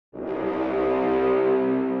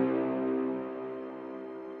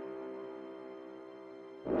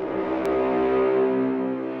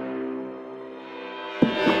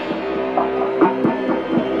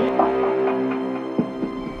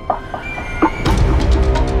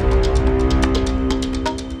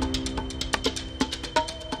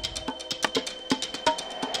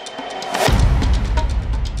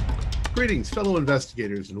Greetings, fellow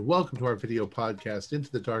investigators, and welcome to our video podcast,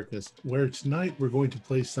 Into the Darkness, where tonight we're going to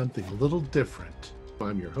play something a little different.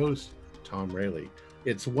 I'm your host, Tom Rayleigh.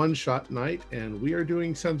 It's one-shot night, and we are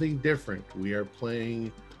doing something different. We are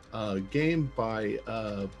playing a game by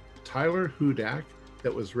Tyler Hudak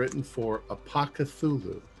that was written for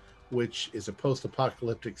Apocthulhu, which is a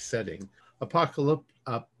post-apocalyptic setting. It's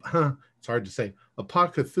hard to say.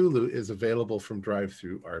 Apocthulhu is available from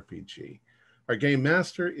Drive-Thru RPG. Our game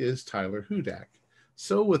master is Tyler Hudak.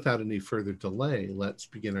 So without any further delay, let's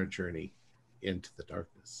begin our journey into the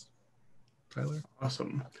darkness. Tyler?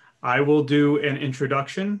 Awesome. I will do an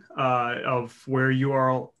introduction of where you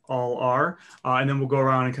all are, and then we'll go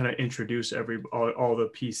around and kind of introduce all the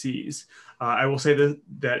PCs. I will say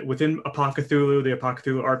that within Apocthulhu, the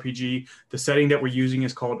Apocthulhu RPG, the setting that we're using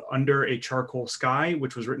is called Under a Charcoal Sky,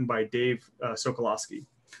 which was written by Dave Sokolowski.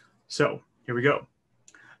 So here we go.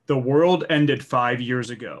 The world ended 5 years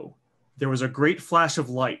ago. There was a great flash of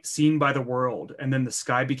light seen by the world, and then the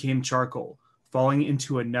sky became charcoal, falling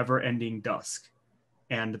into a never-ending dusk.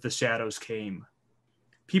 And the shadows came.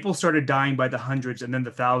 People started dying by the hundreds and then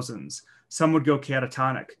the thousands. Some would go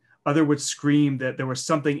catatonic. Others would scream that there was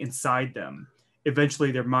something inside them.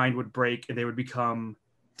 Eventually, their mind would break and they would become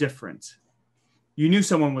different. You knew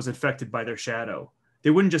someone was infected by their shadow. They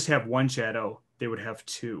wouldn't just have one shadow, they would have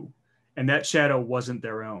two. And that shadow wasn't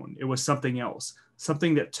their own. It was something else,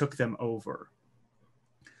 something that took them over.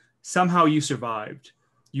 Somehow you survived.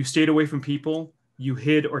 You stayed away from people. You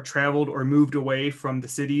hid or traveled or moved away from the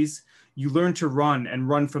cities. You learned to run and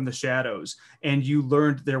run from the shadows, and you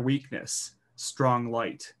learned their weakness, strong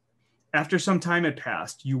light. After some time had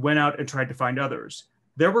passed, you went out and tried to find others.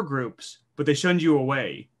 There were groups, but they shunned you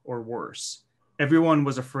away, or worse. Everyone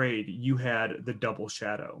was afraid you had the double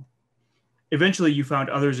shadow. Eventually, you found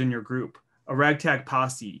others in your group, a ragtag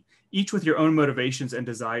posse, each with your own motivations and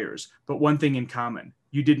desires, but one thing in common,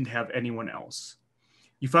 you didn't have anyone else.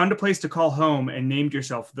 You found a place to call home and named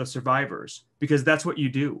yourself the Survivors, because that's what you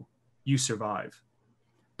do. You survive.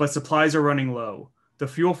 But supplies are running low. The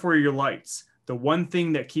fuel for your lights, the one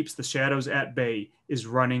thing that keeps the shadows at bay, is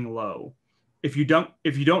running low. If you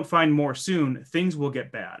don't find more soon, things will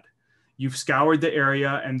get bad. You've scoured the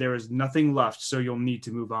area and there is nothing left, so you'll need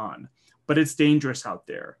to move on. But it's dangerous out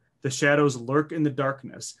there. The shadows lurk in the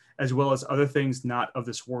darkness, as well as other things not of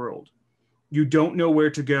this world. You don't know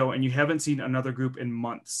where to go, and you haven't seen another group in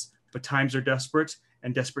months. But times are desperate,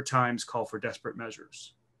 and desperate times call for desperate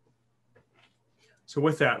measures. So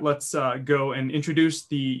with that, let's go and introduce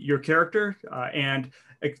your character and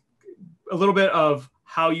a little bit of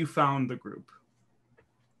how you found the group.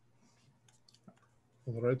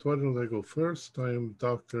 All right, why don't I go first? I am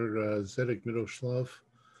Dr. Zedek Miroslav.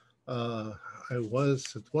 I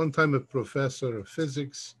was at one time a professor of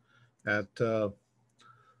physics at a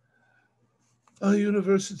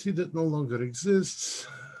university that no longer exists,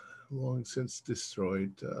 long since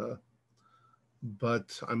destroyed.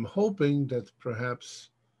 But I'm hoping that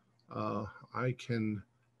perhaps I can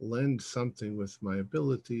lend something with my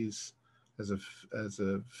abilities as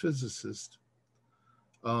a physicist.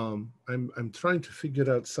 I'm trying to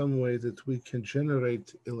figure out some way that we can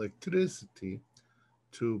generate electricity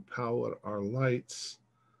to power our lights,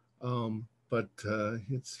 but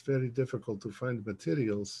it's very difficult to find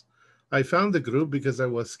materials. I found the group because I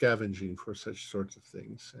was scavenging for such sorts of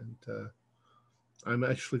things, and I'm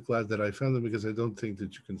actually glad that I found them because I don't think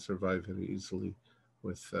that you can survive very easily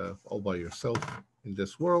with all by yourself in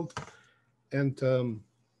this world. And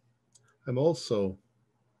I'm also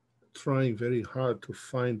trying very hard to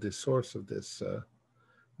find the source of this,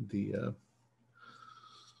 the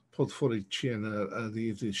Potvoriciana,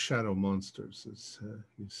 the shadow monsters, as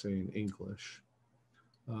you say in English.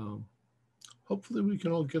 Hopefully we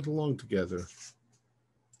can all get along together.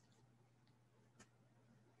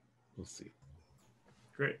 We'll see.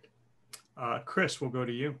 Great. Chris, we'll go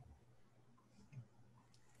to you.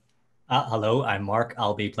 Hello, I'm Mark.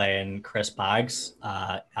 I'll be playing Chris Baggs.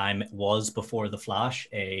 I was before The Flash,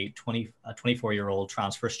 a 24-year-old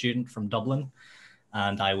transfer student from Dublin,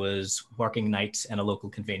 and I was working nights in a local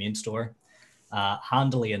convenience store.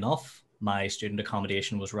 Handily enough, my student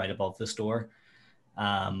accommodation was right above the store.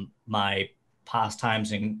 My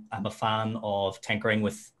pastimes, I'm a fan of tinkering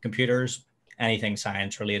with computers, anything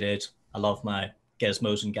science related. I love my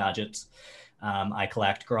gizmos and gadgets. I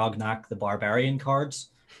collect Grognak the Barbarian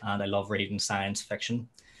cards, and I love reading science fiction.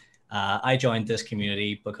 I joined this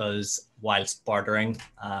community because whilst bartering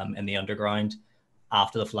in the underground,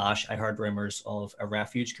 after The Flash, I heard rumors of a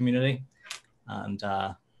refuge community, and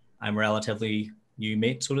I'm relatively new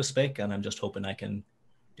mate, so to speak, and I'm just hoping I can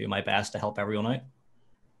do my best to help everyone out.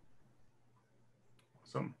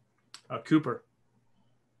 Awesome. Cooper.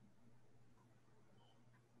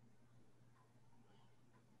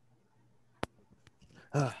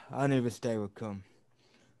 I knew this day would come.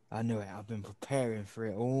 I knew it. I've been preparing for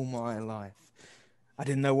it all my life. I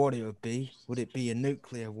didn't know what it would be. Would it be a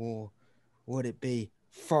nuclear war? Would it be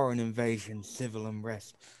foreign invasion, civil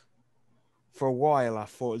unrest? For a while I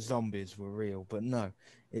thought zombies were real, but no,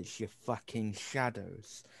 it's your fucking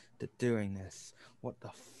shadows that are doing this. What the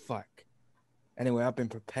fuck? Anyway, I've been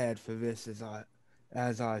prepared for this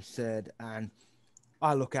as I've said, and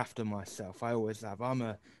I look after myself. I always have. I'm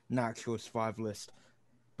a natural survivalist.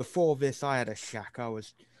 Before this, I had a shack.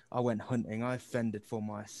 I went hunting. I fended for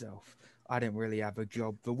myself. I didn't really have a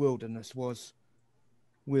job. The wilderness was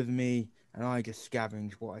with me, and I just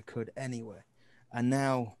scavenged what I could anyway. And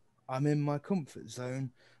now I'm in my comfort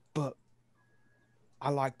zone, but I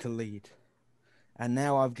like to lead. And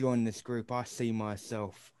now I've joined this group, I see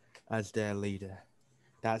myself as their leader.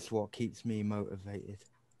 That's what keeps me motivated.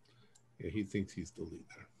 Yeah, he thinks he's the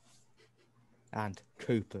leader. And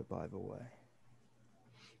Cooper, by the way.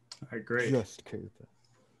 All right, great. Just Cooper.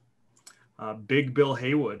 Big Bill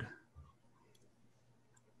Haywood.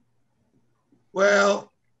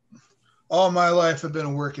 Well, all my life I've been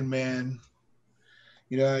a working man.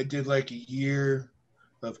 You know, I did like a year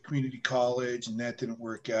of community college and that didn't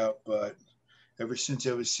work out. But ever since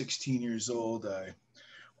I was 16 years old, I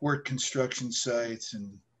worked construction sites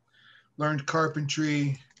and learned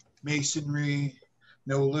carpentry, masonry,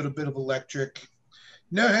 know a little bit of electric.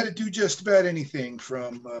 Know how to do just about anything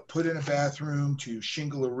from put in a bathroom to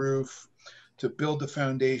shingle a roof to build a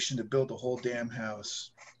foundation to build a whole damn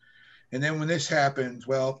house. And then when this happened,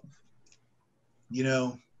 well, you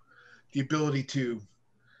know, the ability to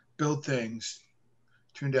build things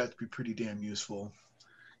turned out to be pretty damn useful.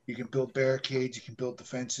 You can build barricades, you can build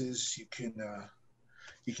defenses, you can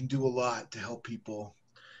do a lot to help people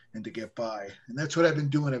and to get by. And that's what I've been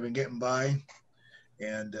doing. I've been getting by.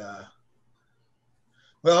 And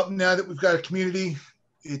well, now that we've got a community,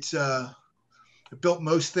 it's built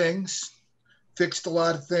most things, fixed a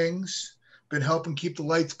lot of things, been helping keep the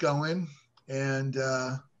lights going, and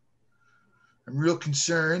I'm real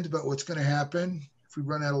concerned about what's going to happen if we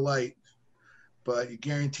run out of light. But you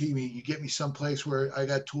guarantee me, you get me someplace where I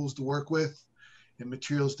got tools to work with and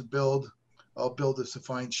materials to build, I'll build us a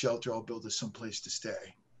fine shelter. I'll build us someplace to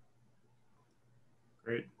stay.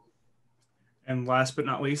 Great. And last but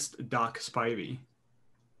not least, Doc Spivey.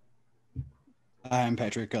 I'm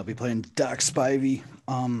Patrick. I'll be playing Doc Spivey.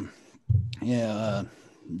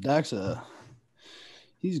 Doc's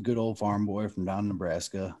he's a good old farm boy from down in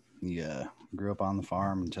Nebraska. He grew up on the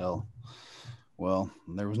farm until, well,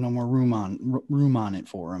 there was no more room on it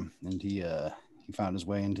for him, and he found his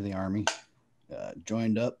way into the Army,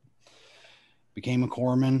 joined up, became a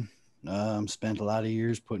corpsman, spent a lot of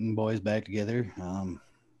years putting boys back together.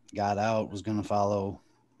 Got out, was going to follow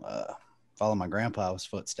my grandpa's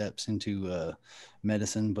footsteps into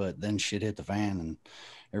medicine, but then shit hit the fan and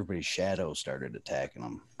everybody's shadows started attacking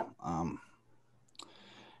him.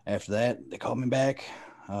 After that, they called me back,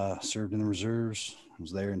 served in the reserves,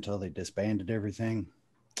 was there until they disbanded everything.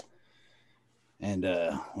 And,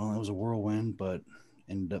 well, it was a whirlwind, but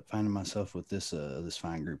ended up finding myself with this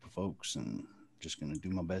fine group of folks and just going to do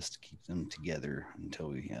my best to keep them together until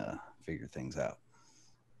we figure things out.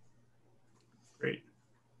 Great.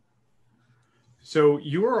 So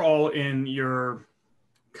you are all in your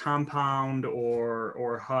compound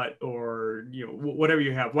or hut or whatever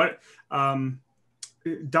you have. What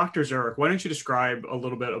Dr. Zurich, why don't you describe a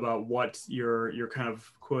little bit about what your kind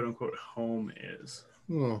of quote unquote home is?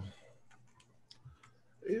 Well,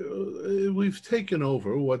 we've taken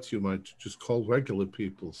over what you might just call regular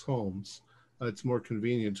people's homes. It's more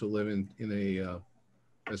convenient to live in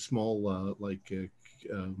a small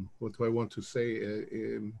what do I want to say?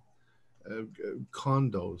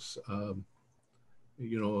 Condos. A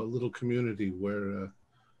little community where,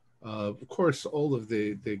 of course, all of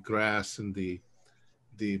the grass and the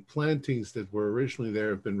plantings that were originally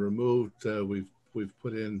there have been removed. We've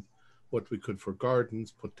put in what we could for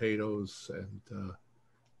gardens, potatoes,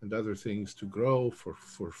 and other things to grow for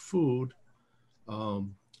food.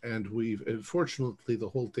 And fortunately, the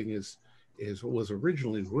whole thing was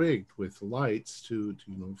originally rigged with lights to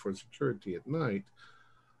for security at night,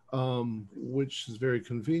 which is very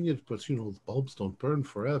convenient. But the bulbs don't burn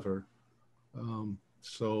forever, and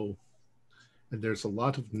there's a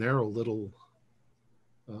lot of narrow little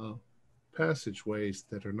passageways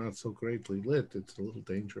that are not so greatly lit. It's a little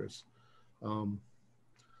dangerous.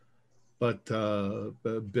 But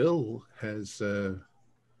Bill has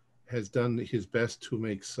done his best to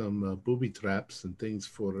make some booby traps and things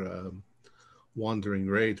for wandering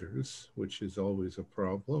raiders, which is always a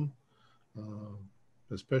problem,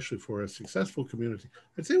 especially for a successful community.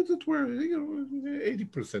 I'd say that we're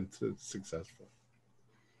 80% successful.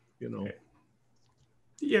 Okay.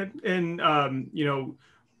 Yeah, and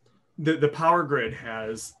the power grid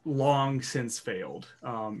has long since failed.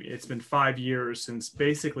 It's been 5 years since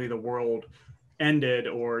basically the world ended,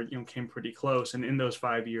 or came pretty close. And in those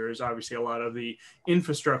 5 years, obviously, a lot of the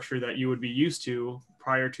infrastructure that you would be used to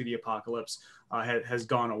prior to the apocalypse has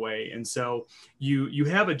gone away. And so you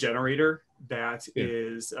have a generator that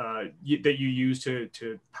is that you use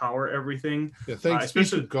to power everything. Yeah, thanks be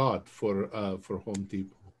to God for Home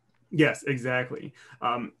Depot. Yes, exactly.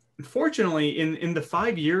 Unfortunately, in the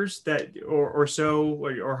 5 years that or so,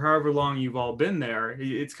 or however long you've all been there,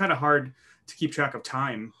 it's kind of hard to keep track of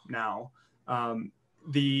time now.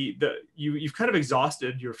 You've kind of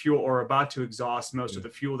exhausted your fuel, or about to exhaust most of the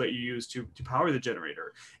fuel that you use to power the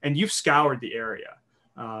generator, and you've scoured the area.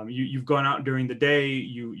 You've gone out during the day,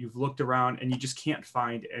 you've looked around, and you just can't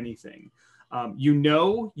find anything.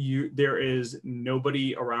 There is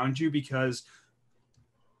nobody around you, because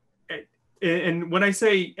and when I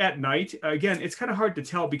say at night, again, it's kind of hard to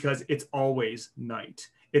tell because it's always night.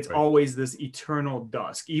 It's always this eternal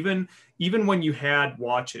dusk. Even when you had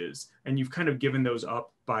watches, and you've kind of given those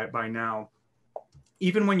up by now,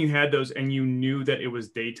 even when you had those and you knew that it was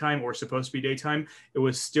daytime, or supposed to be daytime, it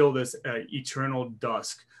was still this eternal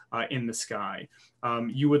dusk in the sky.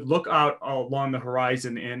 You would look out along the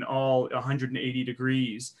horizon in all 180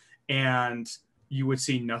 degrees, and you would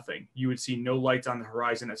see nothing. You would see no lights on the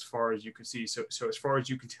horizon as far as you could see. So as far as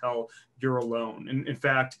you can tell, you're alone. And in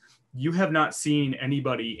fact, you have not seen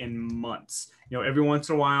anybody in months. Every once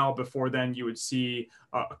in a while before then, you would see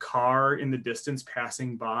a car in the distance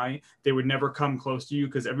passing by. They would never come close to you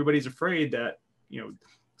because everybody's afraid that,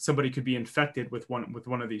 somebody could be infected with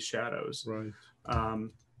one of these shadows. Right.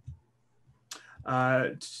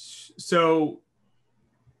 So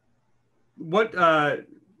what,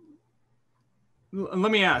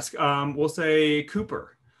 let me ask, we'll say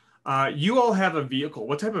Cooper, you all have a vehicle.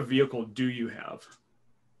 What type of vehicle do you have?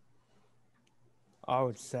 I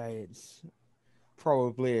would say it's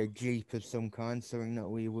probably a Jeep of some kind, something that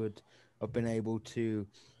we would have been able to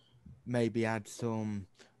maybe add some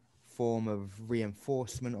form of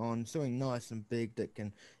reinforcement on, something nice and big that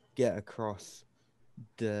can get across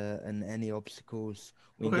dirt and any obstacles.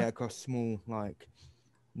 We can get across small,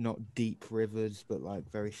 not deep rivers, but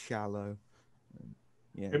very shallow.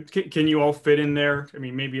 Yeah. Can you all fit in there? I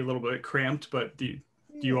mean, maybe a little bit cramped, but do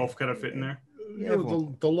you all kind of fit in there? Yeah,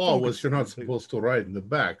 the law was you're not supposed to ride in the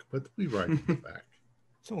back, but we ride in the back.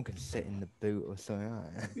 Someone can sit in the boot or something.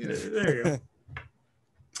 Yeah, there you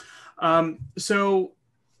go. So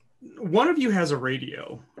one of you has a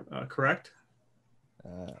radio, correct?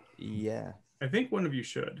 Yeah. I think one of you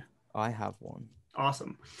should. I have one.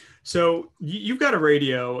 Awesome. So you've got a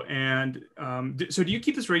radio, and so do you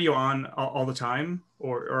keep this radio on all the time,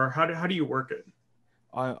 or how do you work it?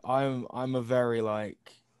 I'm a very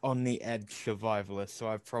on the edge survivalist, so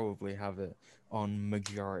I probably have it on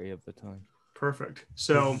majority of the time. Perfect.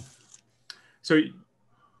 So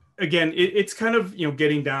again, it's kind of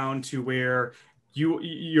getting down to where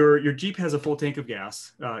your Jeep has a full tank of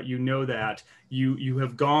gas. That you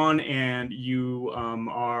have gone and you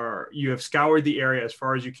have scoured the area as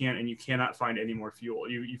far as you can, and you cannot find any more fuel.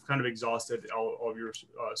 You've kind of exhausted all of your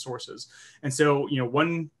sources. And so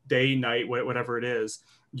one day, night, whatever it is,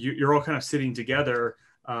 you're all kind of sitting together.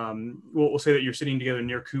 We'll say that you're sitting together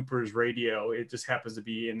near Cooper's radio. It just happens to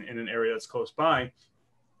be in an area that's close by,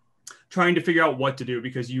 trying to figure out what to do,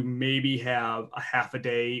 because you maybe have a half a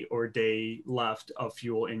day or a day left of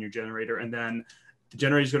fuel in your generator, and then the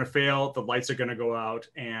generator is going to fail, the lights are going to go out,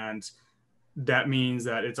 and that means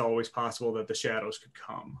that it's always possible that the shadows could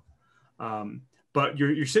come. But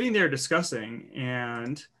you're sitting there discussing,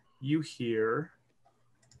 and you hear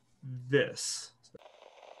this. 9,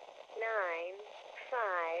 5,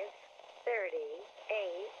 30, 8,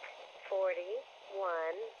 40, 1,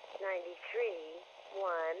 93, 1,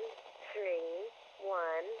 3, 1,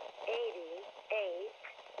 80, 8,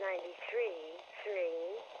 93, 3,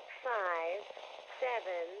 5,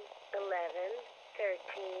 7, 11,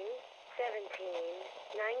 13, 17,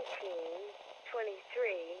 19,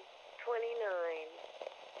 23, 29.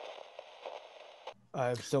 I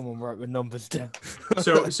have someone write the numbers down.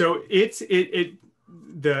 So the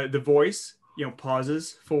voice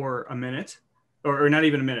pauses for a minute, or not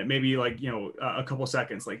even a minute, maybe a couple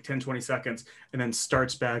seconds, 10-20 seconds, and then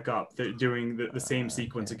starts back up, doing the same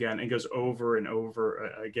sequence again, and goes over and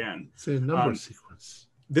over again. It's a number sequence.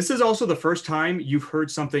 This is also the first time you've heard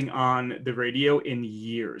something on the radio in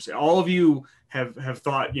years. All of you have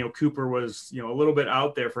thought, Cooper was, a little bit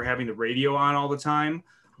out there for having the radio on all the time,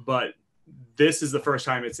 but this is the first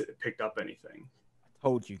time it's picked up anything.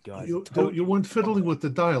 Told you guys. You weren't fiddling with the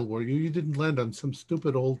dial, were you? You didn't land on some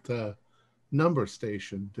stupid old number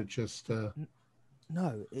station that just...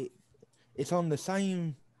 No, it's on the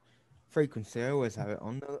same frequency. I always have it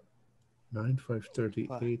on.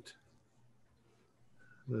 9538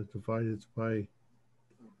 divided by...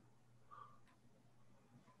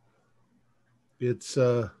 It's...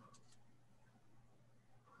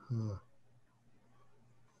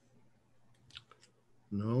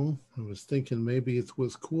 No, I was thinking maybe it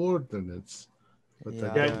was coordinates, but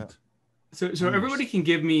I didn't. So everybody can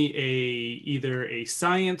give me either a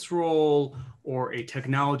science roll or a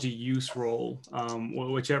technology use roll,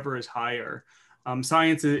 whichever is higher.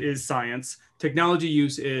 Science is science. Technology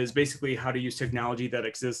use is basically how to use technology that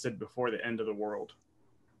existed before the end of the world.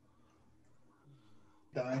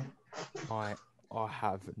 I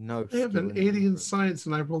have no. I have an 80 in science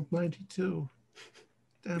and I rolled 92.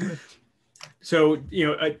 Damn it. So,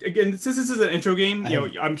 again, since this is an intro game,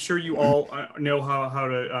 I'm sure you all know how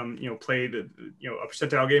to, play the, a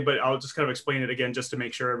percentile game, but I'll just kind of explain it again just to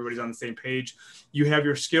make sure everybody's on the same page. You have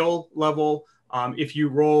your skill level. If you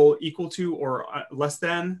roll equal to or less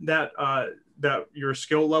than that your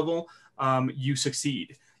skill level, you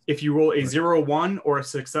succeed. If you roll a 0-1 or a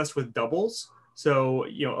success with doubles, so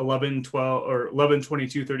 11, 12, or 11,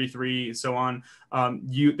 22, 33, so on,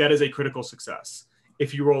 that is a critical success.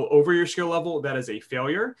 If you roll over your skill level, that is a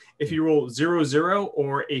failure. If you roll 0-0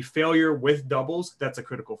 or a failure with doubles, that's a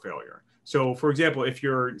critical failure. So, for example, if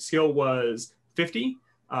your skill was 50,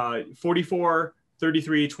 44,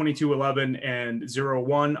 33, 22, 11, and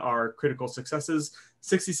 0-1 are critical successes.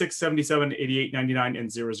 66, 77, 88, 99, and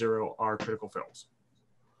 0-0 are critical fails.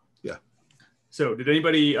 Yeah. So, did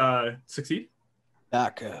anybody succeed?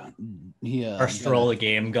 Doc, First roll of the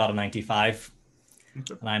game, got a 95.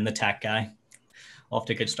 Okay. And I'm the tech guy. Off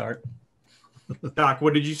to a good start. Doc,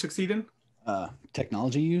 what did you succeed in?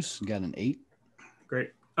 Technology use, got an 8.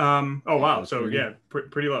 Great. Oh wow. So yeah,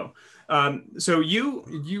 pretty low. So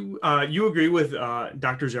you agree with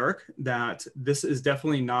Dr. Zarek that this is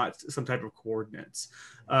definitely not some type of coordinates.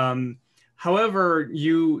 However,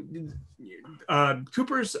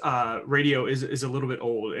 Cooper's radio is a little bit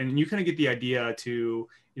old, and you kind of get the idea to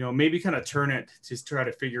maybe kind of turn it to try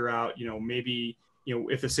to figure out maybe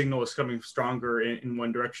if the signal is coming stronger in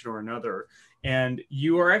one direction or another. And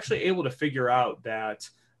you are actually able to figure out that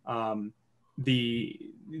the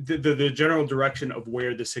general direction of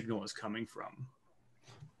where the signal is coming from.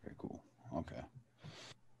 Very cool. Okay.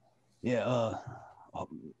 Yeah.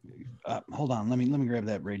 Hold on. Let me grab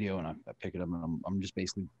that radio and I pick it up, and I'm just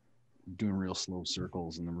basically doing real slow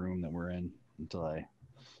circles in the room that we're in until I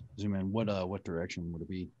zoom in. What direction would it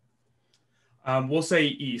be? We'll say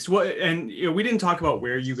east. And we didn't talk about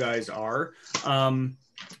where you guys are. Tell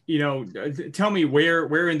me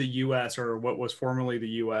where in the U.S. or what was formerly the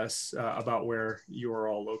U.S. About where you are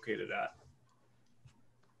all located at.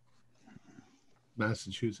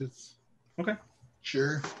 Massachusetts. Okay.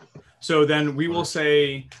 Sure. So then we will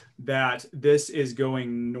say that this is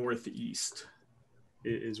going northeast.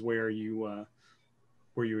 Is where you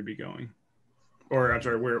would be going. Or I'm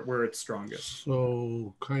sorry, where it's strongest.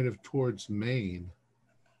 So kind of towards Maine.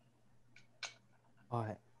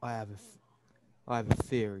 I have a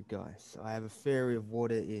theory, guys. I have a theory of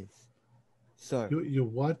what it is. So you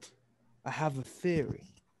what? I have a theory.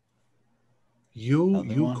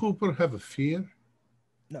 You Cooper have a fear?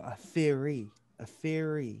 No, a theory. A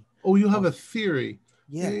theory. Oh, you have a theory.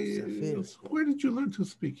 Yes, a theory. Where did you learn to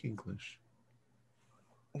speak English?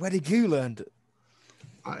 Where did you learn to?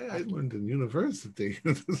 I learned in university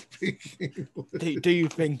to speak English. Do you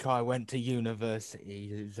think I went to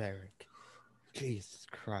university, Zarek? Jesus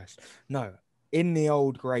Christ. No. In the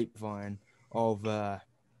old grapevine of us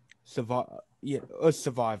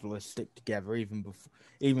survivalists stick together even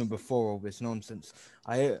before all this nonsense.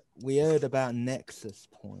 We heard about nexus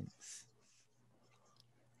points.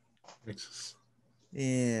 Nexus.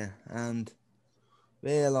 Yeah, and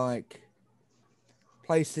they're like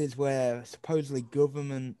places where supposedly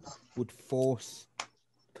government would force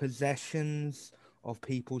possessions of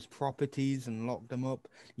people's properties and lock them up,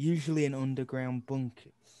 usually in underground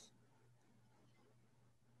bunkers.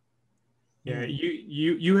 Yeah,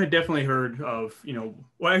 you had definitely heard of,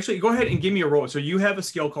 well, actually, go ahead and give me a roll. So you have a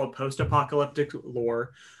skill called post-apocalyptic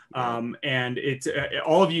lore, and it's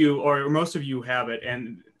all of you or most of you have it.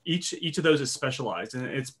 And each of those is specialized, and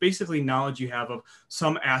it's basically knowledge you have of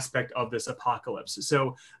some aspect of this apocalypse.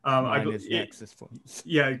 So Nexus points.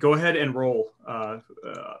 yeah, go ahead and roll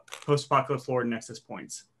post-apocalypse lore Nexus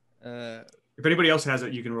points. If anybody else has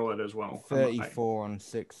it, you can roll it as well. 34 on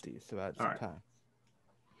 60, so that's all a right.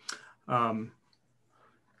 pass.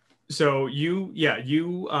 So you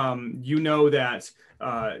know that,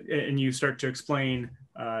 and you start to explain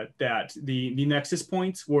that the Nexus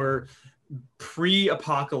points were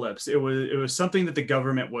pre-apocalypse. It was something that the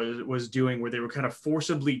government was doing, where they were kind of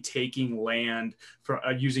forcibly taking land for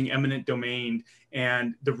using eminent domain,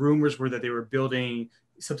 and the rumors were that they were building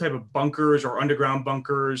some type of bunkers or underground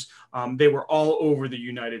bunkers. They were all over the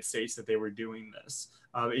United States that they were doing this.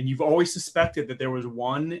 And you've always suspected that there was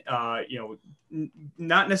one,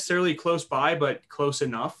 not necessarily close by, but close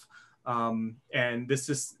enough. And this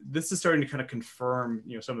is starting to kind of confirm,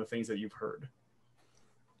 some of the things that you've heard.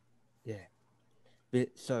 Yeah. But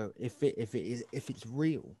so if it's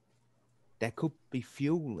real, there could be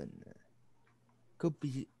fuel in there. Could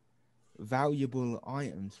be valuable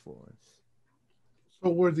items for us. So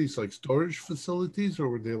were these like storage facilities, or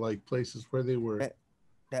were they like places where they were?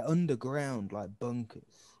 They're underground, like bunkers.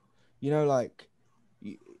 Like,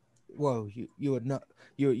 you would not,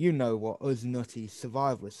 you know what us nutty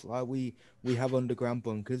survivalists like. We have underground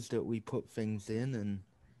bunkers that we put things in and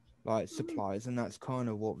like supplies, and that's kind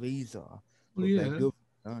of what these are. But Yeah. they're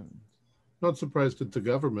government-owned. Not surprised that the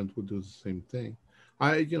government would do the same thing.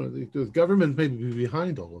 The government may be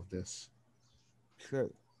behind all of this.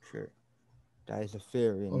 True. That is a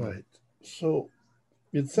theory. All right. So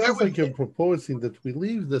it sounds like you're proposing that we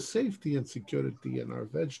leave the safety and security in our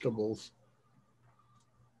vegetables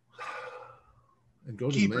and go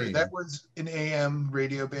Keeper, to Maine. that was an AM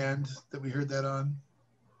radio band that we heard that on?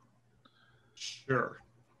 Sure.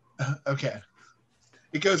 Okay.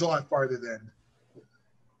 It goes a lot farther than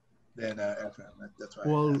FM. That's why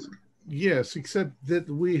I asked. Yes, except that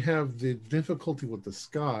we have the difficulty with the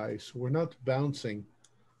sky, so we're not bouncing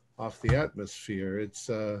off the atmosphere.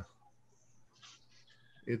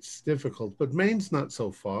 It's difficult, but Maine's not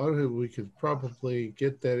so far. We could probably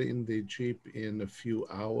get there in the Jeep in a few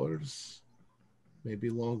hours, maybe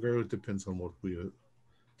longer. It depends on what the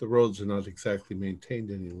roads are not exactly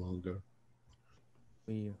maintained any longer.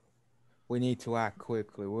 We need to act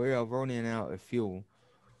quickly. We are running out of fuel.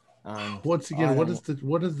 And once again, what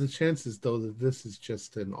is the chances though that this is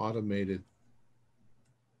just an automated?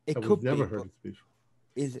 We've never heard it before.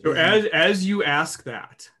 So as you ask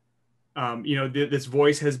that, this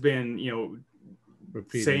voice has been,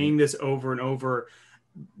 repeating saying this over and over.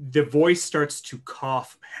 The voice starts to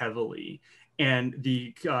cough heavily, and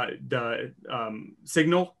the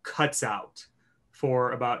signal cuts out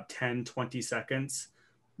for about 10-20 seconds.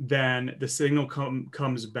 Then the signal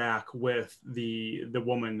comes back with the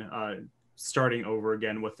woman starting over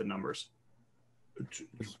again with the numbers.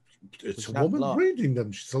 It's a woman reading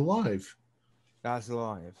them. She's alive. That's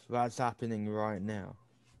live. That's happening right now.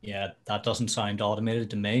 Yeah, that doesn't sound automated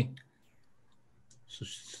to me. So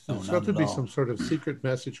there's got to be some sort of secret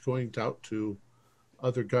message going out to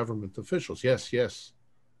other government officials. Yes.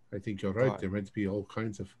 I think you're right. There might be all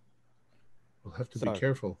kinds of... We'll have to be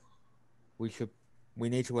careful. We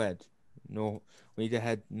need to head north. We need to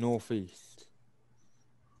head northeast.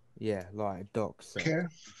 Yeah, like Doc said.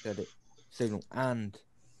 Said it. Signal. And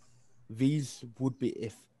these would be,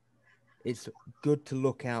 if it's good to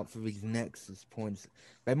look out for these nexus points.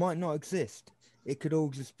 They might not exist. It could all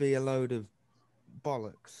just be a load of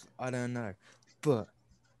bollocks. I don't know. But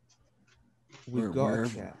we've got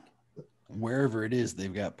to check. Wherever it is,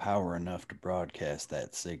 they've got power enough to broadcast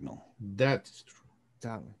that signal. That's true.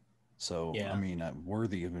 Exactly. So, yeah. I mean,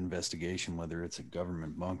 worthy of investigation, whether it's a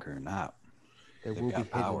government bunker or not. There will be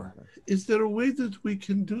power. Is there a way that we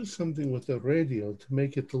can do something with the radio to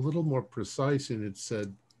make it a little more precise in its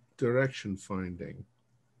direction finding?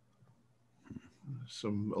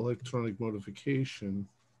 Some electronic modification.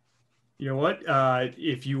 You know what?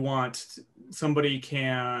 If you want, somebody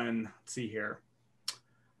can... Let's see here.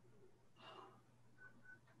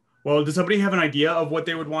 Well, does somebody have an idea of what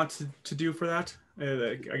they would want to do for that?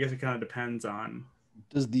 I guess it kind of depends on.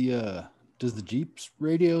 Does the Jeep's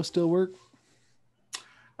radio still work?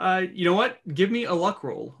 You know what? Give me a luck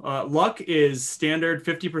roll. Luck is standard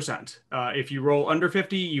 50%. If you roll under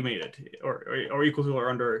 50, you made it, or equal to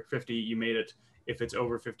or under 50, you made it. If it's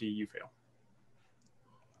over 50, you fail.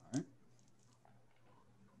 All right.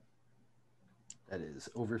 That is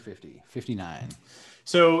over 50, 59.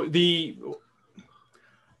 So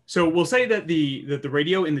So we'll say that the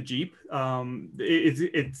radio in the Jeep,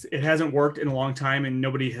 it hasn't worked in a long time, and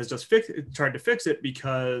nobody has just tried to fix it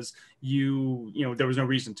because there was no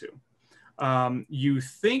reason to. You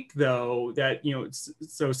think though that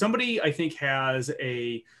so somebody I think has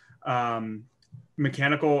a craft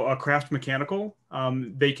mechanical.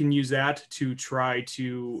 They can use that to try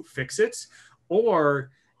to fix it,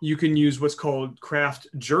 or you can use what's called craft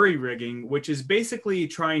jury rigging, which is basically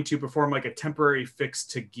trying to perform like a temporary fix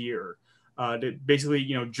to gear. To basically,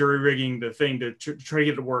 jury rigging the thing to try to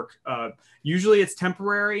get it to work. Usually it's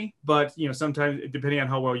temporary, but sometimes depending on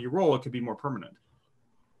how well you roll, it could be more permanent.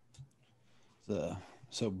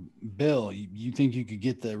 So Bill, you think you could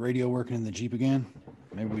get the radio working in the Jeep again?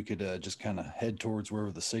 Maybe we could just kind of head towards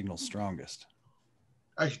wherever the signal's strongest.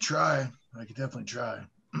 I could try. I could definitely try.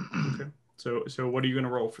 Okay. So what are you going to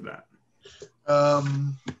roll for that?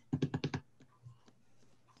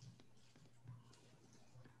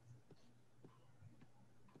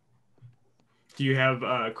 Do you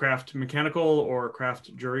have craft mechanical or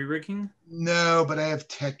craft jury rigging? No, but I have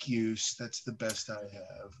tech use. That's the best I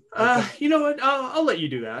have. You know what? I'll let you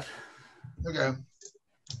do that. Okay.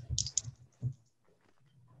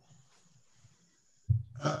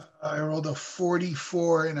 I rolled a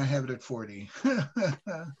 44 and I have it at 40.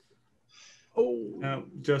 Oh,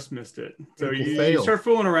 just missed it. So you start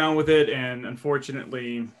fooling around with it, and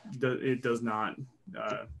unfortunately, it does not.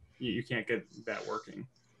 You can't get that working.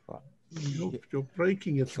 You're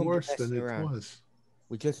breaking it worse than it was.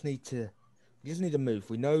 We just need to move.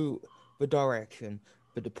 We know the direction,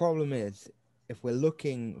 but the problem is, if we're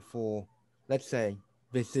looking for, let's say,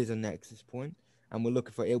 this is a nexus point, and we're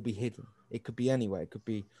looking for it'll be hidden. It could be anywhere. It could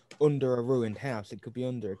be under a ruined house. It could be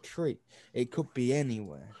under a tree. It could be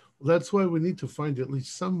anywhere. That's why we need to find at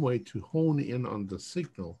least some way to hone in on the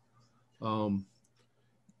signal.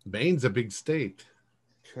 Maine's a big state.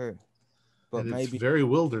 True. But and maybe it's very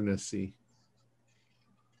wildernessy.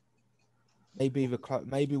 Maybe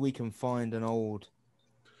we can find an old.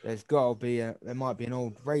 There might be an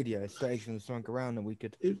old radio station something around that we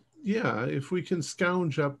could. If we can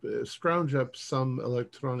scrounge up some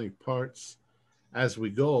electronic parts as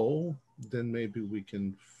we go, then maybe we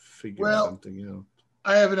can figure something out.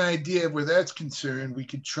 I have an idea where that's concerned. We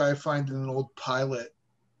could try finding an old Pilot,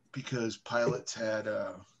 because Pilots had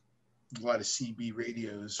a lot of CB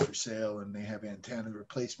radios for sale, and they have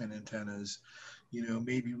replacement antennas.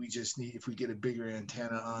 Maybe we just need, if we get a bigger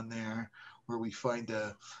antenna on there, where we find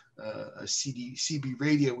a CB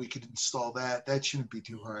radio, we could install that. That shouldn't be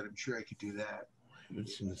too hard. I'm sure I could do that. I haven't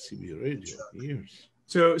seen a CB radio in years.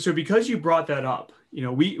 So because you brought that up,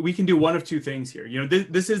 we can do one of two things here.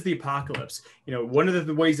 This is the apocalypse. One of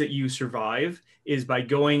the ways that you survive is by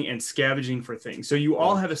going and scavenging for things. So you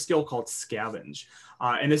all have a skill called scavenge.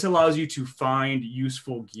 And this allows you to find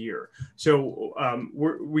useful gear. So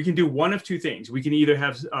we can do one of two things. We can either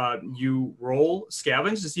have you roll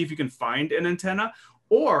scavenge to see if you can find an antenna,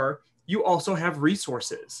 or you also have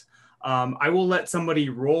resources. I will let somebody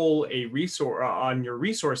roll a resource on your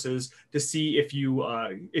resources to see if you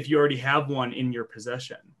already have one in your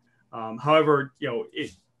possession. However,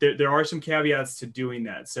 there are some caveats to doing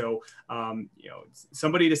that. So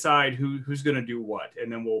somebody decide who's going to do what,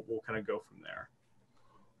 and then we'll kind of go from there.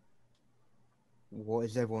 What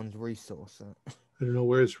is everyone's resource at? I don't know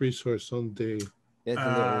where is resource on the. There's a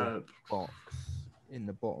little box in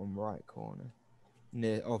the bottom right corner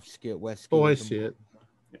near off skill west. Oh, I see it.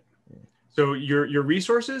 So your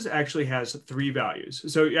resources actually has 3 values.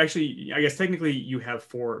 So actually, I guess technically you have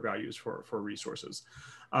 4 values for resources.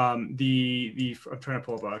 I'm trying to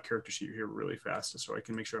pull up a character sheet here really fast so I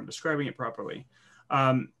can make sure I'm describing it properly.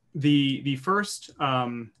 The first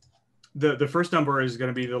number is going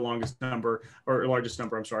to be the longest number, or largest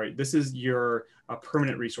number. I'm sorry. This is your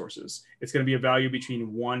permanent resources. It's going to be a value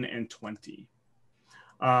between 1 and 20.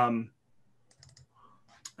 Here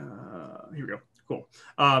we go. Cool.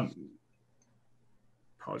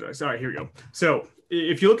 Apologize. All right, here we go. So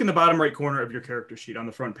if you look in the bottom right corner of your character sheet on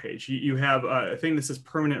the front page, you have a thing that says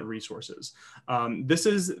permanent resources. This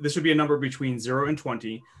would be a number between 0 and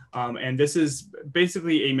 20. And this is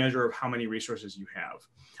basically a measure of how many resources you have.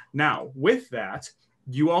 Now, with that,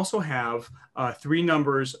 you also have 3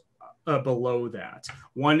 numbers below that.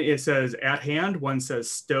 One, it says at hand, one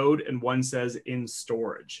says stowed, and one says in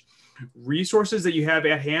storage. Resources that you have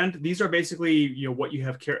at hand, these are basically what you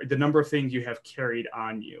have the number of things you have carried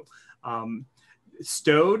on you.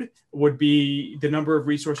 Stowed would be the number of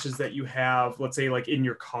resources that you have, let's say, like in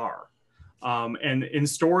your car. And in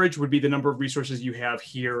storage would be the number of resources you have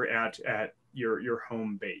here at your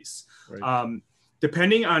home base. Right.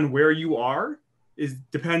 Depending on where you are,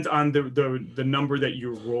 depends on the number that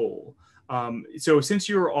you roll. So since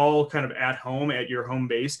you're all kind of at home at your home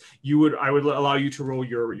base, I would allow you to roll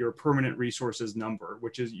your permanent resources number,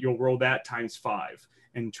 which is you'll roll that times 5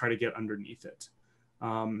 and try to get underneath it.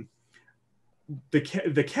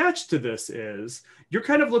 The catch to this is you're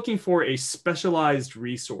kind of looking for a specialized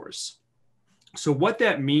resource. So what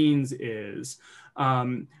that means is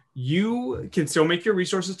you can still make your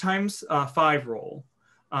resources times 5 roll.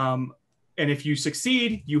 And if you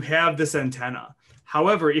succeed, you have this antenna.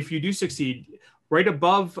 However, if you do succeed, right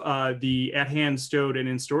above the at hand, stowed, and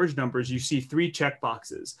in storage numbers, you see 3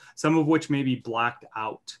 checkboxes, some of which may be blacked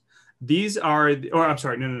out. These are, or I'm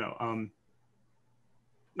sorry, no.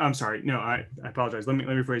 I'm sorry, no, I apologize. Let me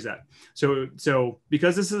rephrase that. So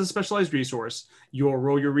because this is a specialized resource, you will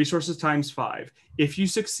roll your resources times 5. If you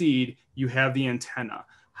succeed, you have the antenna.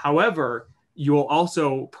 However, you will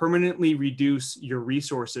also permanently reduce your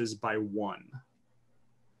resources by 1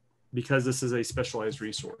 because this is a specialized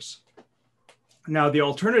resource. Now, the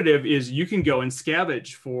alternative is you can go and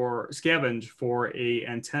scavenge for a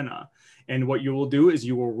antenna. And what you will do is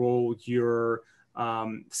you will roll your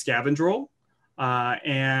scavenge roll.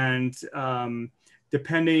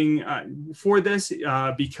 Depending for this,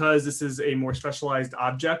 because this is a more specialized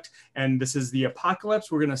object and this is the apocalypse,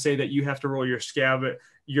 we're going to say that you have to roll your scavenge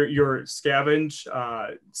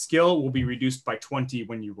skill will be reduced by 20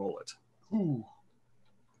 when you roll it. Ooh.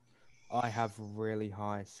 I have really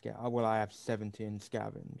high well, I have 17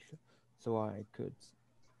 scavenge, so I could.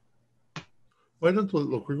 Why don't we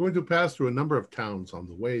look? We're going to pass through a number of towns on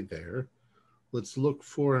the way there. Let's look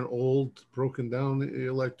for an old broken down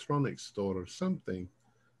electronics store or something.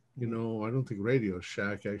 You know, I don't think Radio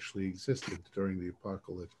Shack actually existed during the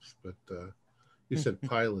apocalypse, but you said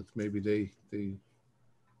pilot, maybe they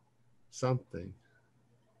something.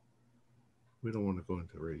 We don't want to go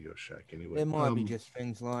into Radio Shack anyway. There might be just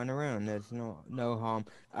things lying around. There's no harm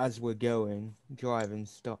as we're driving,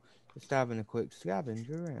 just having a quick scavenge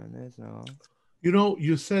around. There's no harm. You know,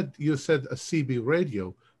 you said a CB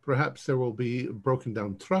radio. Perhaps there will be broken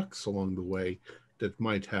down trucks along the way that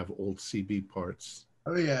might have old CB parts.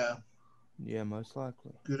 Oh, yeah. Yeah, most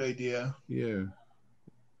likely. Good idea. Yeah.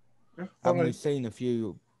 Haven't we seen a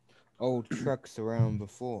few old trucks around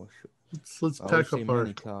before? Let's pack up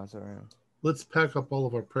many cars around. Let's pack up all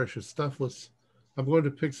of our precious stuff. I'm going to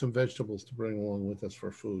pick some vegetables to bring along with us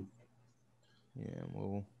for food. Yeah,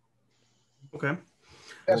 well. Okay.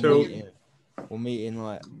 We'll meet in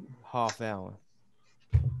like half hour.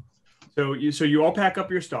 So you all pack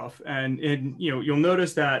up your stuff, and you'll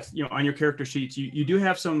notice that on your character sheets you do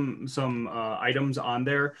have some items on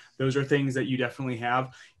there. Those are things that you definitely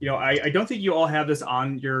have. I don't think you all have this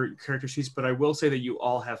on your character sheets, but I will say that you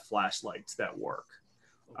all have flashlights that work.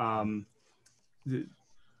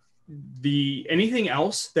 The anything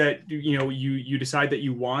else that you decide that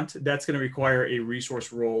you want, that's going to require a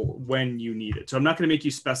resource roll when you need it. So I'm not going to make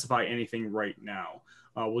you specify anything right now.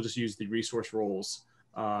 We'll just use the resource rolls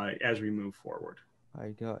as we move forward.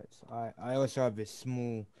 Hey guys, I also have this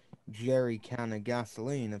small jerry can of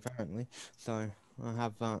gasoline apparently, so I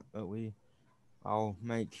have that. But I'll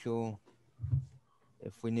make sure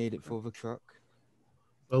if we need it for the truck.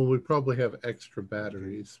 Well, we probably have extra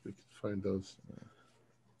batteries. We can find those. Yeah.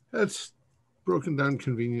 That's broken down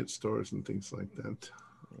convenience stores and things like that.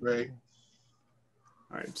 Right.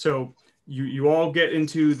 All right. So you all get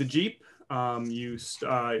into the Jeep.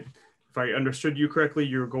 If I understood you correctly,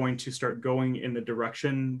 you're going to start going in the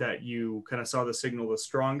direction that you kind of saw the signal the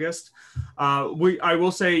strongest. I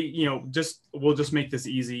will say, we'll just make this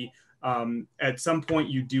easy. At some point,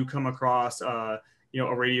 you do come across, a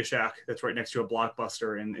Radio Shack that's right next to a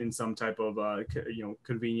Blockbuster in some type of,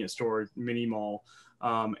 convenience store, mini mall.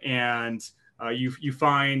 You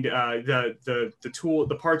find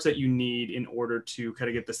the parts that you need in order to kind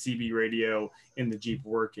of get the CB radio in the Jeep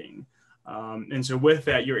working. And so with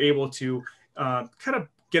that, you're able to kind of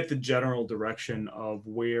get the general direction of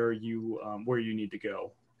where you need to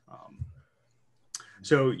go.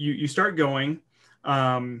 So you start going.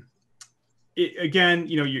 Again,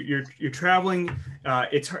 you're traveling.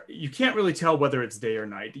 It's hard, you can't really tell whether it's day or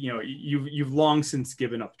night. You've long since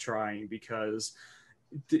given up trying because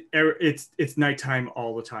it's nighttime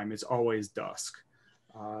all the time. It's always dusk.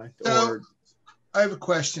 I have a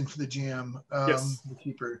question for the GM, yes. The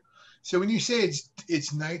keeper. So when you say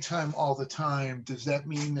it's nighttime all the time, does that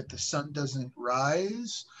mean that the sun doesn't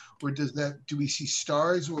rise, or do we see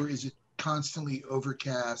stars, or is it constantly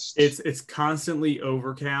overcast? It's constantly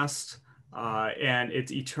overcast, and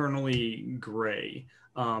it's eternally gray.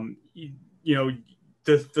 The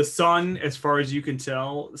sun, as far as you can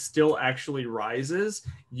tell, still actually rises.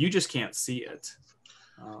 You just can't see it.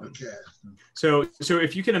 Okay. So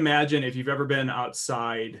if you can imagine, if you've ever been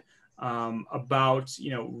outside, about,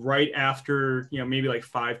 right after, maybe like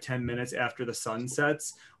 5-10 minutes after the sun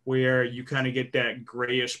sets, where you kind of get that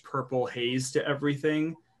grayish purple haze to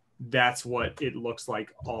everything, that's what it looks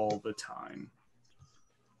like all the time.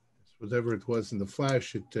 Whatever it was in the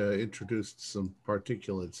flash, it introduced some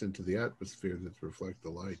particulates into the atmosphere that reflect the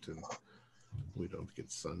light, and we don't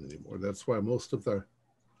get sun anymore. That's why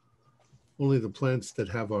only the plants that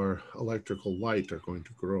have our electrical light are going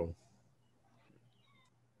to grow.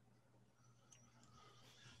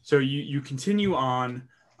 So you continue on.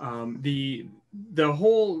 The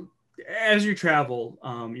whole, as you travel,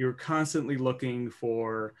 you're constantly looking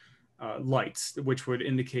for lights, which would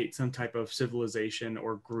indicate some type of civilization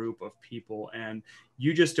or group of people, and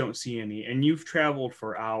you just don't see any. And you've traveled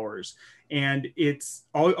for hours, and it's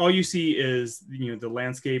all you see is the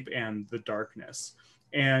landscape and the darkness.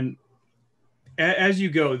 And as you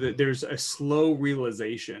go, there's a slow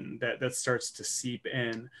realization that starts to seep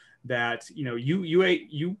in, that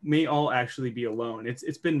you may all actually be alone.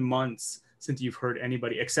 It's been months since you've heard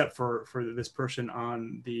anybody except for this person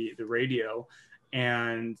on the radio,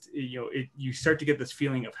 and you start to get this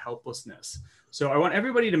feeling of helplessness. So I want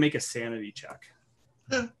everybody to make a sanity check.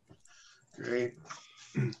 Great.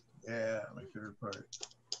 Yeah, my favorite part.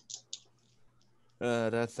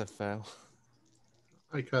 That's a fail.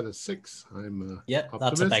 I got a 6. I'm Yeah,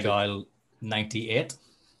 that's a big old 98.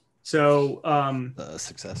 So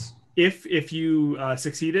Success. if you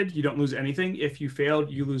succeeded, you don't lose anything. If you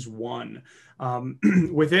failed, you lose 1.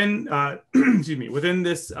 Within within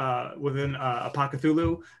this within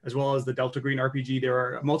Apocthulhu, as well as the Delta Green RPG, there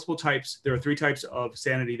are multiple types. There are 3 types of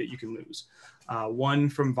sanity that you can lose. 1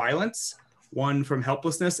 from violence, 1 from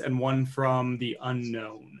helplessness, and 1 from the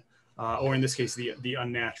unknown. Or in this case, the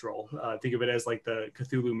unnatural. Think of it as like the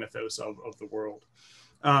Cthulhu mythos of the world.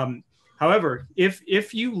 However,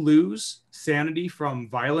 if you lose sanity from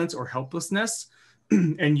violence or helplessness,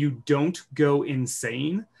 and you don't go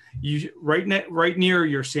insane, you right near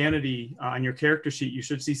your sanity on your character sheet, you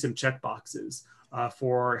should see some check boxes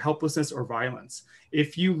for helplessness or violence.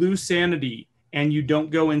 If you lose sanity and you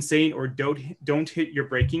don't go insane or don't hit your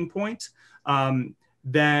breaking point,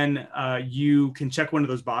 then you can check one of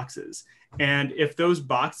those boxes. And if those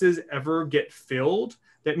boxes ever get filled,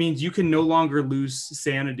 that means you can no longer lose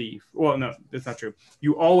sanity. Well, no, that's not true.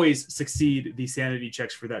 You always succeed the sanity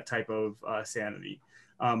checks for that type of sanity.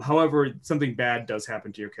 However, something bad does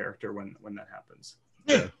happen to your character when that happens.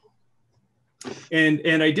 Yeah.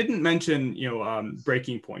 And I didn't mention,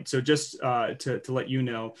 breaking point. So just to let you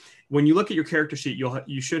know, when you look at your character sheet,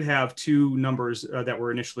 you should have 2 numbers that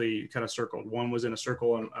were initially kind of circled. 1 was in a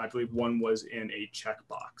circle, and I believe 1 was in a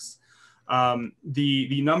checkbox.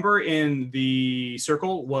 The number in the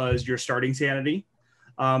circle was your starting sanity.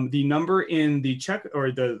 The number in the check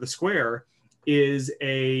or the square is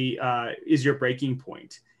your breaking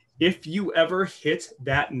point. If you ever hit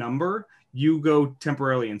that number, you go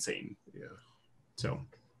temporarily insane. Yeah. So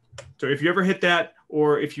if you ever hit that,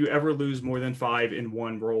 or if you ever lose more than 5 in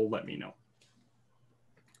one roll, let me know.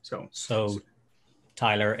 So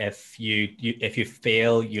Tyler, if you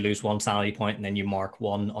fail, you lose 1 sanity point, and then you mark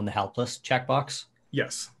 1 on the helpless checkbox.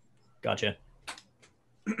 Yes. Gotcha.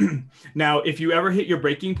 Now, if you ever hit your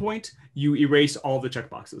breaking point, you erase all the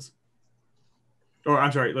checkboxes. Or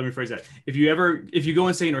I'm sorry, let me phrase that. If you go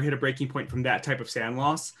insane or hit a breaking point from that type of sand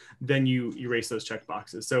loss, then you erase those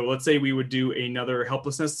checkboxes. So let's say we would do another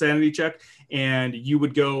helplessness sanity check, and you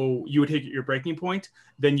would hit your breaking point,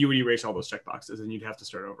 then you would erase all those checkboxes, and you'd have to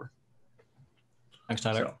start over. Thanks,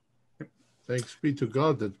 Tyler. So, Thanks be to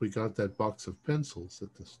God that we got that box of pencils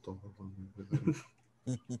at the store.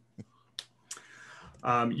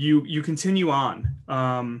 You continue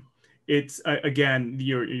on. It's again,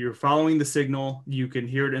 you're following the signal. You can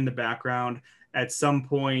hear it in the background. At some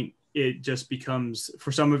point, it just becomes,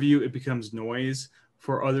 for some of you, it becomes noise.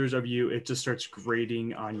 For others of you, it just starts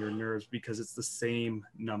grating on your nerves because it's the same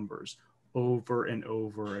numbers over and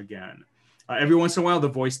over again. Every once in a while, the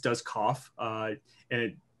voice does cough. And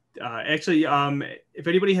it, actually, if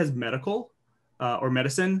anybody has medical or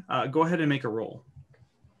medicine, go ahead and make a roll.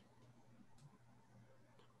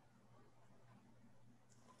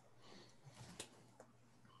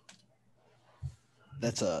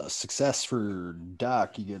 That's a success for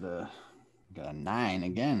Doc. You got a 9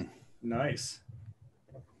 again. Nice.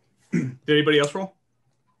 Did anybody else roll?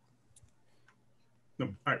 No.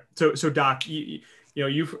 All right. So Doc,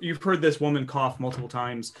 you've heard this woman cough multiple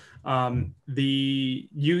times.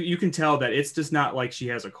 You can tell that it's just not like she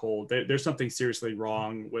has a cold. There's something seriously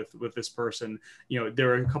wrong with this person.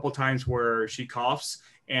 There are a couple times where she coughs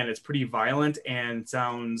and it's pretty violent and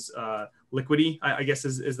sounds liquidy, I guess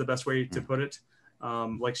is the best way to put it.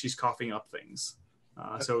 Like she's coughing up things.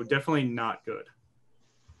 So definitely not good.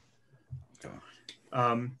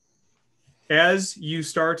 As you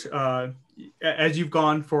start, as you've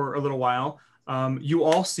gone for a little while, you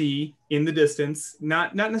all see in the distance,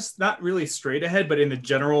 not really straight ahead, but in the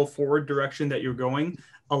general forward direction that you're going,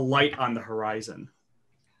 a light on the horizon.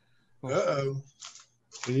 Uh-oh.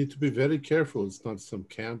 We need to be very careful. It's not some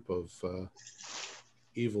camp of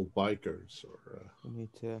evil bikers, or We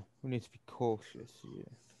need to be cautious. Yeah,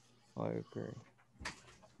 I agree.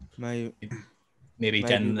 Maybe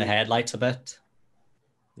dim the headlights a bit.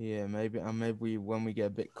 Yeah, maybe when we get a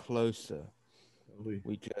bit closer,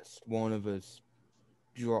 one of us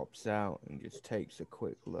drops out and just takes a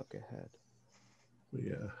quick look ahead.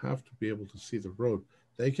 we have to be able to see the road.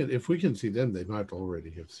 If we can see them, they might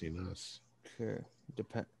already have seen us. Sure.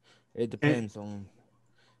 It depends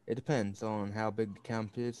on how big the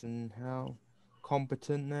camp is and how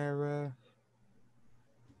competent their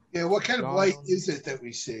Yeah, what kind of light is it that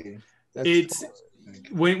we see? It's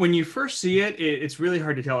when you first see it, it's really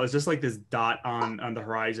hard to tell. It's just like this dot on the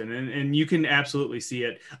horizon, and you can absolutely see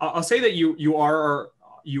it. I'll say that you are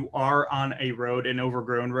on a road, an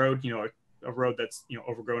overgrown road. A road that's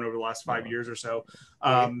overgrown over the last 5 years or so.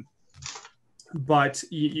 But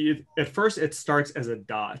at first it starts as a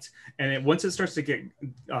dot, and once it starts to get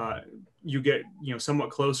you get somewhat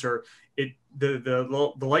closer,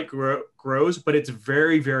 the light grows, but it's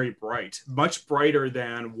very, very bright, much brighter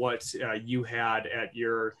than what you had at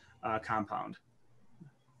your compound.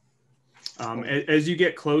 As you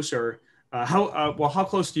get closer, how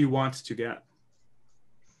close do you want to get?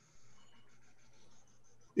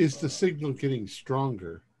 Is the signal getting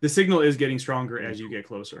stronger? The signal is getting stronger as you get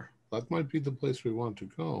closer. That might be the place we want to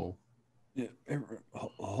go. Yeah,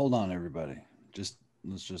 hold on, everybody.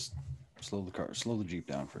 Let's just slow the Jeep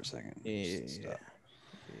down for a second. Yeah.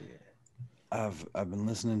 I've been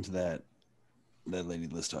listening to that lady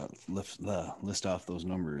list off those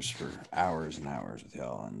numbers for hours and hours with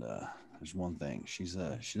y'all, and there's one thing. She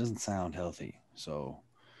doesn't sound healthy, so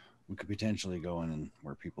we could potentially go in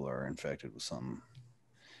where people are infected with something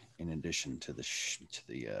in addition to the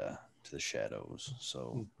shadows.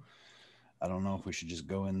 So I don't know if we should just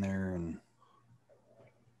go in there and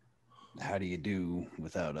how do you do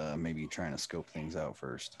without maybe trying to scope things out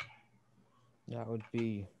first. That'd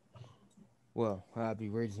be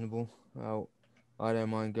reasonable. I don't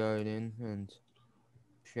mind going in and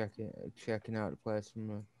checking out the place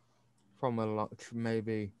from a lot.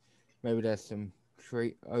 Maybe there's some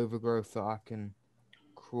tree overgrowth that I can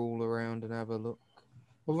crawl around and have a look.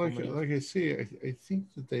 Well, like I say, I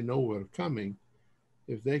think that they know we're coming.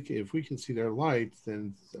 If we can see their light,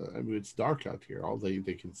 then it's dark out here.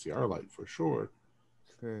 They can see our light for sure.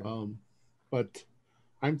 True. But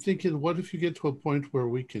I'm thinking, what if you get to a point where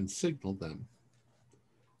we can signal them?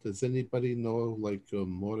 Does anybody know like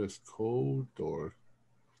Morse code or?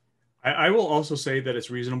 I will also say that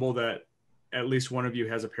it's reasonable that at least one of you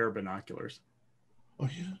has a pair of binoculars. Oh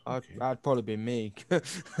yeah, okay. That'd probably be me.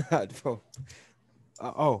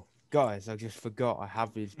 Oh, guys, I just forgot I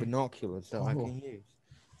have these binoculars that I can use.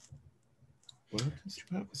 What did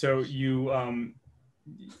you have? So you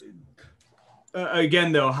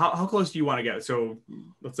again though, how close do you want to get? So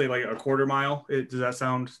let's say like a quarter mile. Does that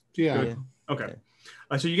sound good? Yeah. Okay.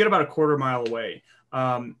 So you get about a quarter mile away.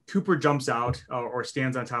 Cooper jumps out or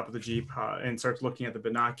stands on top of the Jeep and starts looking at the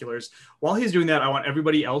binoculars. While he's doing that, I want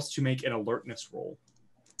everybody else to make an alertness roll.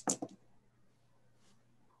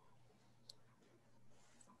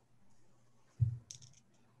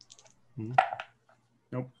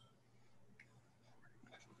 Nope.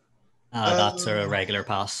 That's a regular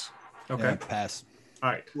pass. Okay. Yeah, pass.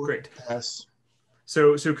 All right. Great. Pass.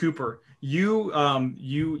 So Cooper, you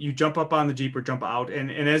jump up on the Jeep or jump out,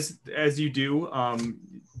 and as you do,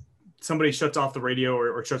 somebody shuts off the radio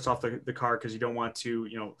or shuts off the car because you don't want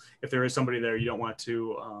to, if there is somebody there, you don't want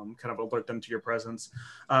to kind of alert them to your presence.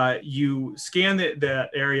 You scan that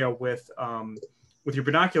area with your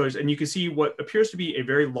binoculars, and you can see what appears to be a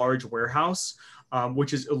very large warehouse,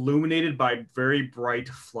 which is illuminated by very bright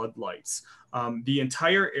floodlights. The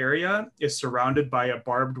entire area is surrounded by a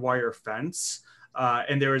barbed wire fence,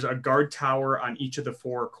 and there is a guard tower on each of the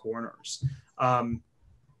four corners.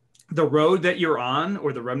 the road that you're on,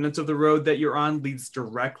 or the remnants of the road that you're on, leads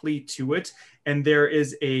directly to it. And there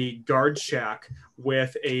is a guard shack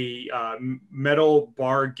with a metal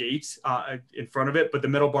bar gate in front of it, but the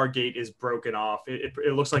metal bar gate is broken off.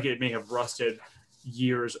 It looks like it may have rusted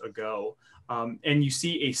years ago. And you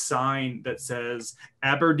see a sign that says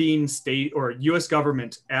Aberdeen State, or U.S.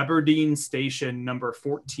 Government, Aberdeen Station number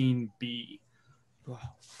 14B. Wow.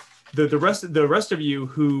 The rest of you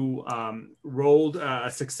who rolled a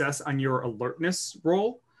success on your alertness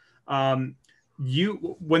roll, when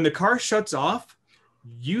the car shuts off,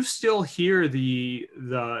 you still hear the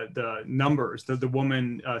numbers, the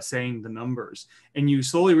woman saying the numbers, and you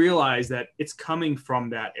slowly realize that it's coming from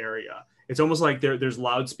that area. It's almost like there's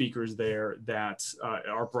loudspeakers there that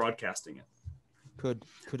are broadcasting it. Could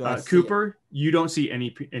I see Cooper, you don't see any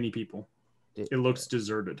people. It looks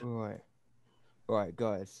deserted. Right,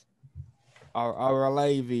 guys. I'll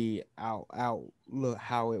relay the outlook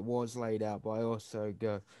how it was laid out, but I also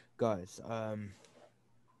go, guys,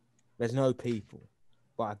 there's no people,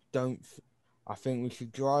 but I think we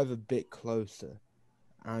should drive a bit closer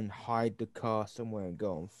and hide the car somewhere and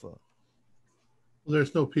go on foot. Well,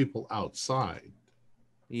 there's no people outside.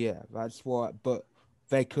 Yeah, that's what, but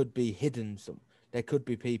they could be hidden there could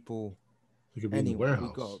be people They could be in the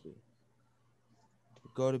warehouse. We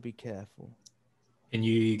gotta be careful. Can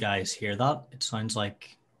you guys hear that? It sounds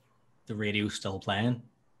like the radio's still playing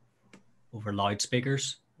over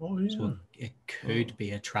loudspeakers. Oh, yeah. So it could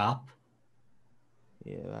be a trap.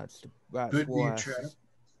 Yeah, that's Could be why a trap.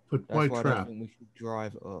 But that's why why I trap? don't think we should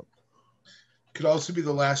drive up. Could also be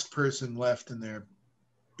the last person left in their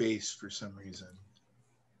base for some reason.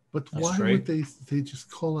 But That's why true. would they just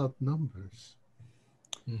call out numbers?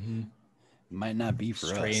 Mm-hmm. Might not be for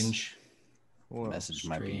us. Strange. The Well, message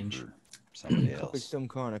might be strange. for somebody probably else. some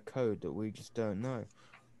kind of code that we just don't know.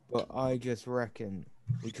 But I just reckon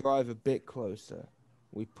we drive a bit closer.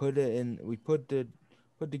 We put the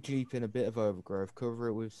Jeep in a bit of overgrowth, cover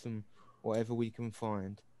it with some whatever we can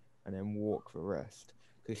find, and then walk the rest.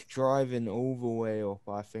 Because driving all the way up,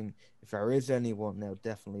 I think if there is anyone, they'll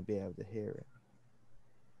definitely be able to hear it.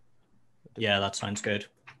 Yeah, that sounds good.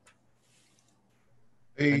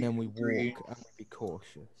 And then we Agree. walk and we be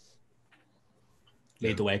cautious.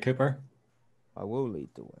 Lead the way, Cooper. I will lead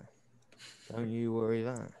the way. Don't you worry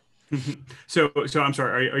that. So I'm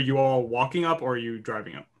sorry. Are you all walking up, or are you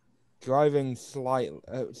driving up? Driving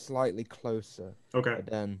slightly closer, Okay. but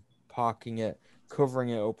then parking it, covering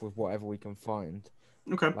it up with whatever we can find,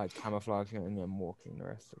 Okay. like camouflaging it, and then walking the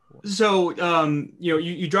rest of the way. So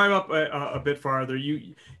you drive up a bit farther.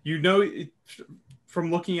 You know, from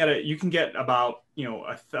looking at it, you can get about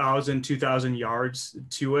 1,000, 2,000 yards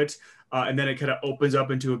to it. And then it kind of opens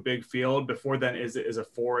up into a big field. Before then is a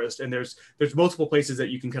forest, and there's multiple places that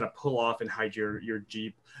you can kind of pull off and hide your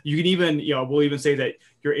Jeep. You can even, we'll even say that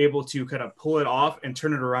you're able to kind of pull it off and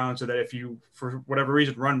turn it around so that if you, for whatever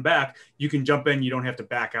reason, run back, you can jump in. You don't have to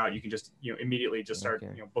back out. You can just, immediately just start,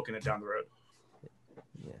 Okay. booking it down the road.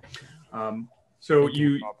 Yeah. So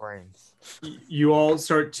Thinking with our brains. you all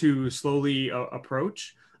start to slowly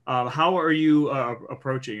approach. How are you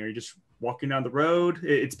approaching? Are you just walking down the road?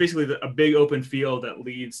 It's basically a big open field that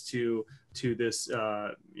leads to this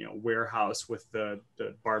warehouse with the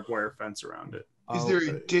barbed wire fence around it. Is there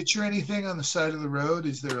a ditch or anything on the side of the road?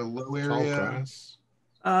 Is there a low Tall area? grass.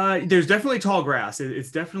 There's definitely tall grass.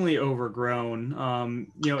 It's definitely overgrown.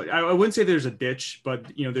 I wouldn't say there's a ditch, but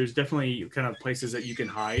there's definitely kind of places that you can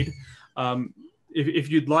hide. If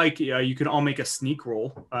you'd like, you can all make a sneak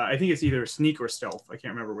roll. I think it's either sneak or stealth. I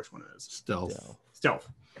can't remember which one it is. Stealth.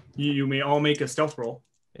 You may all make a stealth roll.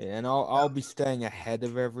 Yeah, and I'll be staying ahead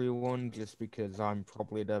of everyone just because I'm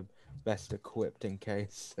probably the best equipped in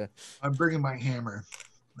case. I'm bringing my hammer.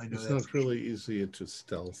 I know It's that. not really easy to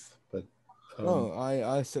stealth, but No,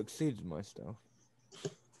 I succeeded my stealth.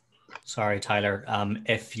 Sorry, Tyler.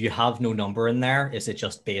 If you have no number in there, is it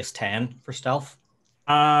just base 10 for stealth?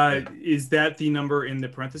 Is that the number in the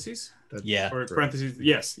parentheses? that's Yeah. Or correct. parentheses?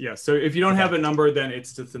 Yes. So if you don't Okay. have a number, then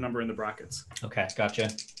it's just the number in the brackets. Okay, gotcha.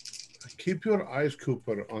 Keep your eyes,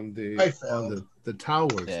 Cooper, on the I found. the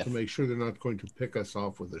towers Yeah. to make sure they're not going to pick us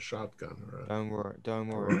off with a shotgun or a Don't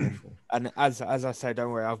worry. rifle. And as I say,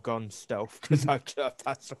 don't worry, I've gone stealth because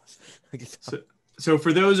So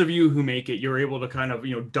for those of you who make it, you're able to kind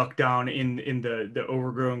of duck down in the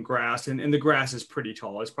overgrown grass, and the grass is pretty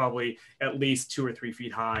tall. It's probably at least 2 or 3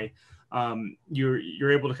 feet high.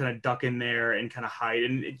 You're able to kind of duck in there and kind of hide.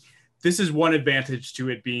 And this is one advantage to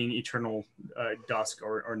it being eternal dusk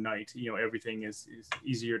or night. Everything is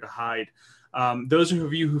easier to hide. Those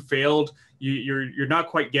of you who failed, you're not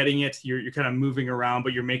quite getting it. You're kind of moving around,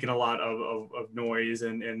 but you're making a lot of noise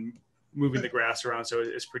and moving the grass around, so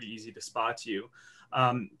it's pretty easy to spot you.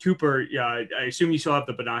 Cooper, I assume you still have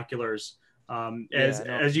the binoculars.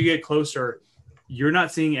 As you get closer, you're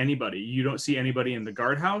not seeing anybody. You don't see anybody in the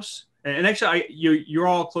guardhouse. And actually, you're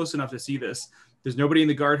all close enough to see this. There's nobody in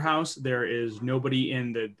the guardhouse. There is nobody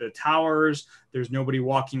in the towers. There's nobody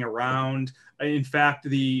walking around. In fact,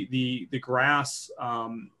 the grass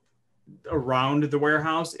around the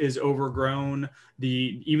warehouse is overgrown.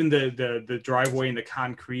 Even the driveway and the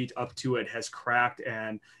concrete up to it has cracked,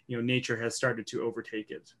 and nature has started to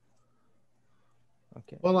overtake it.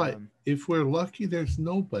 Okay. Well, if we're lucky, there's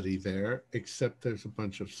nobody there except there's a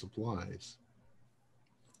bunch of supplies.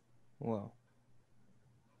 Well,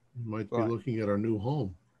 we might be looking at our new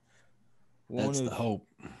home. That's the hope.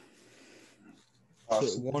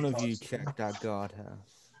 One of you check that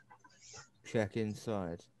guardhouse. Check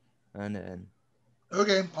inside, and then.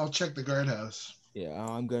 Okay, I'll check the guardhouse. Yeah,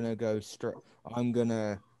 I'm gonna go straight.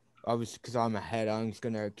 Because I'm ahead. I'm just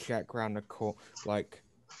gonna check round the court, like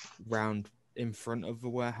round in front of the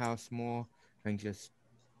warehouse more, and just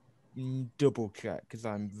double check because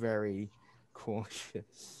I'm very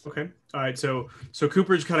cautious. Okay. All right. So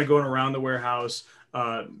Cooper's kind of going around the warehouse.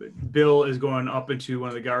 Bill is going up into one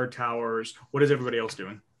of the guard towers. What is everybody else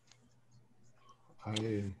doing?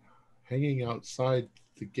 I'm hanging outside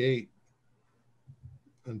the gate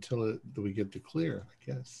until we get to clear,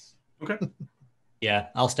 I guess. Okay. Yeah,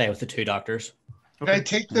 I'll stay with the two doctors. Can I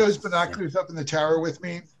take those binoculars up in the tower with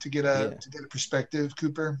me to get a perspective,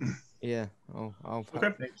 Cooper? Yeah. I'll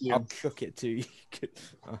Thank you. I'll chuck it to you.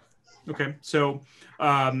 Okay, so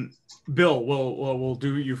Bill, we'll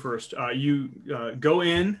do you first. You go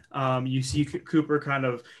in. You see Cooper kind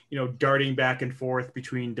of darting back and forth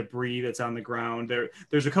between debris that's on the ground.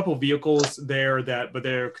 There's a couple vehicles there but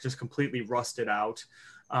they're just completely rusted out.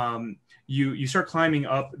 You start climbing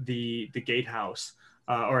up the gatehouse,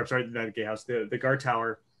 or I'm sorry, not the gatehouse, the guard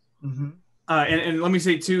tower. Mm-hmm. And let me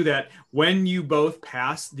say too that when you both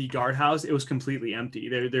passed the guardhouse, it was completely empty.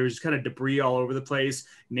 There's kind of debris all over the place.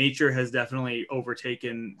 Nature has definitely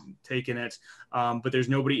taken it, but there's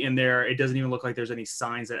nobody in there. It doesn't even look like there's any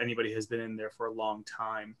signs that anybody has been in there for a long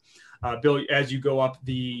time. Bill, as you go up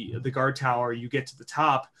the guard tower, you get to the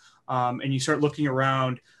top, and you start looking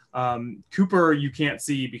around. Cooper, you can't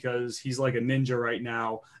see because he's like a ninja right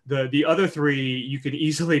now. The other three you can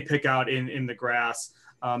easily pick out in the grass.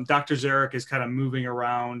 Dr. Zarek is kind of moving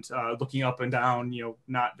around, looking up and down,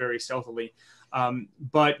 not very stealthily.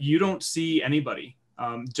 But you don't see anybody.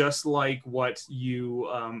 Just like what you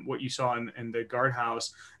saw in the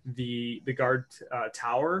guardhouse, the guard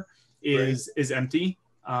tower is empty.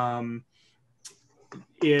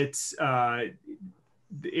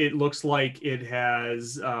 It looks like it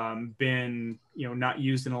has been not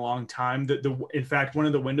used in a long time. In fact, one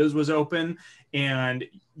of the windows was open, and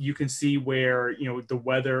you can see where the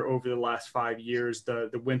weather over the last 5 years,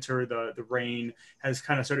 the winter, the rain has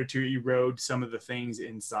kind of started to erode some of the things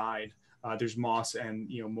inside. There's moss and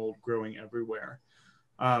mold growing everywhere.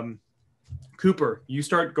 Cooper, you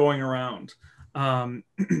start going around.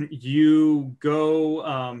 You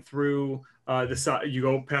go through the side. You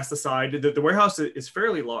go past the side. The warehouse is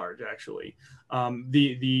fairly large, actually.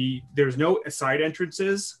 There's no side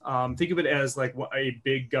entrances. Think of it as like a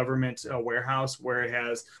big government warehouse where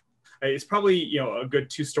it's probably a good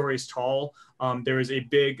 2 stories tall. There is a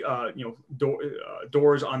big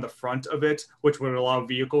doors on the front of it, which would allow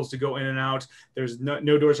vehicles to go in and out. There's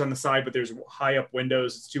no doors on the side, but there's high up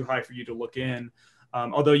windows. It's too high for you to look in.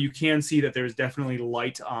 Although you can see that there's definitely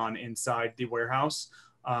light on inside the warehouse.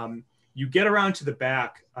 You get around to the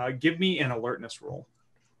back. Give me an alertness roll.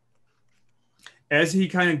 As he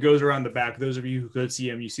kind of goes around the back, those of you who could see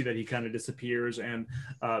him, you see that he kind of disappears. And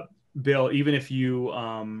Bill, even if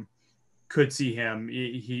you could see him,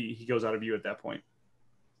 he goes out of view at that point.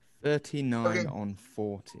 39 on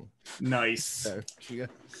 40. Nice.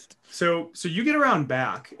 So you get around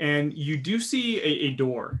back, and you do see a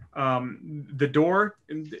door. The door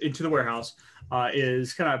into the warehouse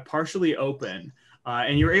is kind of partially open,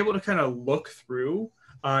 and you're able to kind of look through,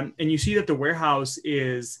 and you see that the warehouse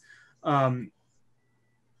is.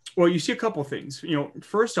 Well, you see a couple things.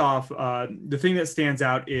 First off, the thing that stands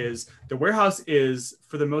out is the warehouse is,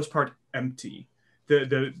 for the most part, empty.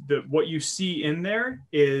 The what you see in there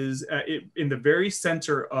is in the very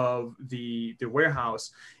center of the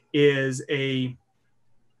warehouse is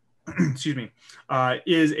excuse me,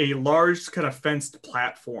 is a large kind of fenced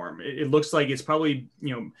platform. It looks like it's probably,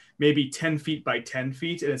 maybe 10 feet by 10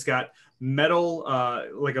 feet, and it's got metal,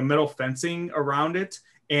 like a metal fencing around it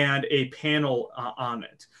and a panel on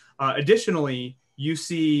it. Additionally, you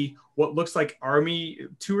see what looks like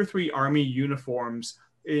two or three army uniforms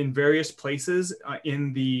in various places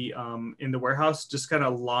in the warehouse, just kind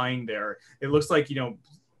of lying there. It looks like,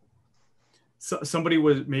 somebody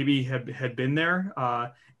was maybe had been there,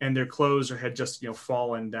 and their clothes had just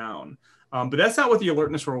fallen down. But that's not what the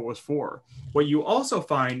alertness roll was for. What you also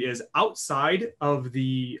find is outside of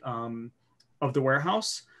the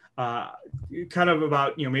warehouse, kind of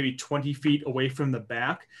about maybe 20 feet away from the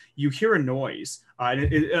back, you hear a noise.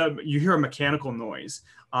 You hear a mechanical noise,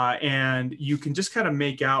 and you can just kind of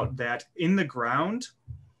make out that in the ground,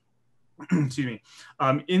 excuse me,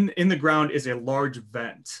 in the ground is a large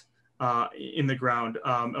vent. In the ground,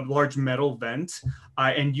 a large metal vent,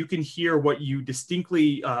 and you can hear what you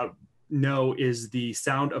distinctly know is the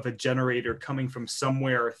sound of a generator coming from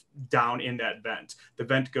somewhere down in that vent. The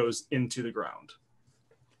vent goes into the ground.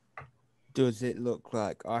 Does it look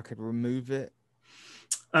like I could remove it?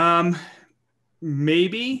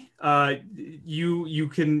 Maybe. You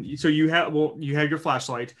can. So you have your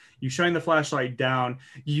flashlight. You shine the flashlight down.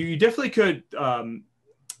 You definitely could.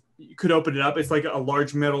 You could open it up. It's like a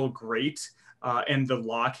large metal grate, and the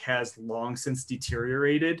lock has long since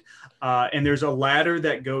deteriorated. And there's a ladder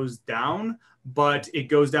that goes down, but it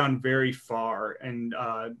goes down very far, and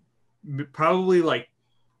probably like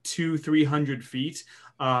 200-300 feet.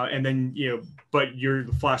 And then but your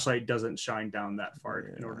flashlight doesn't shine down that far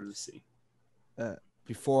in order to see.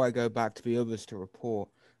 Before I go back to the others to report,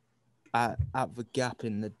 at the gap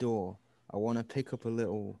in the door, I want to pick up a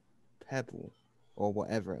little pebble or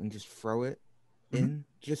whatever and just throw it in,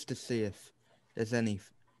 just to see if there's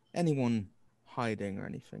anyone hiding or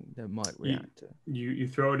anything that might react to it. You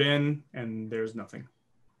throw it in, and there's nothing.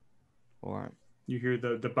 All right. You hear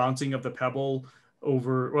the bouncing of the pebble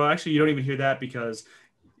over. Well, actually, you don't even hear that, because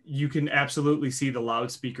you can absolutely see the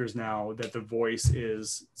loudspeakers now that the voice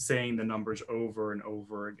is saying the numbers over and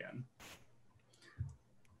over again.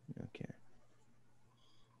 Okay.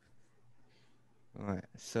 All right.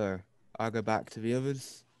 So I'll go back to the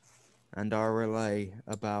others, and I'll relay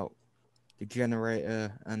about the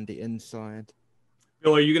generator and the inside.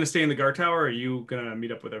 Bill, are you going to stay in the guard tower, or are you going to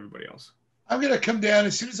meet up with everybody else? I'm going to come down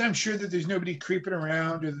as soon as I'm sure that there's nobody creeping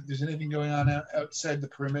around or that there's anything going on outside the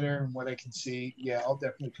perimeter and what I can see. Yeah, I'll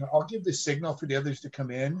definitely come. I'll give the signal for the others to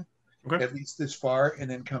come in, at least this far,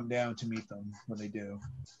 and then come down to meet them when they do.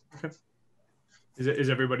 Okay. Is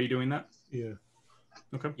everybody doing that? Yeah.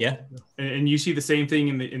 Okay. Yeah. And you see the same thing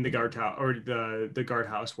in the guard tower, or the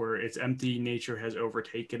guardhouse, where it's empty. Nature has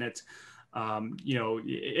overtaken it.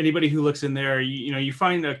 Anybody who looks in there, you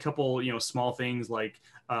find a couple, small things like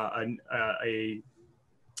a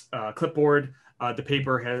clipboard. The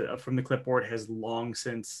paper from the clipboard has long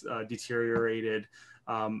since deteriorated,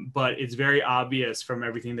 but it's very obvious from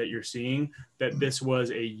everything that you're seeing that this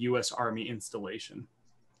was a U.S. Army installation.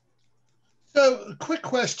 So, a quick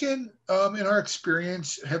question. In our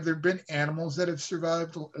experience, have there been animals that have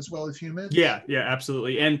survived as well as humans? Yeah,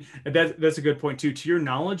 absolutely. And that's a good point too. To your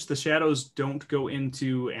knowledge, the shadows don't go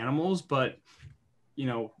into animals, but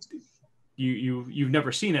you've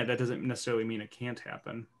never seen it. That doesn't necessarily mean it can't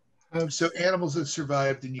happen. So animals have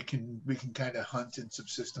survived, and we can kind of hunt and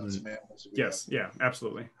subsist on some animals. Yes, yeah,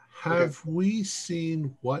 absolutely. Have we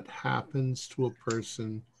seen what happens to a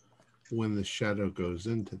person when the shadow goes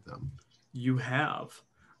into them? You have.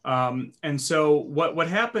 And so what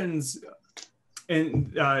happens,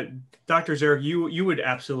 and Dr. Zarek, you would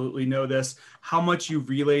absolutely know this, how much you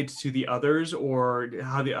relayed to the others, or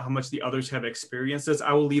how much the others have experienced this.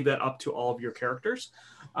 I will leave that up to all of your characters.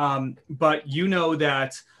 But you know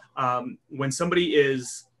that when somebody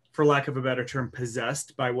is, for lack of a better term,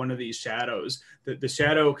 possessed by one of these shadows, the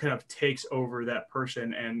shadow kind of takes over that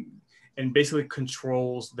person and basically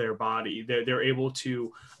controls their body. They're able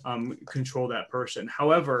to control that person.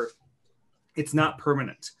 However, it's not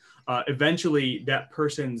permanent. Eventually, that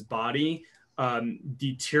person's body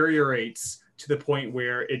deteriorates to the point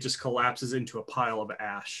where it just collapses into a pile of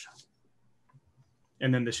ash.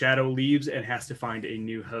 And then the shadow leaves and has to find a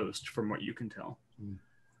new host, from what you can tell.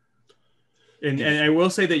 And I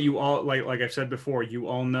will say that you all, like I've said before, you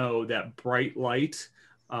all know that bright light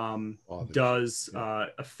does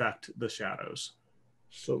affect the shadows.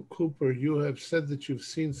 So, Cooper, you have said that you've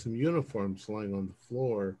seen some uniforms lying on the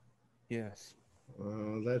floor. Yes.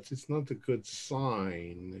 It's not a good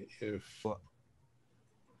sign.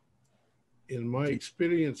 In my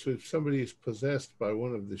experience, if somebody is possessed by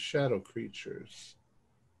one of the shadow creatures,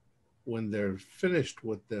 when they're finished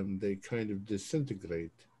with them, they kind of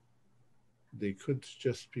disintegrate. They could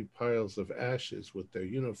just be piles of ashes with their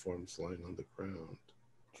uniforms lying on the ground.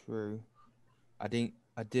 True. I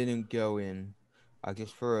didn't go in. I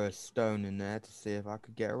just threw a stone in there to see if I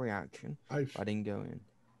could get a reaction. I didn't go in.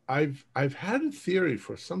 I've had a theory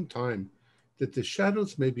for some time that the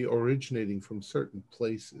shadows may be originating from certain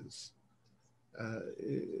places,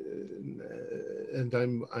 and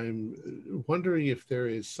I'm wondering if there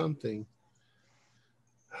is something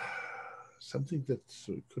that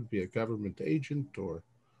could be a government agent or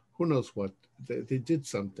who knows what. They did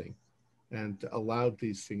something and allowed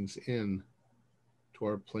these things in to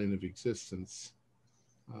our plane of existence.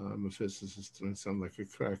 I'm a physicist and I sound like a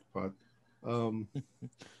crackpot.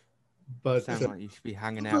 But Sound like you should be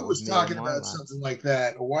hanging Cooper out was with me talking and my about lad. something like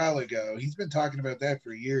that a while ago. He's been talking about that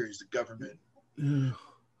for years, the government.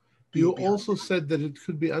 You also said that it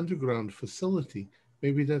could be underground facility.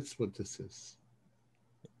 Maybe that's what this is.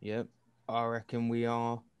 Yep. I reckon we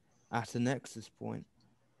are at a nexus point.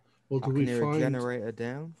 Well, I can hear a generator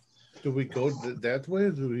down. Do we go that way,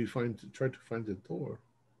 or do we try to find the door?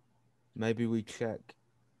 Maybe we check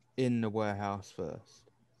in the warehouse first,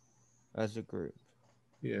 as a group.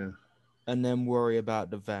 Yeah. And then worry about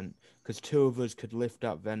the vent, because two of us could lift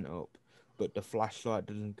that vent up, but the flashlight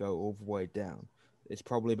doesn't go all the way down. It's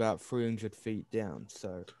probably about 300 feet down,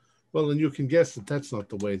 so... Well, and you can guess that that's not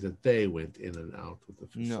the way that they went in and out of the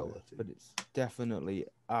facility. No, but it's definitely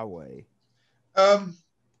our way. Of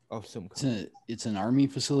some kind. It's an army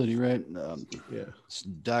facility, right? Yeah.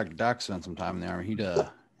 Doc spent some time in the army.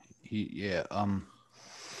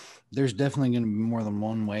 There's definitely going to be more than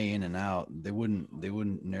one way in and out. They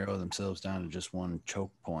wouldn't narrow themselves down to just one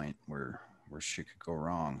choke point where shit could go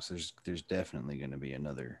wrong. So there's definitely going to be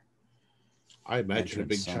another. I imagine a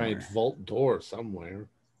big giant vault door somewhere.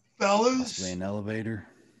 Fellas, possibly an elevator.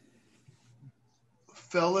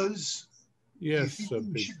 Fellas, yes,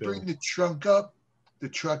 we should bring the truck up,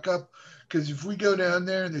 because if we go down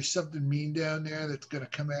there and there's something mean down there that's going to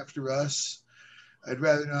come after us, I'd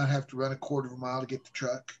rather not have to run a quarter of a mile to get the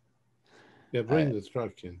truck. Yeah, bring the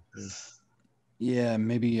truck in. Yeah,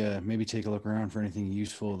 maybe take a look around for anything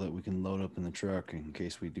useful that we can load up in the truck in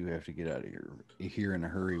case we do have to get out of here in a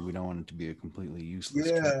hurry. We don't want it to be a completely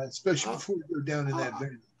useless truck. Especially before we go down in that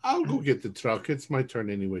van. I'll go get the truck. It's my turn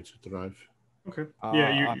anyway to drive. Okay.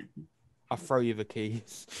 I'll throw you the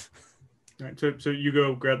keys. All right. So you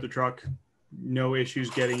go grab the truck. No issues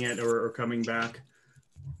getting it or coming back.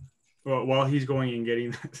 Well, while he's going and getting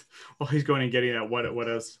that, what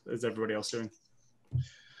else is everybody else doing?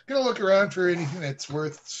 Gonna look around for anything that's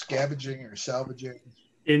worth scavenging or salvaging.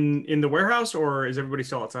 In the warehouse, or is everybody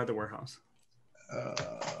still outside the warehouse?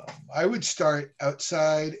 I would start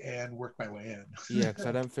outside and work my way in. Yeah, because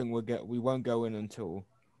I don't think we won't go in until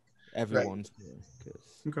everyone's here.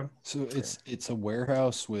 Okay. So it's a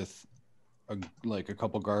warehouse with a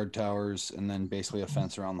couple guard towers and then basically a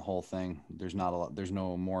fence around the whole thing. There's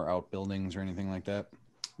no more outbuildings or anything like that.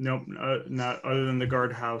 Nope, not other than the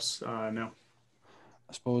guardhouse. No.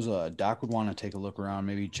 I suppose Doc would want to take a look around,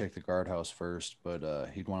 maybe check the guardhouse first, but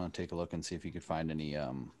he'd want to take a look and see if he could find any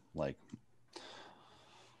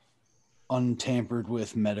untampered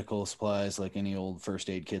with medical supplies, like any old first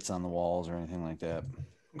aid kits on the walls or anything like that.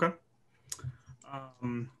 Okay.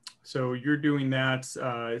 So you're doing that.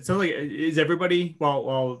 It sounds like is everybody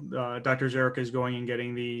while Dr. Zarek is going and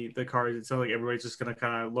getting the cars. It sounds like everybody's just going to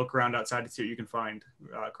kind of look around outside to see what you can find.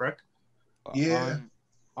 Correct? Yeah.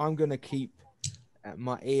 I'm gonna keep at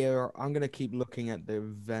my ear. I'm gonna keep looking at the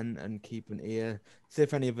vent and keep an ear. See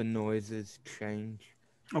if any of the noises change.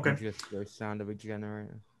 Okay. Just the sound of a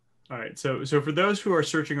generator. All right. So for those who are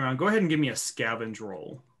searching around, go ahead and give me a scavenge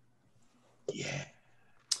roll. Yeah.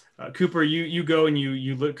 Cooper, you go and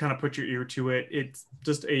you look, kind of put your ear to it. It's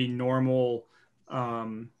just a normal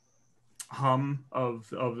hum of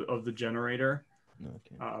the generator.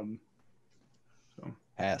 Okay. So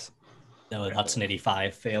pass. No, that's an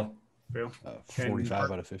 85 fail.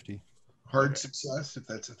 45 out of 50. Hard success, if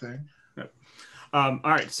that's a thing. Yep. All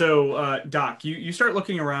right. So Doc, you start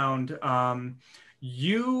looking around.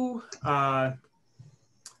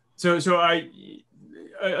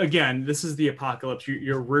 Again, this is the apocalypse.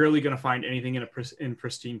 You're rarely going to find anything in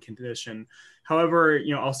pristine condition. However,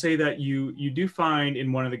 I'll say that you do find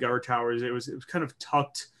in one of the guard towers, it was kind of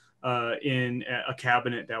tucked in a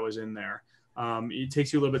cabinet that was in there. It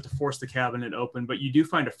takes you a little bit to force the cabinet open, but you do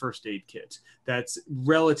find a first aid kit that's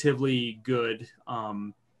relatively good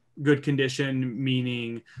good condition,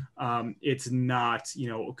 meaning it's not,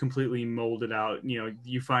 completely molded out.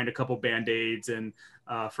 You find a couple Band-Aids and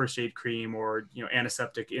first aid cream or,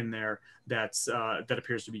 antiseptic in there that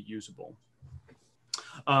appears to be usable.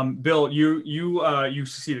 Bill, you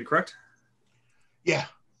succeeded, correct? Yeah.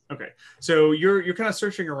 Okay. So you're kind of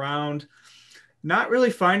searching around, not really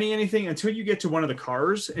finding anything until you get to one of the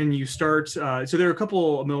cars and you start. So there are a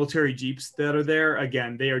couple of military Jeeps that are there.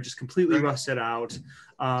 Again, they are just completely rusted out.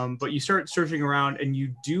 But you start searching around and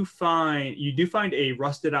you do find a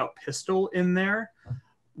rusted out pistol in there,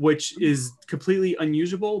 which is completely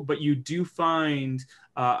unusable. But you do find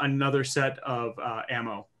another set of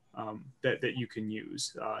ammo that you can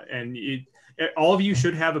use. And all of you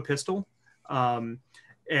should have a pistol.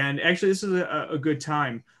 And actually, this is a good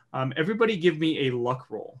time. Everybody give me a luck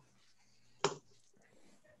roll.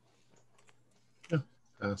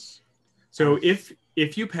 Yes. So if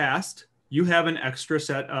you passed, you have an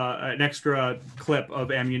extra clip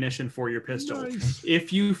of ammunition for your pistol. Nice.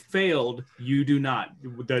 If you failed, you do not.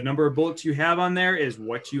 The number of bullets you have on there is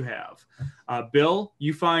what you have. Bill,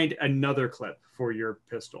 you find another clip for your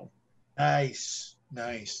pistol. Nice.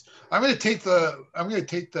 I'm gonna take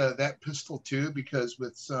that pistol too, because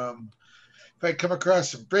with if I come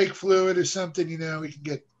across some brake fluid or something, we can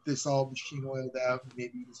get this all machine oiled out and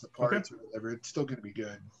maybe use the parts or whatever. It's still gonna be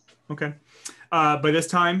good. Okay. By this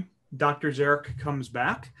time, Dr. Zarek comes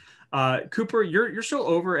back. Cooper, you're still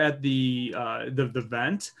over at the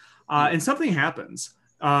vent, and something happens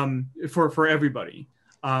for everybody.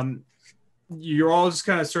 You're all just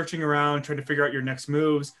kind of searching around, trying to figure out your next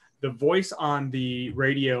moves. The voice on the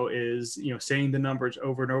radio is, saying the numbers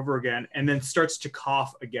over and over again, and then starts to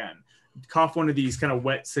cough again. Cough one of these kind of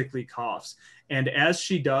wet, sickly coughs. And as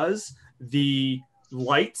she does, the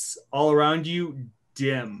lights all around you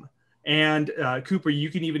dim. And Cooper,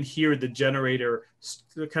 you can even hear the generator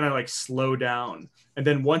kind of like slow down. And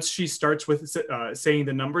then once she starts with saying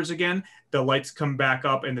the numbers again, the lights come back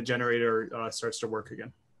up and the generator starts to work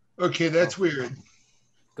again. Okay, that's weird.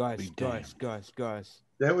 Guys.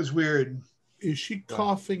 That was weird. Is she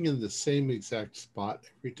coughing in the same exact spot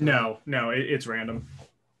every time? No, it's random.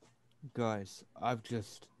 Guys,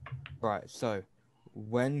 right, so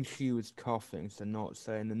when she was coughing, so not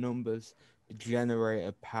saying the numbers, the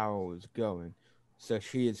generator power was going. So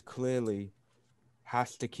she is clearly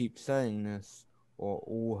has to keep saying this or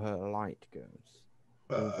all her light goes.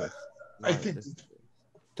 I think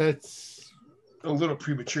that's a little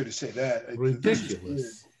premature to say that.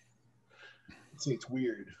 Ridiculous. I'd say it's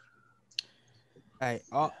weird. Hey,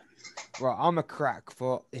 right, I'm a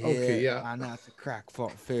crackpot here, Okay, yeah. and that's a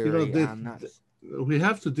crackpot theory, we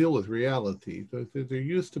have to deal with reality. There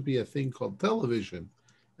used to be a thing called television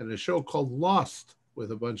and a show called Lost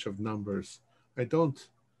with a bunch of numbers. I don't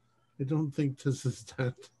think this is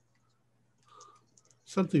that.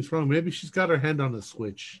 Something's wrong. Maybe she's got her hand on a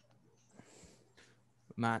switch.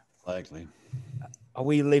 Matt, Likely. are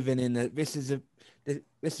we living in this is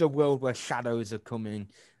a world where shadows are coming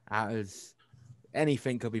out as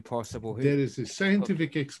anything could be possible? There is a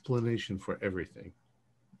scientific explanation for everything.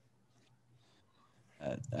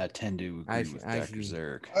 I tend to agree with Dr.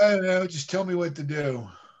 Zarek. I don't know. Just tell me what to do.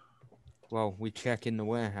 Well, we check in the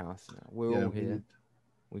warehouse now. We're all here.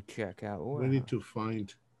 We check out all. We need to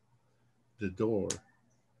find the door.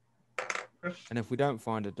 And if we don't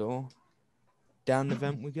find a door, down the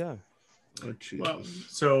vent we go. Oh, well,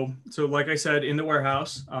 so like I said, in the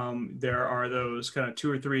warehouse, there are those kind of 2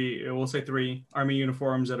 or 3, we'll say 3 Army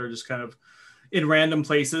uniforms that are just kind of in random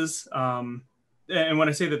places. And when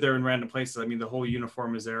I say that they're in random places, I mean the whole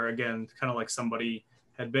uniform is there. Again, kind of like somebody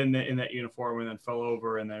had been in that uniform and then fell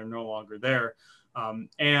over and they're no longer there.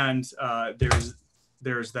 And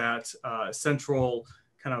there's that central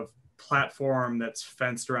kind of platform that's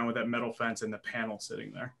fenced around with that metal fence and the panel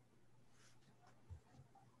sitting there.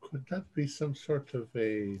 Could that be some sort of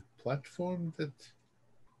a platform that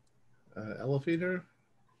elevator?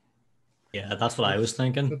 Yeah, that's what I was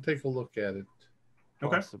thinking. We'll take a look at it.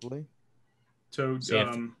 Okay. Possibly. So, sorry,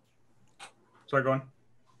 go on. I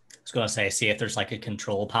was going to say, see if there's like a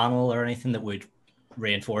control panel or anything that would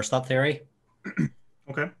reinforce that theory.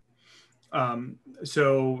 Okay.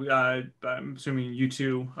 So I'm assuming you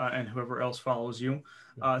two and whoever else follows you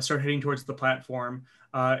start heading towards the platform.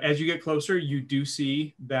 As you get closer, you do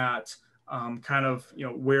see that kind of,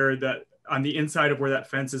 where that on the inside of where that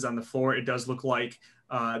fence is on the floor, it does look like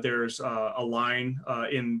there's a line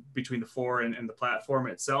in between the floor and the platform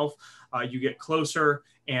itself. You get closer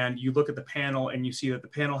and you look at the panel and you see that the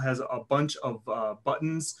panel has a bunch of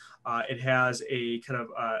buttons. It has a kind of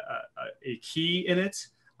a key in it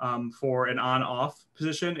for an on-off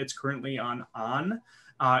position. It's currently on.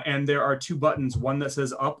 and there are 2 buttons, one that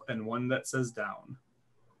says up and one that says down.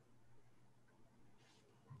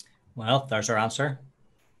 Well, there's our answer.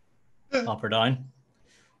 Up or down?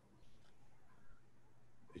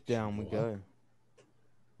 Down we go.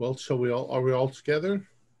 Well, are we all together?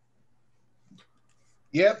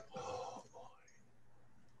 Yep.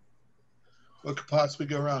 What could possibly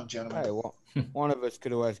go wrong, gentlemen? Hey, what? One of us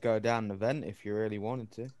could always go down the vent if you really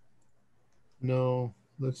wanted to. No,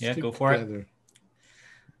 let's stick go for it. together.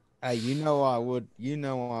 Hey, you know I would. You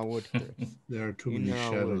know I would, Chris. There are too many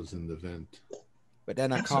shadows in the vent. But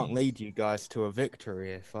then I can't lead you guys to a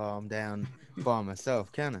victory if I'm down by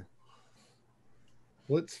myself, can I?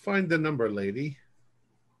 Let's find the number, lady,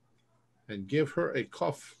 and give her a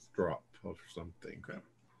cough drop or something. Okay.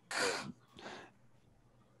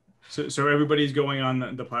 So everybody's going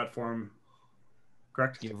on the platform,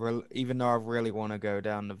 correct? Even though I really want to go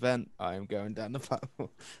down the vent, I am going down the platform.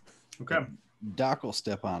 Okay. Doc will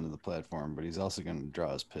step onto the platform, but he's also going to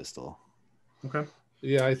draw his pistol. Okay.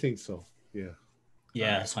 Yeah, I think so. Yeah.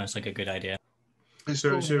 Yeah, sounds like a good idea.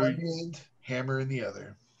 Pistol in one hand, hammer in the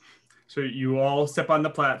other. So you all step on the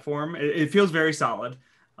platform. It feels very solid.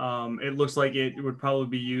 It looks like it would probably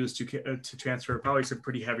be used to transfer probably some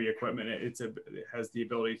pretty heavy equipment. It has the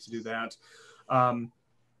ability to do that.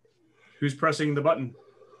 Who's pressing the button?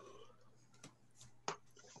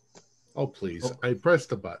 Oh, please. I pressed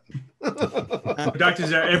the button. Dr.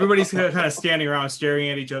 Zarek, everybody's kind of standing around staring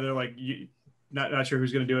at each other like not sure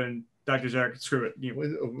who's going to do it. And Dr. Zarek, screw it.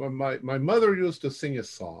 My mother used to sing a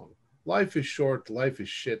song. Life is short, life is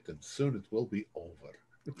shit, and soon it will be over.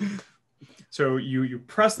 So you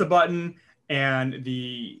press the button and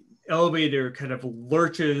the elevator kind of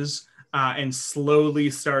lurches and slowly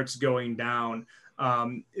starts going down.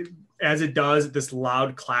 As it does, this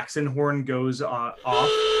loud klaxon horn goes off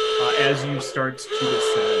as you start to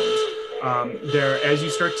descend. As you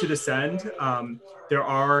start to descend, there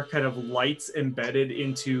are kind of lights embedded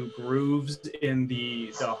into grooves in the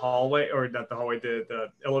hallway, or not the hallway, the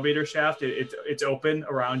elevator shaft. It's open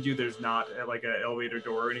around you. There's not like an elevator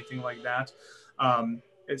door or anything like that. And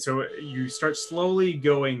so you start slowly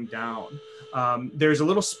going down. There's a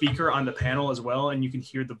little speaker on the panel as well, and you can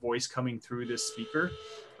hear the voice coming through this speaker.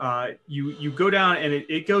 You go down, and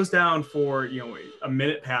it goes down for, a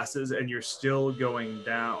minute passes, and you're still going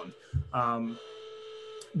down.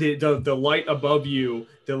 The light above you,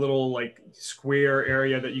 the little like square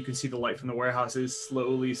area that you can see the light from the warehouse, is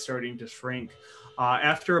slowly starting to shrink.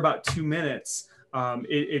 After about 2 minutes,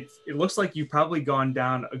 it looks like you've probably gone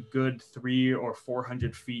down a good 300 or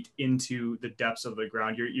 400 feet into the depths of the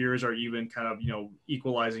ground. Your ears are even kind of,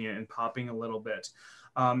 equalizing it and popping a little bit.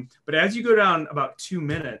 But as you go down about 2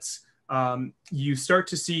 minutes, you start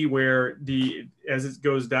to see where as it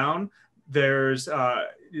goes down, there's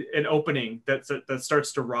an opening that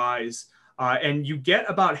starts to rise. And you get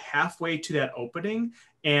about halfway to that opening,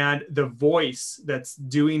 and the voice that's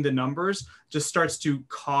doing the numbers just starts to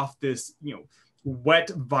cough this, wet,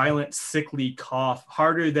 violent, sickly cough,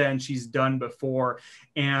 harder than she's done before.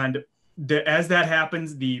 And as that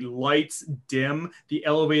happens, the lights dim, the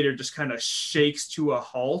elevator just kind of shakes to a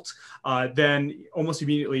halt. Then almost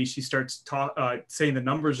immediately she starts saying the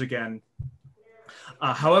numbers again.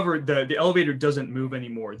 However, the elevator doesn't move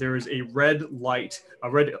anymore. There is a red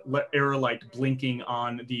error light blinking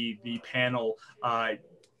on the panel.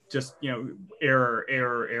 Just,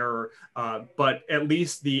 error. But at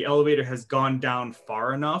least the elevator has gone down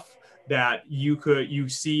far enough that you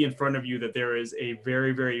see in front of you that there is a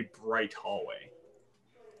very, very bright hallway.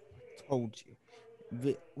 Told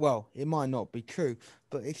you. Well, it might not be true,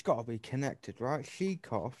 but it's got to be connected, right? She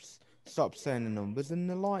coughs, stops saying the numbers, and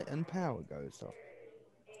the light and power goes up.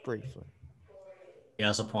 Briefly. He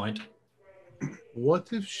has a point.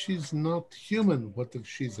 What if she's not human? What if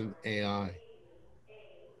she's an AI?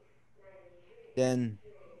 Then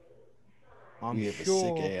We have a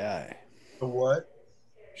sick AI. A what?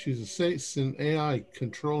 She's an AI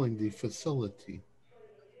controlling the facility.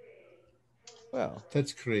 Well,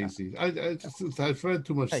 that's crazy. I've read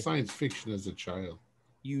too much science fiction as a child.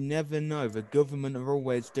 You never know. The government are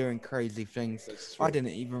always doing crazy things. I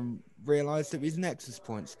didn't even realize it was nexus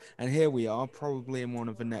points. And here we are, probably in one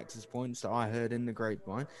of the nexus points that I heard in the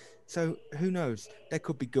grapevine. So who knows? There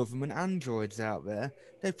could be government androids out there.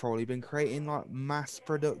 They've probably been creating like mass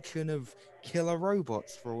production of killer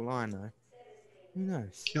robots for all I know. Who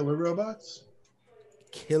knows? Killer robots?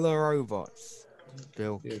 Killer robots.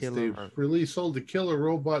 Bill, yes, killer they robots. release all the killer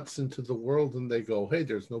robots into the world and they go, hey,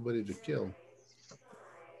 there's nobody to kill.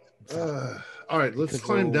 All right, let's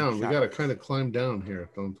climb down. We got to kind of climb down here,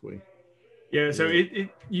 don't we? Yeah, so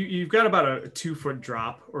you've got about a 2-foot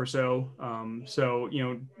drop or so. So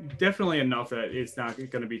definitely enough that it's not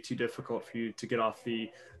going to be too difficult for you to get off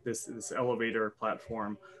this elevator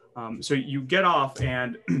platform. So you get off,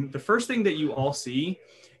 and the first thing that you all see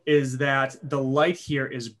is that the light here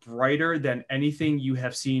is brighter than anything you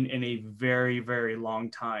have seen in a very, very long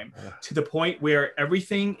time, to the point where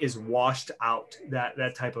everything is washed out,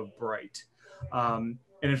 that type of bright. And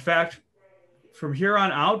in fact, from here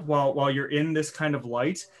on out, while you're in this kind of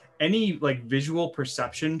light, any like visual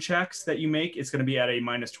perception checks that you make, it's going to be at a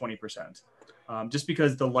minus 20%, just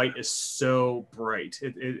because the light is so bright.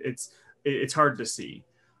 It's hard to see.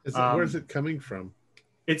 Where is it coming from?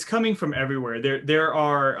 It's coming from everywhere. There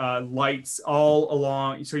are lights all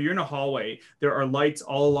along. So you're in a hallway. There are lights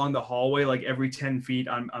all along the hallway, like every 10 feet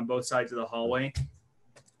on both sides of the hallway.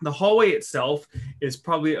 The hallway itself is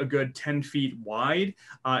probably a good 10 feet wide,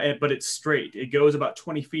 but it's straight. It goes about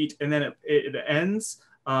 20 feet, and then it ends.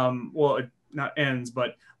 Well, it not ends,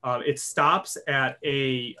 but it stops at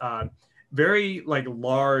a very like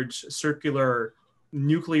large circular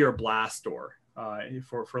nuclear blast door,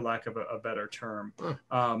 for lack of a better term.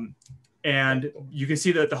 And you can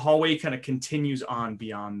see that the hallway kind of continues on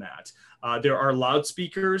beyond that. There are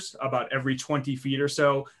loudspeakers about every 20 feet or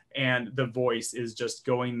so, and the voice is just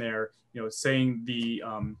going there, saying the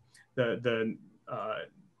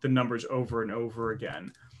numbers over and over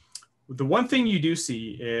again. The one thing you do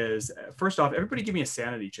see is, first off, everybody give me a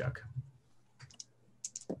sanity check.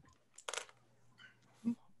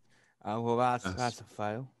 Well, that's a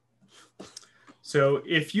fail. So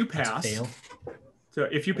if you pass,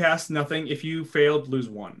 nothing. If you failed, lose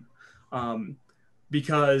 1,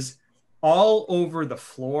 because all over the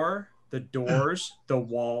floor, the doors, the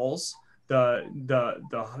walls, the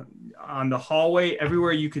on the hallway,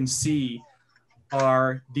 everywhere you can see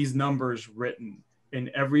are these numbers written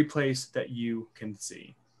in every place that you can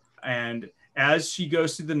see. And as she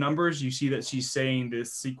goes through the numbers, you see that she's saying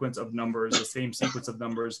this sequence of numbers, the same sequence of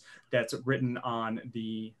numbers that's written on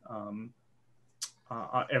the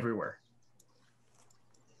everywhere.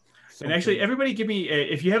 And actually, everybody give me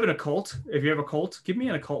if you have a cult, give me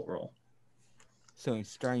an occult roll. Something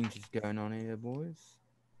strange is going on here, boys.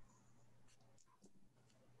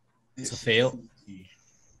 It's a fail.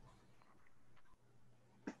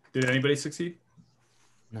 Did anybody succeed?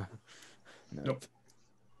 No. Nope.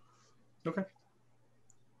 Okay.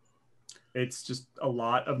 It's just a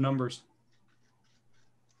lot of numbers.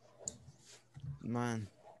 Man.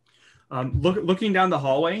 Looking down the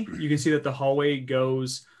hallway, you can see that the hallway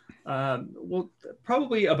goes,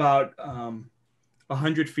 probably about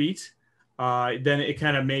 100 feet. Then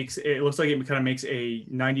it looks like it kind of makes a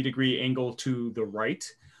 90-degree angle to the right.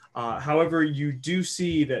 However, you do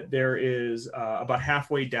see that there is about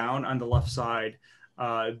halfway down on the left side,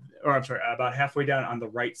 about halfway down on the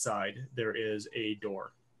right side, there is a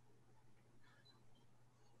door.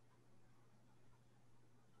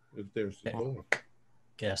 If there's a door.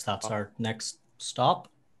 Guess that's our next stop.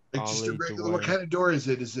 Like just a regular, what kind of door is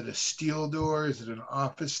it? Is it a steel door? Is it an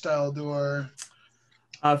office style door?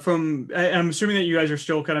 I'm assuming that you guys are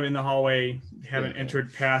still kind of in the hallway, haven't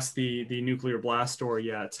entered past the nuclear blast door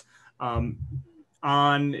yet. From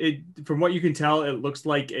what you can tell, it looks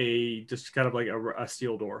like just kind of like a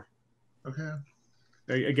steel door. Okay.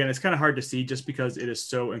 Again, it's kind of hard to see just because it is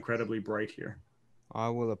so incredibly bright here. I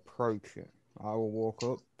will approach it. I will walk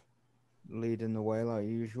up, leading the way like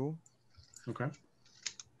usual. Okay.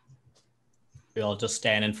 We all just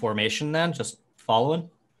stand in formation then, just following.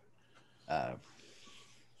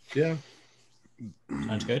 Yeah.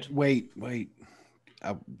 Sounds good. Wait.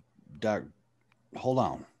 Doc, hold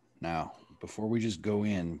on. Now, before we just go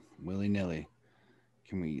in willy-nilly,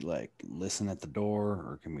 can we listen at the door,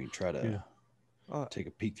 or can we try to take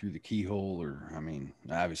a peek through the keyhole? Or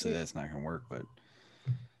obviously that's not gonna work, but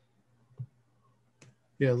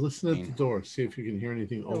yeah, listen at the door. See if you can hear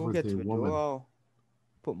anything over the woman. Door. I'll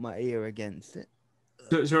put my ear against it.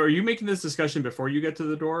 So are you making this discussion before you get to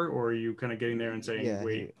the door, or are you kind of getting there and saying,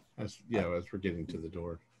 wait? As we're getting to the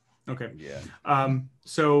door. Okay. Yeah.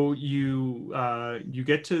 So you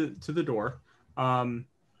get to the door.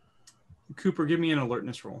 Cooper, give me an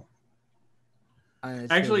alertness roll.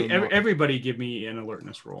 Actually, everybody give me an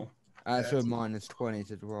alertness roll. I should minus 20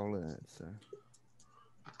 to roll in it, so.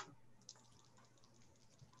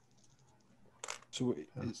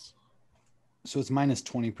 So it's minus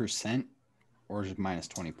 20%, or is it minus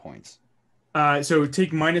 20 points? So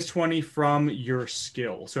take minus 20 from your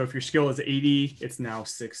skill. So if your skill is 80, it's now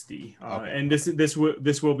 60. Okay. And this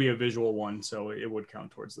will be a visual one, so it would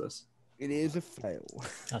count towards this. It is a fail.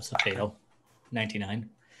 That's a fail. 99.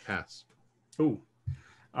 Pass. Ooh.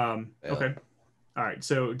 Okay. All right.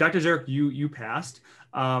 So Dr. Zarek, you passed.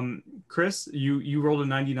 Chris, you rolled a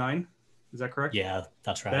 99. Is that correct? Yeah,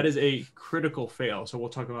 that's right. That is a critical fail. So we'll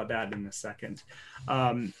talk about that in a second.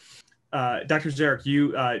 Dr.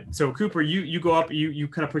 Zarek, so Cooper, you go up, you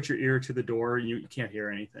kind of put your ear to the door, you can't hear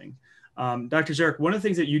anything. Dr. Zarek, one of the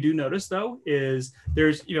things that you do notice though is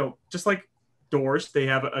there's, just like doors, they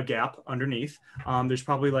have a gap underneath. There's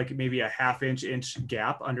probably like maybe a half-inch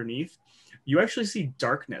gap underneath. You actually see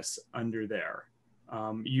darkness under there.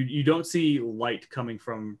 You don't see light coming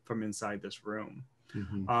from inside this room.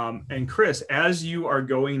 Mm-hmm. And Chris, as you are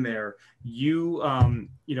going there, you're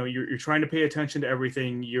trying to pay attention to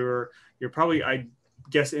everything. You're probably, I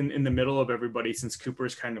guess, in the middle of everybody, since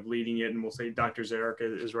Cooper's kind of leading it, and we'll say Dr. Zarek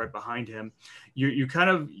is right behind him. You're kind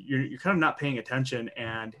of not paying attention,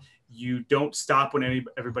 and you don't stop when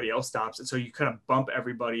everybody else stops, and so you kind of bump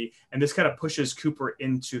everybody, and this kind of pushes Cooper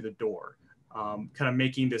into the door, kind of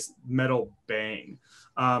making this metal bang.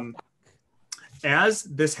 As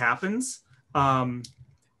this happens,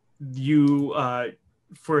 you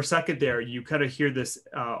for a second there, you kind of hear this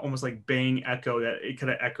almost like bang echo that it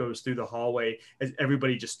kind of echoes through the hallway as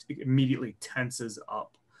everybody just immediately tenses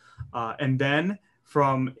up. And then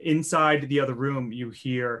from inside the other room, you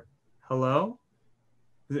hear, hello?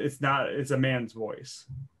 It's a man's voice.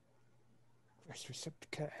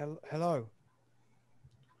 Hello.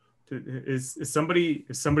 Is somebody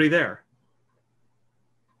there?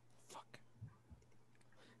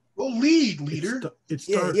 Well, leader. It's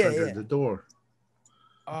dark under the door.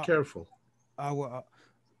 Be careful. I'm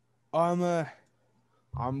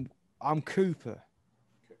Cooper.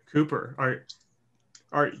 Cooper,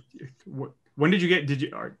 when did you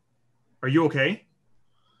get? Are you okay?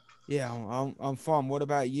 Yeah, I'm fine. What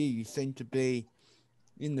about you? You seem to be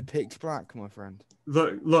in the pitch black, my friend.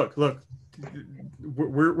 Look.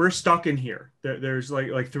 We're stuck in here. There's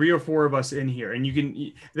like 3 or 4 of us in here, and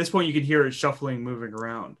at this point you can hear it shuffling, moving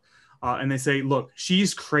around. And they say, look,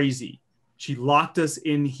 she's crazy. She locked us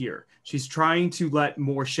in here. She's trying to let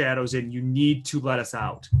more shadows in. You need to let us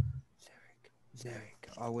out. Zarek,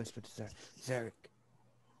 I whispered to Zarek. Zarek,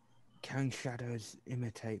 can shadows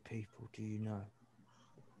imitate people? Do you know?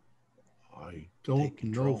 I don't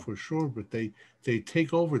know for sure, but they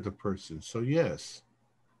take over the person. So yes.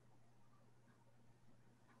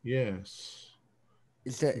 Yes.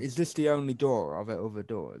 Is this the only door? Are there other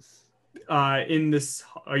doors? In this,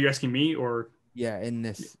 are you asking me or? Yeah, in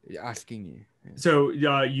this, asking you. Yeah. So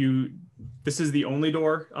this is the only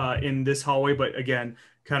door in this hallway, but again,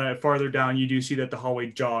 kind of farther down, you do see that the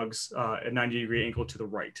hallway jogs at 90-degree angle to the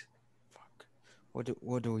right. Fuck.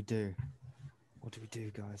 What do we do? What do we do,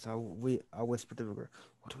 guys? I whispered to the girl.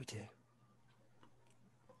 What do we do?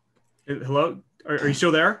 Hello? Are you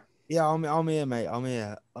still there? Yeah, I'm here, mate. I'm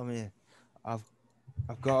here.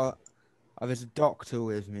 There's a doctor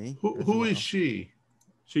with me. Who is she?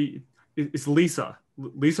 It's Lisa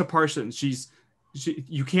Parsons.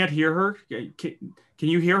 You can't hear her. Can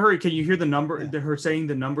you hear her? Can you hear the number? Yeah. Her saying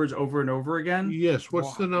the numbers over and over again? Yes.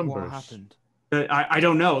 What's the numbers? What happened? I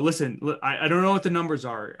don't know. Listen, I don't know what the numbers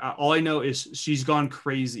are. All I know is she's gone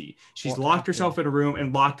crazy. She's locked herself in a room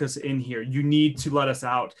and locked us in here. You need to let us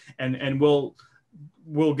out, and we'll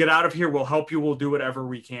get out of here. We'll help you. We'll do whatever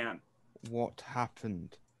we can. What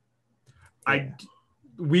happened?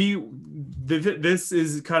 This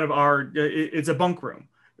is kind of it's a bunk room.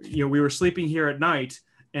 We were sleeping here at night,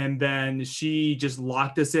 and then she just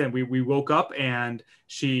locked us in. We woke up, and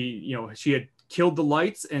she had killed the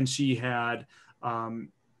lights, and she had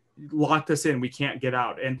locked us in. We can't get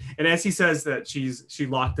out. And as he says that she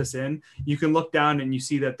locked us in, you can look down and you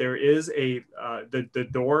see that there is the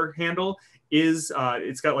door handle is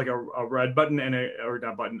it's got like a red button and a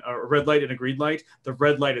red light and a green light. The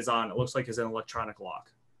red light is on. It looks like it's an electronic lock.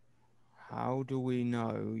 How do we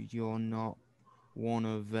know you're not one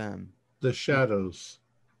of them? The shadows.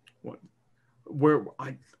 We're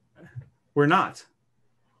not.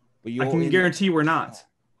 But I can guarantee we're not.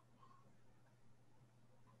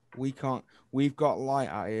 We can't. We've got light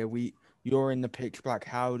out here. You're in the pitch black.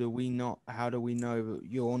 How do we know that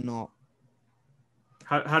you're not?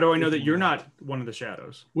 How do I know that you're not one of the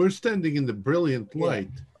shadows? We're standing in the brilliant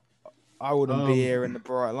light. I wouldn't be here in the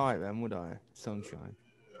bright light then, would I? Sunshine.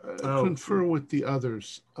 Confer with the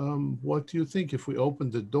others. What do you think if we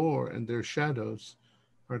open the door and they're shadows?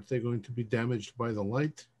 Aren't they going to be damaged by the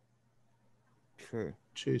light? True.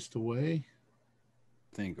 Chased away?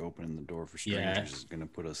 I think opening the door for strangers is going to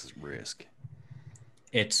put us at risk.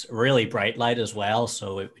 It's really bright light as well,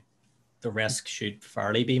 so the risk should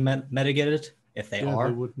fairly be mitigated if they are.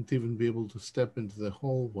 They wouldn't even be able to step into the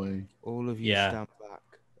hallway. All of you stand back.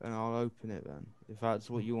 and I'll open it then, if that's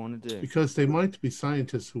what you want to do. Because they might be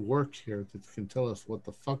scientists who work here that can tell us what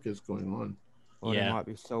the fuck is going on. Or Yeah. they might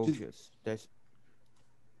be soldiers.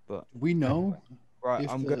 But We know right, if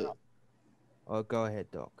I'm the- gonna. Oh, go ahead,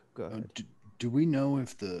 Doc. Go ahead. Do we know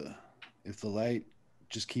if the light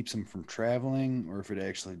just keeps them from traveling, or if it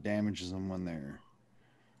actually damages them when they're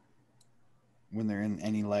in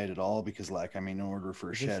any light at all? Because, like, I mean, in order for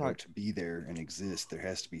a Is this shadow like- to be there and exist, there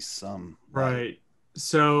has to be some light. Right.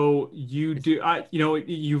 So you do,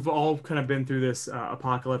 you've all kind of been through this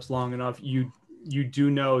apocalypse long enough. You do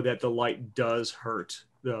know that the light does hurt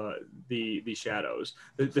the shadows.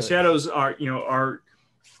 The shadows are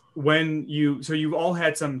when so you've all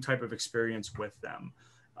had some type of experience with them.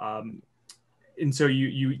 And so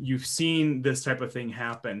you've seen this type of thing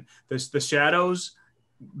happen. The shadows,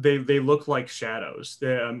 they look like shadows.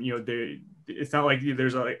 It's not like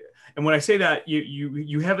there's a. And when I say that,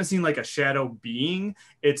 you haven't seen like a shadow being.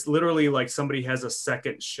 It's literally like somebody has a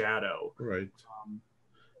second shadow. Right.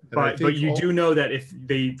 But you do know that if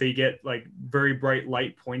they get like very bright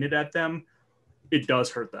light pointed at them, it does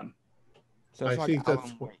hurt them. So it's I like think Alan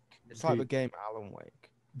that's Wake. It's like the game Alan Wake.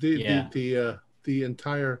 The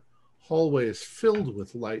entire hallway is filled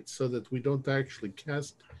with light, so that we don't actually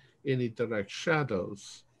cast any direct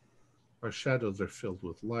shadows. Our shadows are filled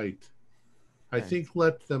with light. I think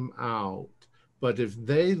let them out. But if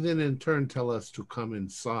they then in turn tell us to come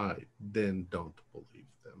inside, then don't believe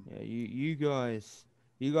them. Yeah, you guys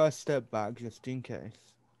step back just in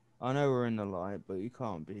case. I know we're in the light, but you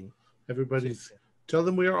can't be. Tell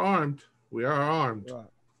them we are armed. We are armed.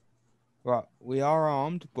 Right. We are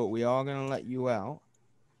armed, but we are gonna let you out.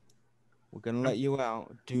 We're gonna let you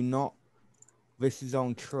out. Do not. This is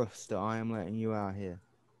on trust that I am letting you out here.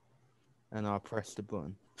 And I'll press the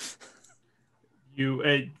button.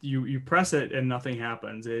 You press it and nothing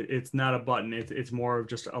happens. It's not a button. It's more of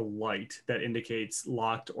just a light that indicates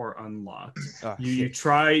locked or unlocked. Oh, you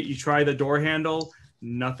try the door handle,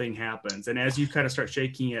 nothing happens. And as you kind of start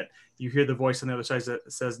shaking it, you hear the voice on the other side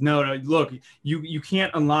that says, "No, look, you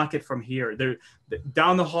can't unlock it from here.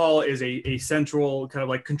 Down the hall is a central kind of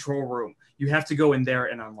like control room. You have to go in there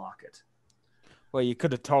and unlock it." Well, you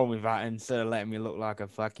could have told me that instead of letting me look like a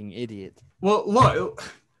fucking idiot. Well, look,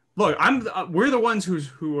 we're the ones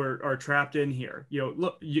who are trapped in here.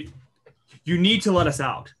 Look, you need to let us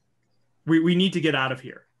out. We need to get out of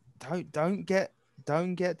here. Don't get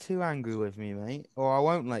too angry with me, mate, or I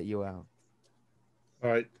won't let you out. All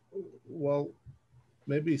right. Well,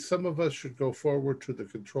 maybe some of us should go forward to the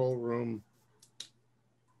control room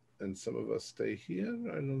and some of us stay here.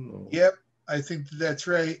 I don't know. Yep, I think that's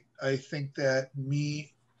right. I think that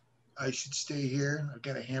I should stay here. I've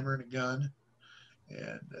got a hammer and a gun.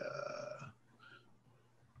 And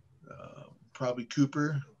probably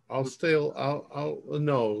Cooper. I'll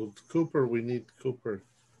no, Cooper, we need Cooper.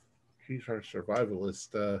 He's our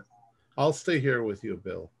survivalist. I'll stay here with you,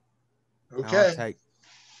 Bill. Okay.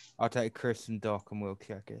 I'll take Chris and Doc and we'll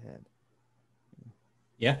check ahead.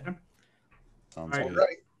 Yeah. Sounds All good.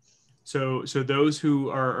 Right. So those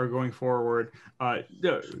who are going forward,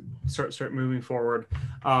 start moving forward.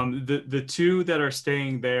 The two that are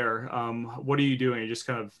staying there, what are you doing? You're just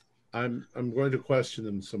kind of. I'm going to question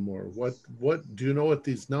them some more. What do you know what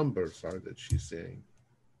these numbers are that she's saying?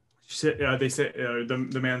 They say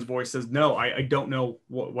the man's voice says, "No, I don't know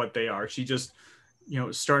what they are." She just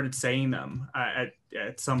started saying them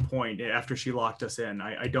at some point after she locked us in.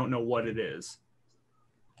 I don't know what it is.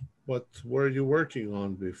 What were you working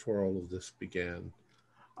on before all of this began?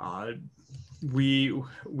 We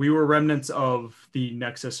were remnants of the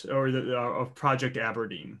Nexus or of Project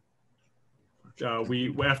Aberdeen.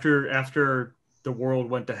 We after the world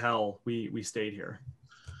went to hell, we stayed here.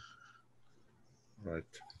 Right.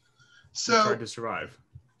 So we tried to survive.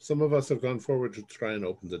 Some of us have gone forward to try and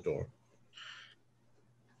open the door.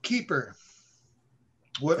 Keeper,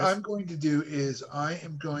 what Yes. I'm going to do is I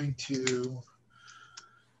am going to,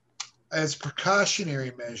 as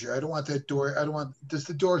precautionary measure, I don't want that door. Does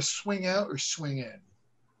the door swing out or swing in?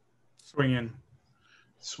 Swing in.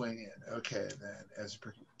 Swing in. Okay,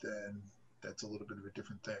 then that's a little bit of a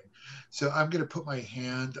different thing. So I'm going to put my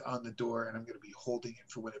hand on the door and I'm going to be holding it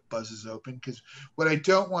for when it buzzes open. Because what I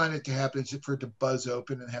don't want it to happen is for it to buzz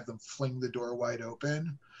open and have them fling the door wide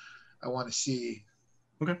open. I want to see.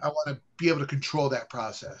 Okay. I want to be able to control that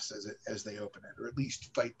process as they open it, or at least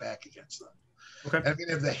fight back against them. Okay. And I'm going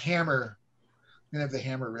to have the hammer. I'm going to have the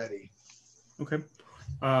hammer ready. Okay.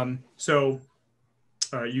 So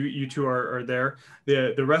you two are there.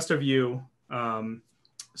 The rest of you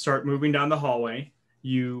start moving down the hallway,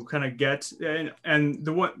 you kind of get, and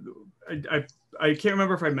the one, I can't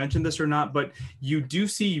remember if I mentioned this or not, but you do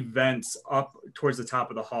see vents up towards the top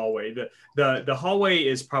of the hallway. The hallway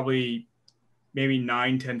is probably maybe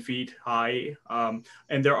 9-10 feet high,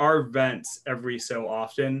 and there are vents every so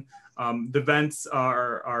often. The vents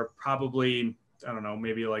are probably, I don't know,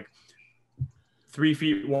 maybe like 3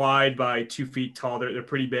 feet wide by 2 feet tall. They're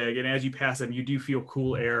pretty big, and as you pass them, you do feel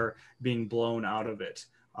cool air being blown out of it,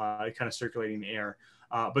 kind of circulating the air.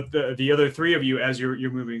 But the other three of you, as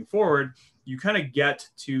you're moving forward, you kind of get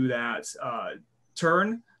to that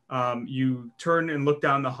turn. You turn and look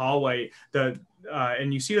down the hallway,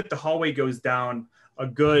 and you see that the hallway goes down a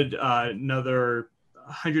good another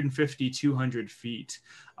 150, 200 feet.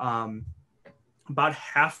 About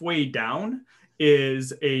halfway down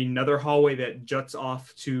is another hallway that juts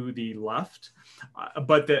off to the left.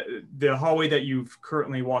 But the hallway that you've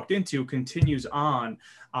currently walked into continues on,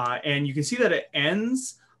 and you can see that it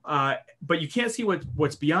ends, but you can't see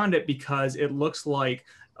what's beyond it because it looks like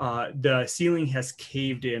the ceiling has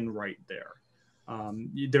caved in right there.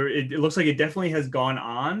 It looks like it definitely has gone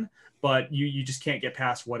on, but you just can't get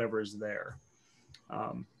past whatever's there.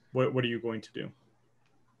 What are you going to do?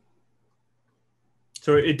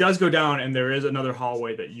 So it does go down, and there is another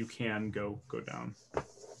hallway that you can go down.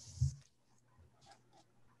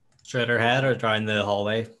 Straight ahead or down the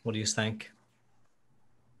hallway? What do you think?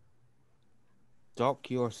 Doc,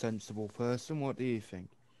 you're a sensible person. What do you think?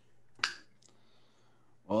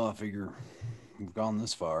 Well, I figure we've gone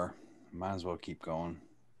this far. Might as well keep going.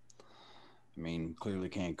 I mean, clearly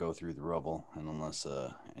can't go through the rubble, and unless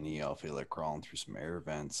any of y'all feel like crawling through some air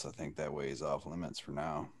vents, I think that way is off limits for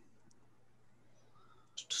now.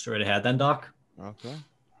 Straight ahead then, Doc. Okay.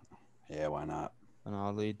 Yeah, why not? And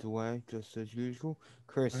I'll lead the way, just as usual.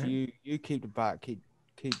 Chris, right. you keep the back, keep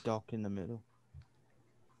Doc in the middle.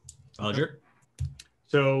 Roger.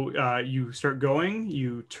 So you start going.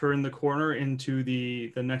 You turn the corner into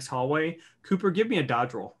the next hallway. Cooper, give me a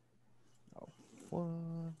dodge roll. Oh, what?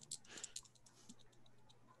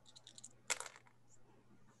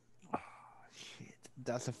 Oh, shit.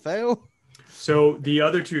 That's a fail. So the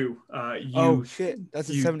other two, oh shit, that's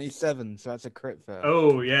a 77, so that's a crit fail.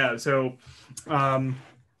 Oh yeah, so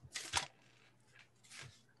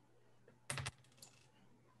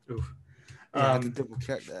oof. Yeah, I had to double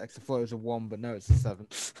check that. I thought it was a 1, but no, it's a 7.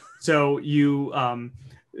 So you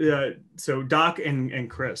so Doc and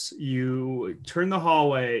Chris, you turn down the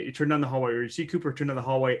hallway, or you see Cooper turn down the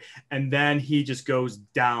hallway, and then he just goes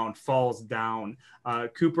down, falls down.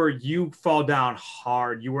 Cooper, you fall down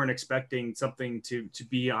hard. You weren't expecting something to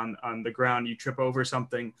be on the ground. You trip over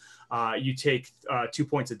something. You take 2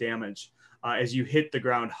 points of damage as you hit the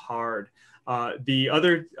ground hard. The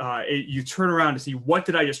other, you turn around to see what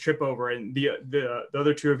did I just trip over, and the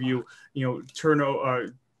other two of you, turn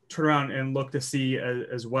around and look to see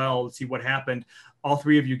as well, to see what happened. All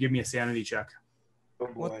three of you give me a sanity check. Oh,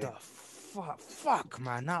 boy. What the fuck,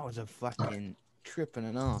 man? That was a fucking tripping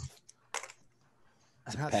and off.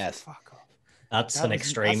 Pass. Fuck off. That's an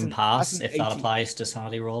extreme pass if that applies to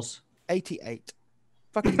sanity rolls. 88.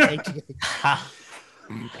 Fucking 88.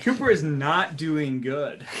 Cooper is not doing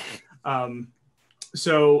good.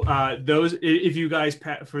 So those, if you guys,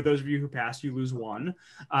 for those of you who passed, you lose 1.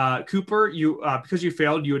 Cooper, you because you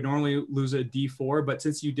failed, you would normally lose a D4, but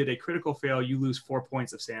since you did a critical fail, you lose 4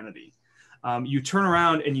 points of sanity. You turn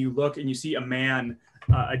around and you look and you see a man,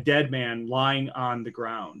 a dead man, lying on the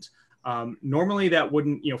ground. Normally that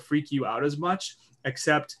wouldn't freak you out as much,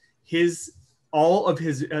 except all of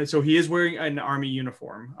his so he is wearing an army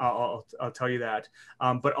uniform. I'll tell you that,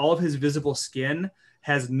 but all of his visible skin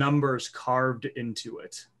has numbers carved into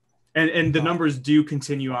it, and the numbers do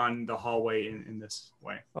continue on the hallway in this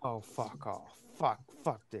way. Oh, fuck off.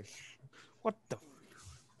 Fuck this. What the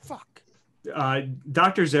fuck?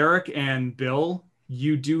 Dr. Zarek and Bill,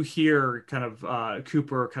 you do hear kind of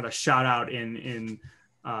Cooper kind of shout out in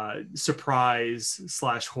surprise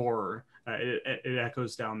 / horror. It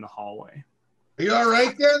echoes down the hallway. Are you all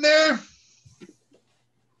right down there?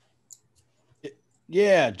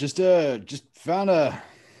 Yeah, just found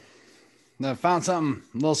something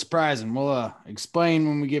a little surprising. We'll explain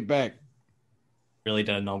when we get back. Really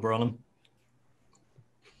did a number on him.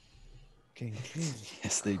 King Jesus.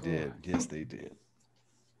 Yes, they did. Yes, they did.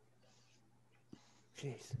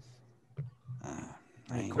 Jesus.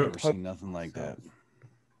 I ain't never seen nothing like that.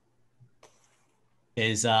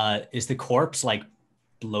 Is the corpse like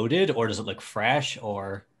bloated, or does it look fresh,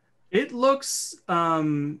 or? It looks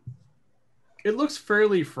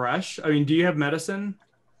fairly fresh. I mean, do you have medicine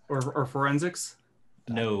or forensics?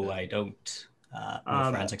 No, I don't. No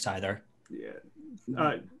forensics either.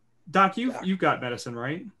 Yeah. Doc, you've got medicine,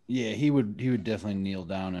 right? Yeah, he would definitely kneel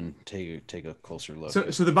down and take a closer look.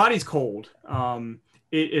 So the body's cold.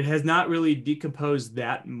 It has not really decomposed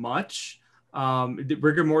that much. The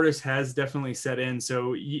rigor mortis has definitely set in.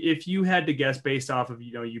 So if you had to guess based off of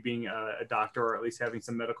you being a doctor or at least having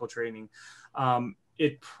some medical training,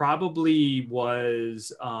 it probably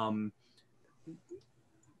was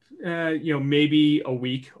maybe a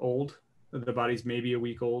week old. The body's maybe a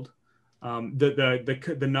week old.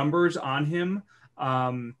 The numbers on him.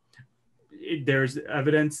 There's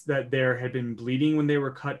evidence that there had been bleeding when they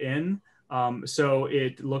were cut in. So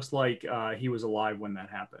it looks like he was alive when that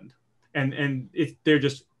happened. And they're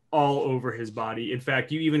just all over his body. In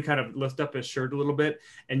fact, you even kind of lift up his shirt a little bit,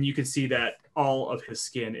 and you can see that all of his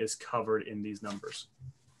skin is covered in these numbers.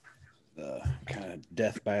 Kind of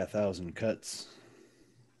death by 1,000 cuts.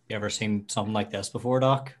 You ever seen something like this before,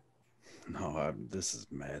 Doc? No, this is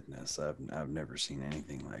madness. I've never seen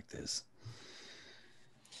anything like this.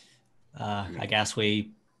 I guess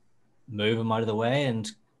we move him out of the way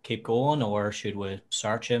and keep going, or should we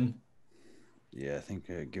search him? Yeah, I think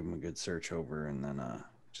give him a good search over and then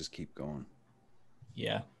just keep going.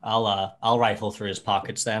 Yeah, I'll rifle through his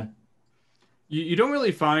pockets then. You don't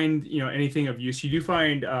really find anything of use. You do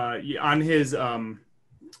find on his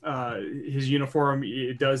uniform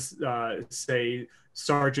it does say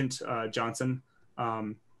Sergeant Johnson.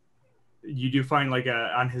 You do find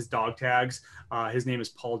on his dog tags, his name is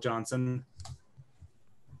Paul Johnson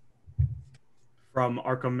from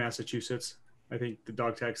Arkham, Massachusetts. I think the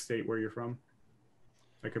dog tags state where you're from.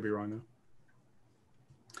 I could be wrong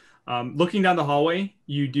though. Looking down the hallway,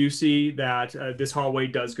 you do see that this hallway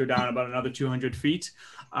does go down about another 200 feet.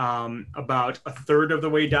 About a third of the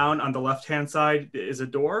way down on the left-hand side is a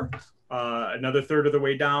door. Another third of the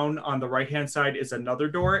way down on the right-hand side is another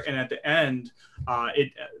door, and at the end,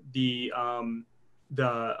 the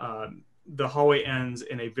hallway ends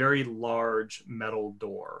in a very large metal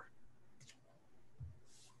door.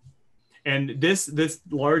 And this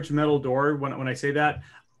large metal door, when I say that,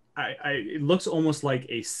 it looks almost like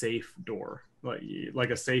a safe door,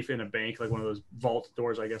 like a safe in a bank, like one of those vault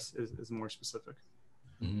doors, I guess is more specific.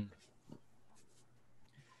 Mm-hmm.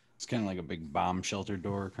 It's kind of like a big bomb shelter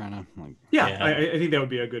door, kind of like. Yeah. I think that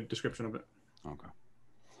would be a good description of it. Okay.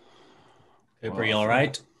 Cooper, you all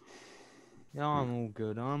right? Yeah, I'm all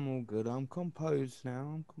good. I'm composed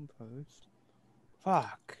now.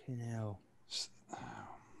 Fuck, hell.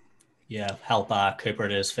 Yeah, help Cooper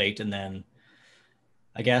to his feet, and then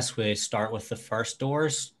I guess we start with the first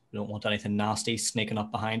doors. We don't want anything nasty sneaking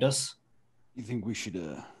up behind us. You think we should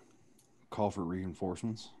call for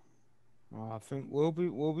reinforcements? I think we'll be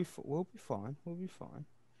fine. We'll be fine.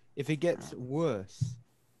 If it gets worse,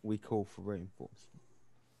 we call for reinforcements.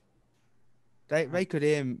 They could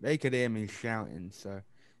hear me shouting, so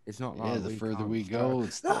it's not like the further we go,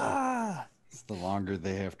 it's the longer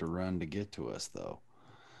they have to run to get to us, though.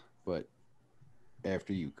 But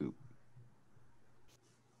after you, Coop.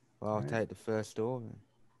 Well, I'll take the first door then.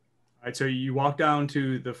 All right, so you walk down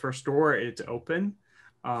to the first door. It's open.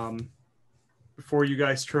 Before you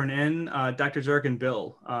guys turn in, Dr. Zerk and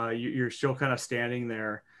Bill, you're still kind of standing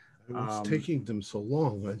there. It's taking them so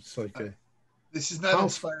long. It's like this is not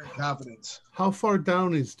inspiring confidence. How far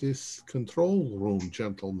down is this control room,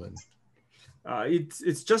 gentlemen?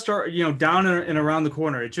 It's just down and around the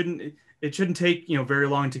corner. It shouldn't take very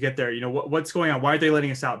long to get there. What's going on? Why are they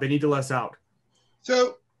letting us out? They need to let us out.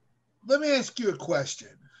 So let me ask you a question.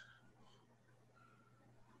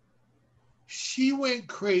 She went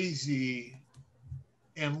crazy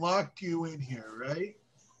and locked you in here, right?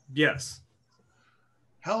 Yes.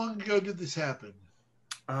 How long ago did this happen?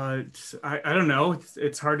 I don't know.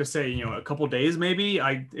 It's hard to say. A couple days maybe.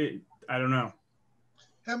 I don't know.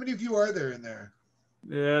 How many of you are there in there?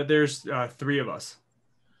 There's 3 of us.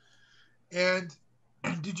 And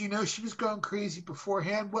did you know she was going crazy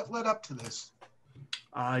beforehand? What led up to this?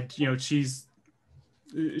 She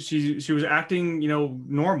was acting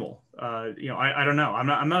normal. I don't know.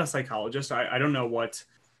 I'm not a psychologist. I don't know what.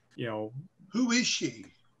 Who is she?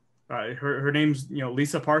 Her name's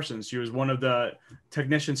Lisa Parsons. She was one of the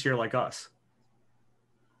technicians here, like us.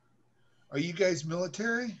 Are you guys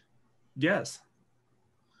military? Yes.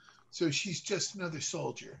 So she's just another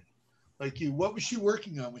soldier, like you. What was she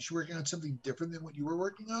working on? Was she working on something different than what you were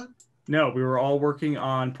working on? No, we were all working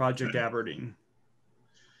on Project Aberdeen.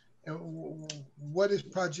 And what is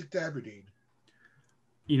Project Aberdeen?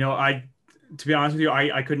 To be honest with you,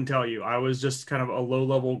 I couldn't tell you. I was just kind of a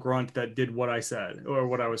low-level grunt that did what I said or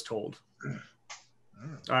what I was told.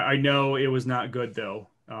 I know it was not good, though.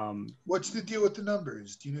 What's the deal with the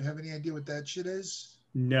numbers? Do you have any idea what that shit is?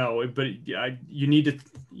 No, but you need to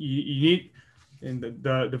you need, and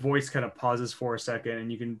the voice kind of pauses for a second,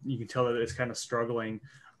 and you can tell that it's kind of struggling,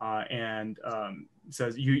 and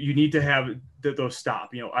says you need to have those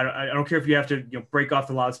stop. You know, I don't care if you have to break off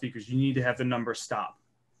the loudspeakers. You need to have the number stop.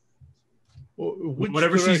 Well,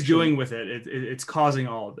 whatever she's doing with it's causing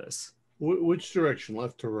all of this. Which direction,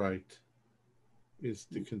 left to right, is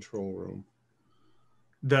the control room?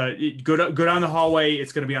 Go down the hallway.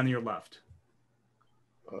 It's going to be on your left.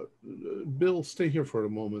 Bill, stay here for a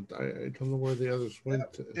moment. I don't know where the others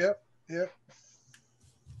went. Yep.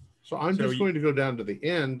 So I'm just going to go down to the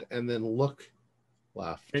end and then look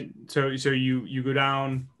left. And so you go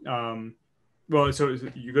down. So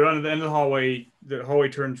you go down to the end of the hallway. The hallway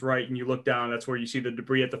turns right, and you look down. That's where you see the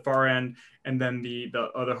debris at the far end, and then the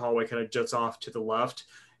other hallway kind of juts off to the left,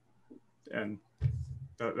 and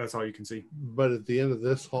that's all you can see. But at the end of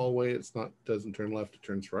this hallway, doesn't turn left; it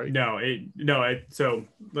turns right. So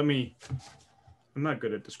let me. I'm not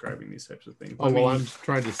good at describing these types of things. I'm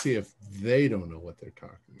trying to see if they don't know what they're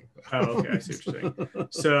talking about. Oh, okay, I see what you're saying.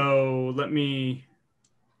 So let me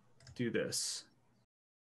do this.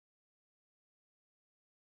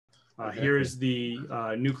 Here is the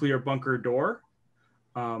nuclear bunker door.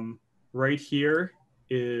 Right here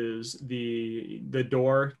is the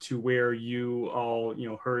door to where you all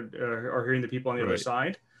are hearing the people on the other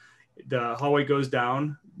side. The hallway goes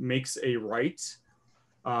down, makes a right,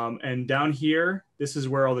 and down here, this is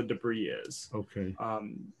where all the debris is. Okay.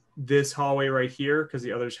 This hallway right here, because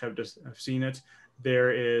the others have seen it.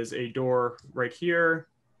 There is a door right here,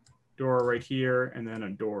 and then a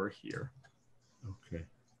door here. Okay.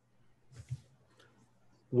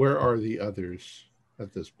 Where are the others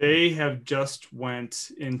at this point? They have just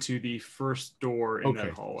went into the first door in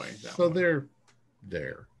that hallway. They're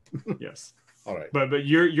there. Yes. All right. But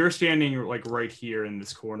you're standing like right here in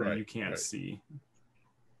this corner. Right, you can't see.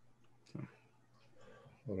 So.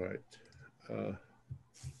 All right.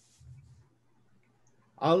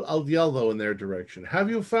 I'll yell though in their direction. Have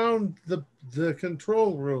you found the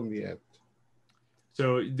control room yet?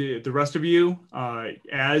 So the rest of you,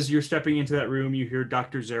 as you're stepping into that room, you hear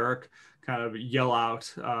Dr. Zarek kind of yell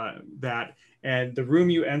out that. And the room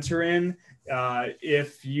you enter in,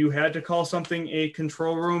 if you had to call something a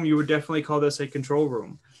control room, you would definitely call this a control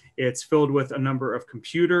room. It's filled with a number of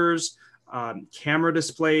computers, camera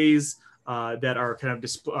displays that are kind of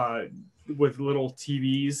with little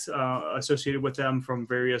TVs associated with them from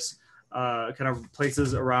various kind of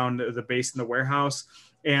places around the base in the warehouse.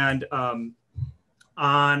 And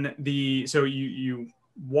so you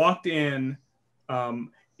walked in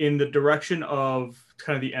the direction of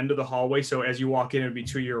kind of the end of the hallway. So as you walk in, it would be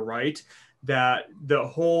to your right. That the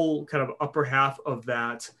whole kind of upper half of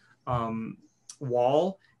that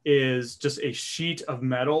wall is just a sheet of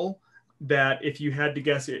metal that, if you had to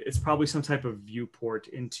guess, it's probably some type of viewport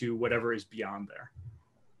into whatever is beyond there.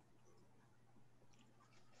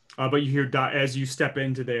 But you hear, as you step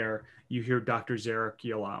into there, you hear Dr. Zarek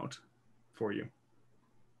yell out for you.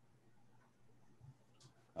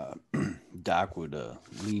 Doc would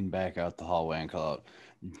lean back out the hallway and call out,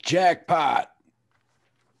 "Jackpot!"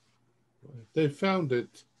 They found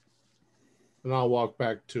it, and I'll walk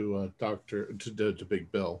back to to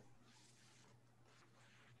Big Bill.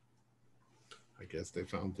 I guess they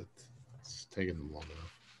found it. It's taken them long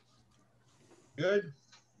enough. Good.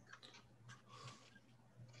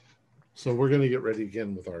 So we're gonna get ready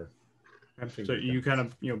again with our. So you kind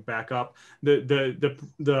of back up.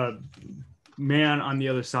 The man on the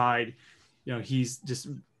other side, he's just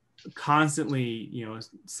constantly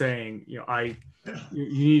saying, you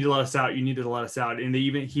need to let us out, and he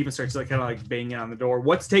even starts like kind of like banging on the door.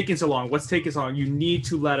 What's taking so long? You need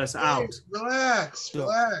to let us out. Relax.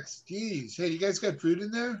 Jeez. Hey, you guys got food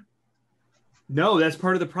in there? No, that's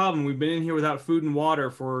part of the problem. We've been in here without food and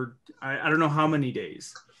water for I don't know how many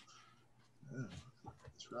days.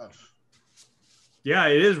 It's rough. Yeah,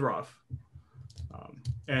 it is rough.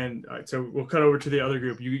 So we'll cut over to the other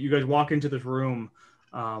group. You guys walk into this room.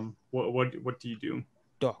 What do you do?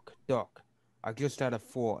 Doc, I just had a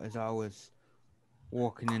thought as I was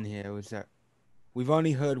walking in here, was that we've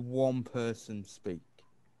only heard one person speak.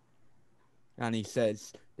 And he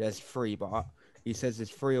says there's three, but he says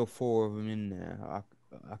there's 3 or 4 of them in there.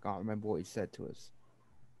 I can't remember what he said to us.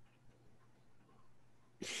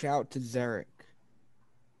 Shout to Zarek.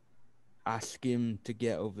 Ask him to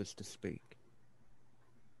get others to speak.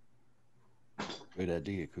 Good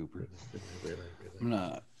idea, Cooper.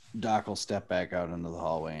 Doc will step back out into the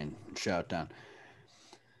hallway and shout down,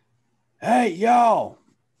 "Hey, y'all!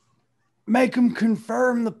 Make them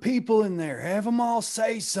confirm the people in there. Have them all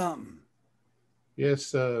say something."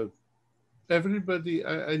 Yes, everybody,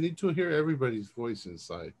 I need to hear everybody's voice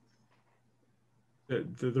inside.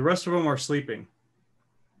 The rest of them are sleeping.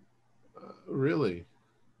 Really?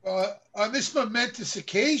 On this momentous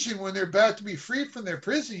occasion, when they're about to be freed from their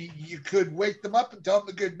prison, you could wake them up and tell them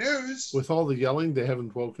the good news. With all the yelling, they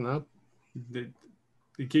haven't woken up?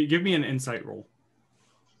 Give me an insight roll.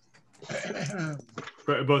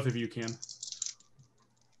 Both of you can.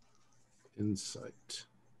 Insight.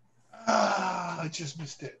 I just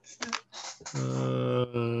missed it.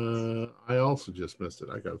 I also just missed it.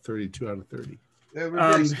 I got 32 out of 30. They were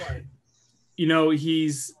very smart. You know,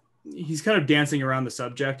 he's kind of dancing around the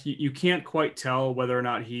subject. You can't quite tell whether or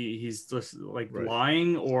not he's just like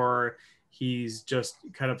lying, or he's just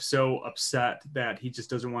kind of so upset that he just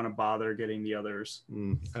doesn't want to bother getting the others.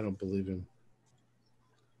 I don't believe him.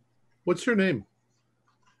 What's your name?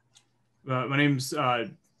 My name's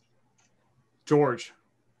George.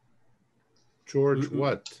 George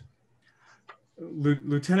what?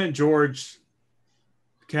 Lieutenant George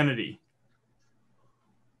Kennedy.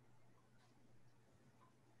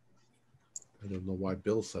 I don't know why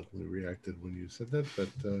Bill suddenly reacted when you said that, but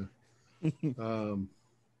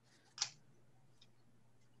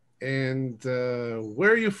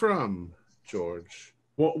where are you from, George?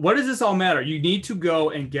 Well, what does this all matter? You need to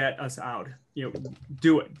go and get us out. You know,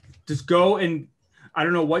 do it. Just go, and I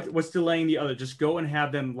don't know what's delaying the other. Just go and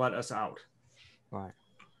have them let us out. Right,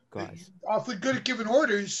 guys. Awfully good at giving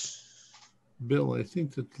orders. Bill, I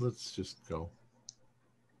think that let's just go.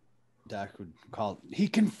 Doc would call. He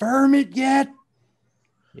confirm it yet?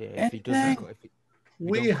 Yeah, if he doesn't.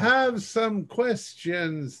 We have some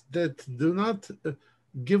questions that do not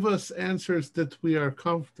give us answers that we are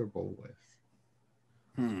comfortable with.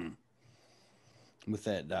 With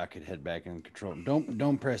that, Doc could head back in control.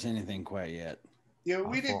 Don't press anything quite yet. Yeah,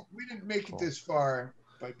 we didn't make it this far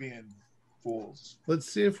by being fools.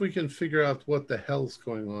 Let's see if we can figure out what the hell's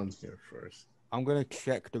going on here first. I'm gonna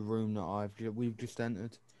check the room that we've just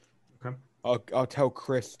entered. Okay. I'll tell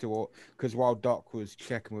Chris to, because while Doc was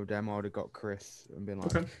checking with them, I'd have got Chris and been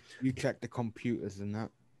like, "You check the computers and that."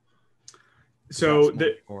 So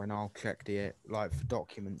and I'll check the for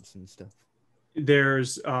documents and stuff.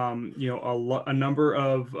 There's a number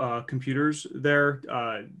of computers there.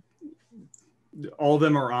 All of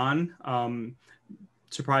them are on.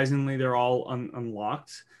 Surprisingly, they're all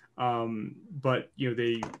unlocked. But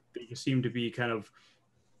they seem to be kind of.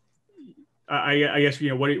 I guess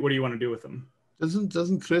what do you want to do with them?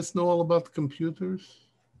 Doesn't Chris know all about the computers?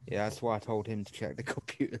 Yeah, that's why I told him to check the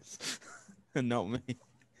computers, and not me.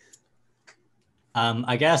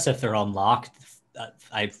 I guess if they're unlocked,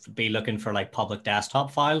 I'd be looking for like public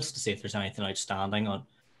desktop files to see if there's anything outstanding on,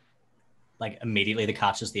 like immediately that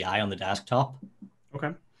catches the eye on the desktop.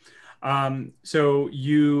 Okay. So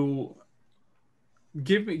you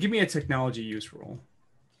give me a technology use roll.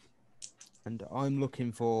 And I'm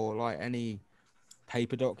looking for like any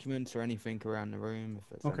paper documents or anything around the room.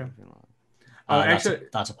 If it's anything like that. Actually,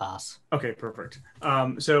 that's a pass. Okay, perfect.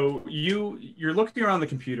 So you're looking around the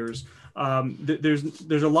computers.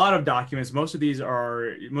 There's a lot of documents. Most of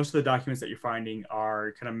the documents that you're finding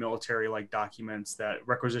are kind of military like documents, that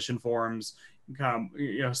requisition forms, kind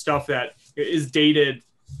of stuff that is dated,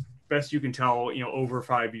 best you can tell, over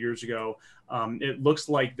 5 years ago. It looks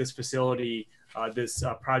like this facility, this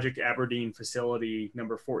Project Aberdeen facility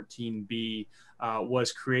number 14B,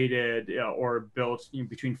 was created or built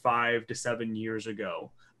between 5 to 7 years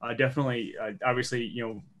ago. Definitely, obviously,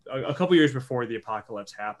 a couple years before the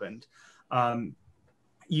apocalypse happened.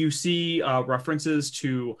 You see references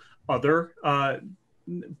to other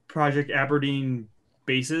Project Aberdeen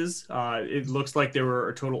bases. It looks like there were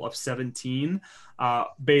a total of 17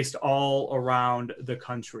 based all around the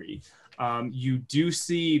country. You do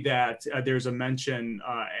see that there's a mention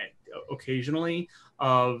occasionally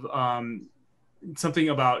of something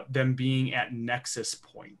about them being at nexus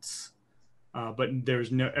points, but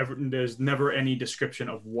there's never any description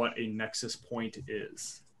of what a nexus point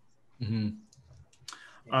is.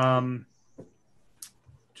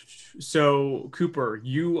 So Cooper,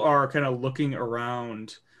 you are kind of looking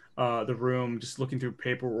around the room, just looking through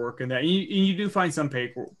paperwork and that. And you do find some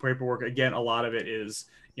paperwork. Again, a lot of it is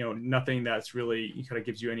nothing that's really kind of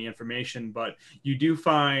gives you any information, but you do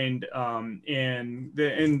find in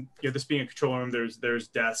this being a control room, there's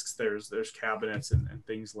desks, there's cabinets and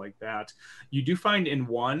things like that. You do find in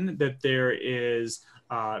one that there is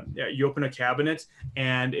you open a cabinet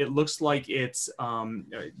and it looks like it's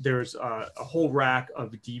there's a whole rack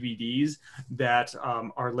of DVDs that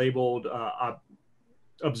are labeled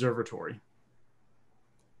Observatory.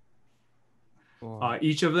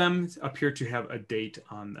 Each of them appear to have a date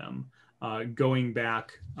on them. going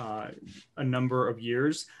back a number of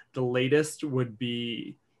years. The latest would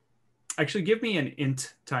be, actually give me an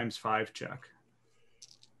int ×5 check.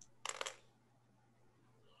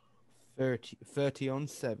 30 on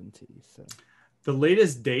 70. So The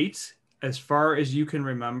latest date, as far as you can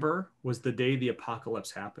remember, was the day the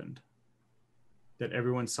apocalypse happened. That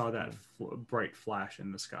everyone saw that bright flash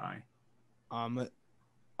in the sky.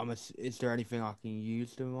 Is there anything I can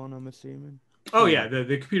use them on? I'm assuming. Oh yeah,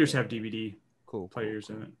 the computers have DVD Cool. players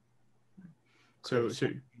cool. in it. So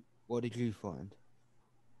What did you find?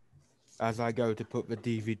 As I go to put the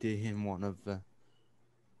DVD in one of the.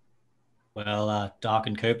 Well, Doc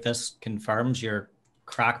and Coop, this confirms your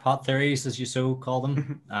crackpot theories, as you so call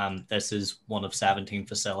them. This is one of 17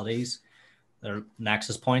 facilities. They're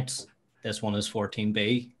nexus points. This one is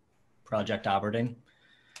 14B, Project Aberdeen.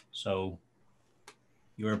 So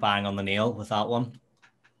you were bang on the nail with that one.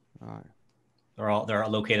 All right. They're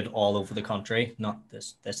located all over the country. Not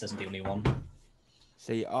this. This isn't the only one.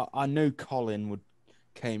 See, I knew Colin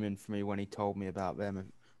came in for me when he told me about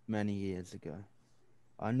them many years ago.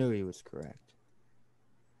 I knew he was correct.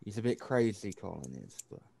 He's a bit crazy, Colin is,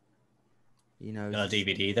 but you know. Got a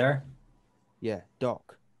DVD there. Yeah,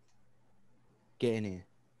 Doc. Get in here.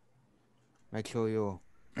 Make sure you're.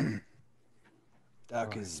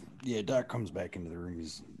 Doc is Doc comes back into the room.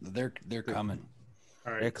 They're coming.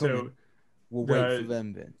 all right. They're coming. So We'll wait for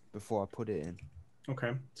them then before I put it in.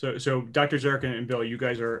 okay. So Dr. Zerk and Bill, you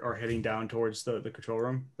guys are heading down towards the control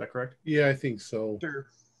room. Is that correct? Yeah, I think so. Sure.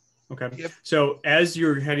 Okay. Yep. So as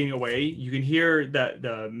you're heading away, you can hear that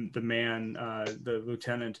the man, the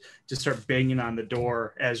lieutenant, just start banging on the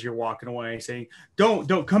door as you're walking away, saying,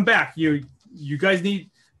 "Don't come back. You guys need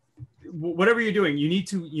whatever you're doing. You need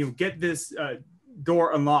to get this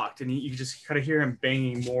door unlocked." And you just kind of hear him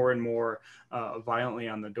banging more and more violently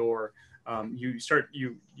on the door. You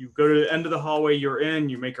go to the end of the hallway you're in.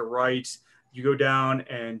 You make a right. You go down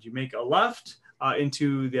and you make a left.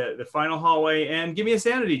 Into the final hallway, and give me a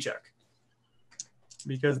sanity check,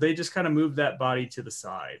 because they just kind of moved that body to the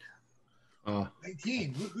side.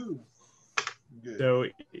 19, woohoo! Good. So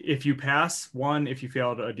if you pass, 1. If you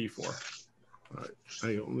failed, a D4. All right,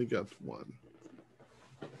 I only got 1.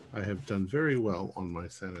 I have done very well on my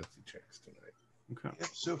sanity checks tonight. Okay. Yep,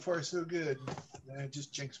 so far so good. I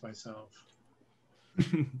just jinxed myself.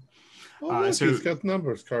 Oh, look, so he's got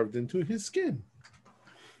numbers carved into his skin.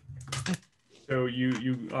 So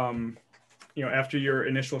you after your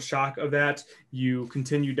initial shock of that, you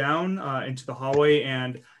continue down into the hallway,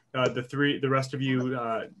 and the rest of you,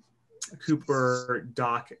 Cooper,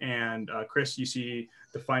 Doc, and Chris, you see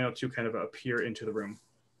the final 2 kind of appear into the room.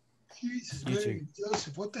 Jesus, You Mary,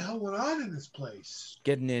 Joseph, what the hell went on in this place?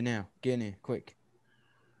 Get in here now. Get in here, quick.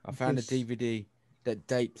 I found a Yes. DVD that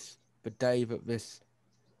dates the day that this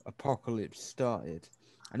apocalypse started.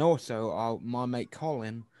 And also, my mate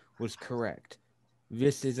Colin was correct.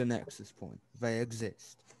 This is a nexus point. They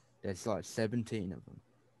exist. There's like 17 of them.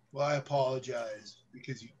 Well, I apologize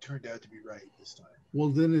because you turned out to be right this time. Well,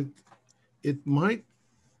 then it might.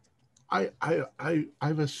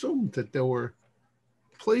 I've assumed that there were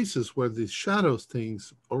places where the shadows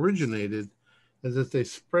things originated, and that they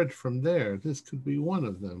spread from there. This could be one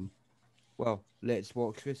of them. Well, let's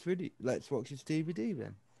watch this video. Let's watch this DVD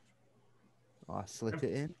then. I slip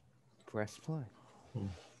it in. Press play.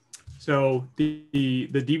 So the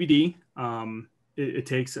DVD, it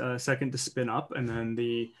takes a second to spin up, and then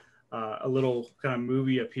a little kind of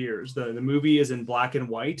movie appears. The movie is in black and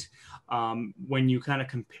white. When you kind of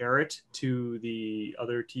compare it to the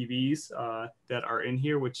other TVs that are in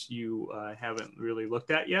here, which you haven't really looked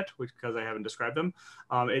at yet, because I haven't described them,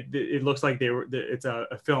 it looks like it's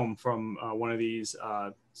a film from one of these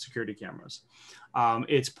security cameras.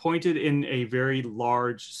 It's pointed in a very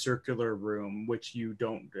large circular room, which you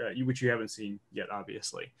haven't seen yet,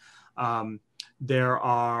 obviously. There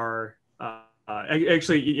are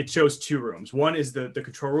actually, it shows 2 rooms. One is the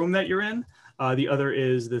control room that you're in. The other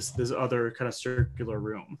is this other kind of circular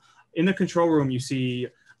room. In the control room, you see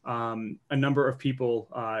a number of people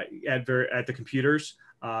at the computers.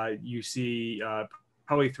 You see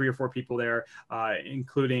probably 3 or 4 people there,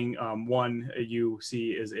 including one you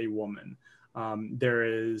see is a woman.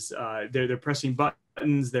 They're pressing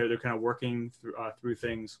buttons. They're kind of working through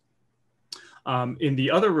things. In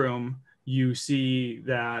the other room, you see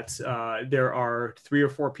that there are 3 or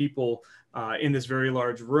 4 people in this very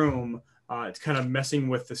large room. It's kind of messing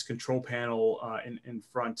with this control panel in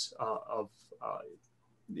front of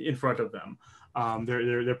them.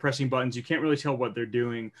 They're pressing buttons. You can't really tell what they're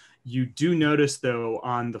doing. You do notice, though,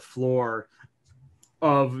 on the floor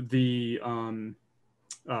of the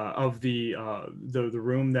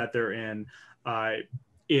room that they're in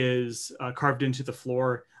is carved into the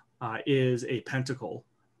floor is a pentacle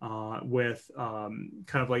with kind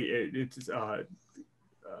of like it's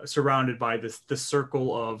surrounded by the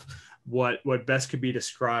circle of what best could be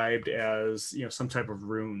described as some type of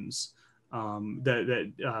runes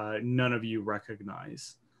that none of you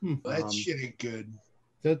recognize. That shit ain't good.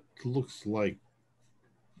 That looks like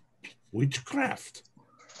witchcraft.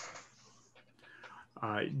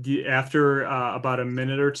 After about a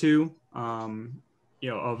minute or two,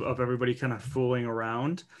 of everybody kind of fooling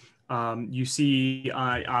around, you see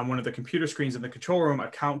on one of the computer screens in the control room a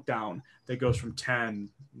countdown that goes from 10,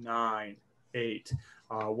 9, 8.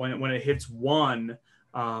 When it hits 1,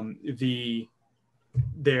 you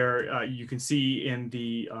can see in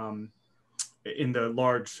the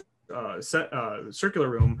large circular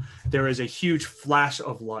room there is a huge flash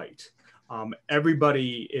of light.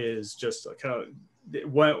 Everybody is just kind of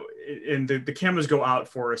and the cameras go out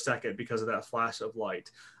for a second because of that flash of light.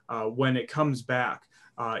 When it comes back,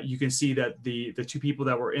 you can see that the two people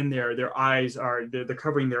that were in there, their eyes they're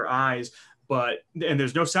covering their eyes, and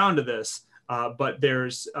there's no sound to this, but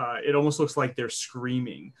there's it almost looks like they're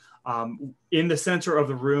screaming. In the center of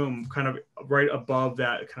the room, kind of right above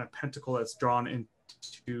that kind of pentacle that's drawn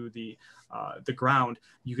into the ground,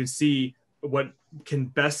 you can see what can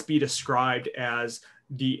best be described as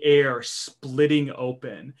the air splitting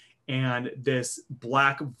open and this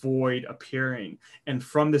black void appearing. And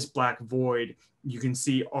from this black void, you can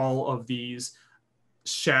see all of these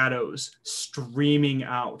shadows streaming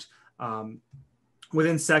out.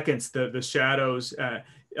 Within seconds, the shadows kind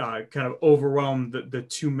of overwhelm the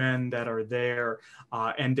two men that are there,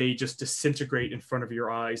 and they just disintegrate in front of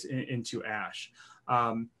your eyes into ash.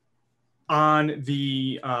 In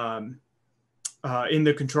the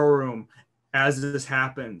control room, as this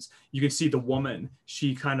happens, you can see the woman.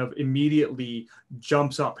 She kind of immediately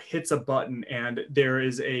jumps up, hits a button, and there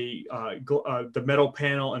is the metal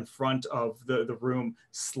panel in front of the room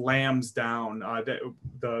slams down. The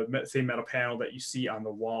same metal panel that you see on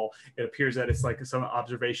the wall. It appears that it's like some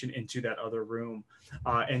observation into that other room.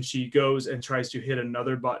 And she goes and tries to hit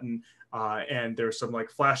another button, and there's some like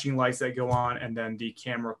flashing lights that go on, and then the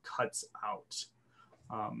camera cuts out.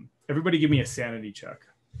 Everybody give me a sanity check.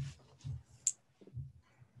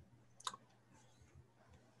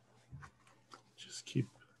 Keep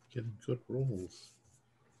getting good rolls.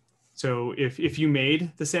 So if you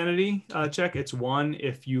made the sanity check, it's 1.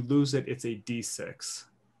 If you lose it, it's a D6.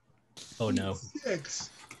 Oh no. 6.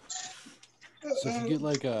 So if you get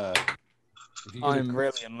like I'm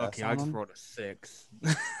really unlucky. I just rolled a 6.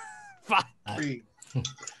 Fuck.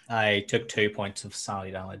 I took 2 points of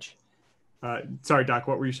sanity damage. Sorry, Doc,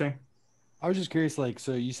 what were you saying? I was just curious,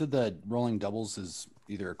 so you said that rolling doubles is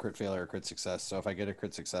either a crit fail or a crit success. So if I get a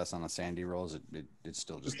crit success on a sandy roll, it's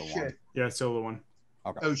still just the 1? Yeah, it's still the 1.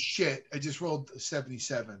 Okay. Oh shit! I just rolled a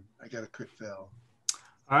 77. I got a crit fail.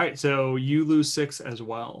 All right, so you lose 6 as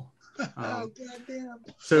well. Oh goddamn!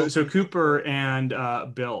 So Cooper and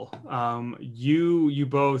Bill, you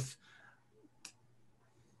both.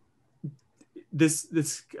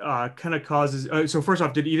 This kind of causes. So first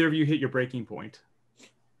off, did either of you hit your breaking point?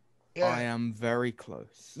 Yeah. I am very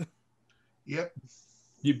close. Yep.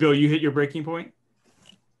 Bill, you hit your breaking point?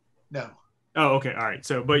 No. Oh, okay, all right.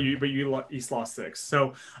 So, but you lost 6.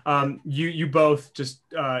 So, you both just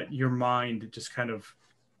your mind just kind of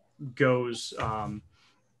goes out.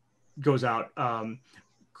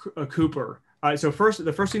 Cooper. So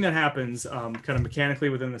the first thing that happens, kind of mechanically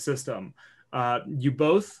within the system, you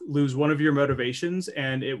both lose one of your motivations,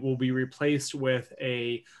 and it will be replaced with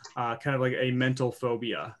a kind of like a mental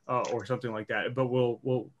phobia or something like that. But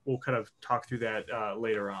we'll kind of talk through that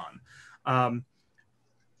later on.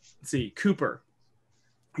 Let's see, Cooper,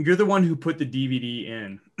 you're the one who put the DVD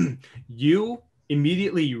in. You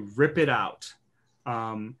immediately rip it out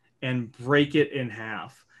and break it in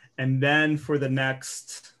half, and then for the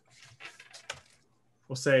next,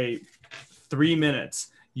 we'll say, 3 minutes.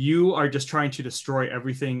 You are just trying to destroy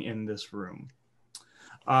everything in this room.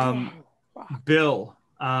 Bill,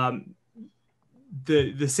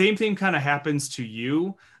 the same thing kind of happens to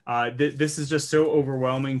you. This is just so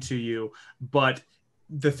overwhelming to you. But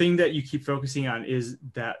the thing that you keep focusing on is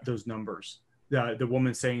those numbers. The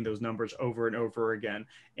woman saying those numbers over and over again,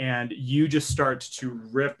 and you just start to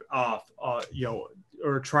rip off,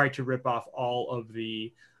 or try to rip off all of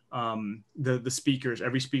the speakers,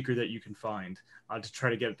 every speaker that you can find, to try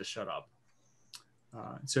to get it to shut up.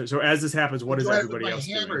 So as this happens, what is everybody else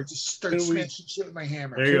doing? Just start smashing shit with my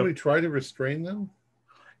hammer. Can we try to restrain them?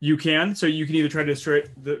 You can. So you can either try to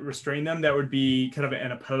restrain them. That would be kind of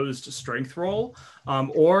an opposed strength roll.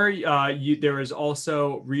 Or there is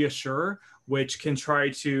also reassure, which can try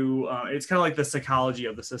to, it's kind of like the psychology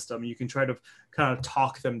of the system. You can try to kind of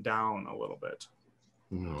talk them down a little bit.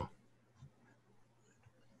 No.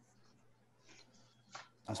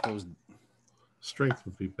 I suppose Strength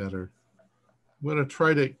would be better. I'm going to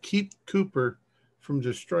try to keep Cooper from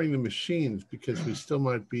destroying the machines because we still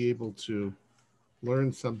might be able to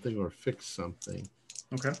learn something or fix something.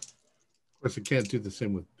 Okay. Of course, I can't do the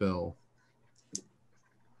same with Bill.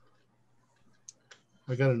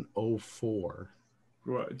 I got an 04.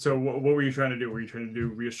 So what were you trying to do? Were you trying to do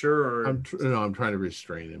reassure or? I'm trying to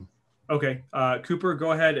restrain him. Okay. Cooper,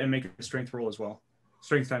 go ahead and make a strength roll as well.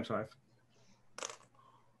 Strength times 5.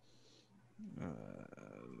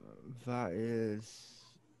 That is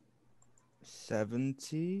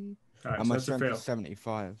 70. All right, And so my that's a strength fail. is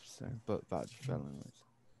 75, but that's fell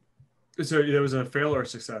anyways. So there was a fail or a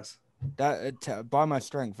success? By my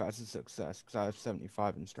strength, that's a success because I have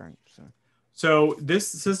 75 in strength. So this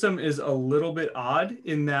system is a little bit odd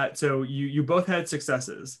in that, so you both had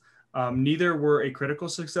successes. Neither were a critical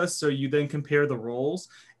success, so you then compare the rolls,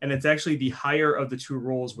 and it's actually the higher of the two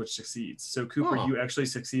rolls which succeeds. So Cooper, you actually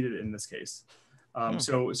succeeded in this case.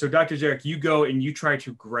 So Dr. Jarek, you go and you try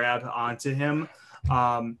to grab onto him,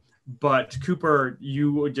 but Cooper,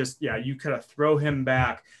 you just you kind of throw him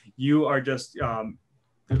back. You are just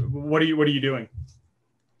what are you doing?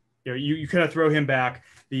 You kind of throw him back.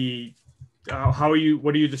 What are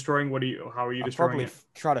you destroying? How are you destroying probably it?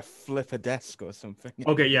 Try to flip a desk or something.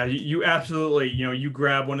 Okay, yeah, you absolutely, you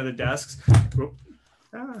grab one of the desks.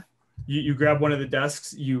 You grab one of the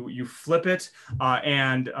desks, you flip it,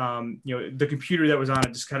 and the computer that was on it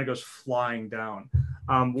just kind of goes flying down.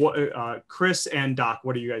 Chris and Doc,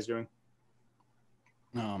 what are you guys doing?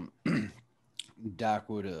 Doc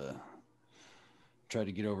would try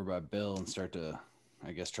to get over by Bill and start to,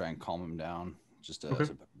 I guess, try and calm him down. Just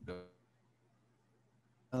Okay.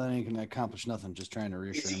 That ain't gonna accomplish nothing. Just trying to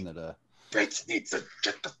reassure him that Bitch needs to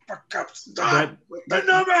shut the fuck up. Stop with the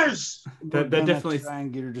numbers. we're That gonna definitely try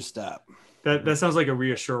and get her to stop. that sounds like a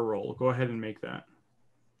reassure roll. Go ahead and make that.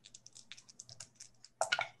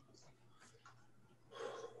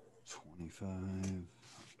 25.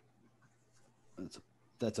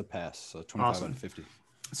 That's a pass. So 25 Awesome. out of 50.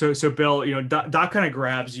 So Bill, Doc kind of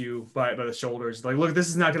grabs you by the shoulders, like, look, this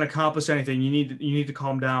is not going to accomplish anything. You need to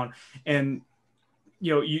calm down. And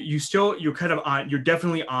you're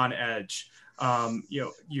definitely on edge.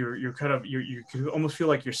 You can almost feel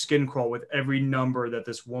like your skin crawl with every number that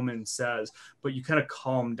this woman says, but you kind of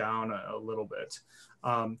calm down a little bit.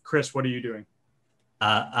 Chris, what are you doing?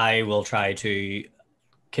 I will try to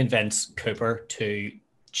convince Cooper to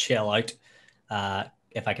chill out.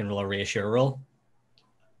 If I can roll a reassure roll.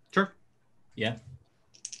 Sure. Yeah.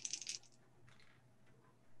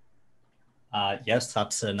 Yes,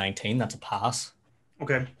 that's a 19. That's a pass.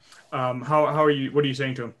 Okay. How are you? What are you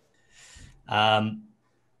saying to him?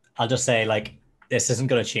 I'll just say, like, this isn't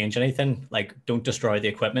going to change anything. Like, don't destroy the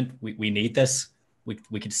equipment. We need this. We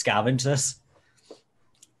could scavenge this.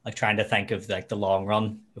 Like, trying to think of like the long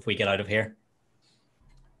run if we get out of here.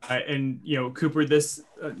 And Cooper, this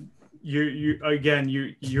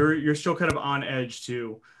you're still kind of on edge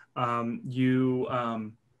too. You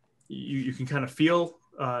can kind of feel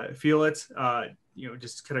it.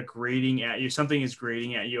 Just kind of grating at you. Something is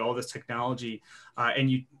grating at you. All this technology,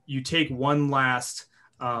 and you take one last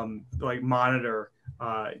monitor,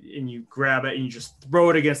 and you grab it and you just throw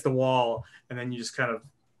it against the wall, and then you just kind of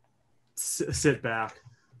sit back,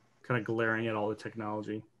 kind of glaring at all the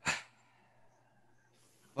technology.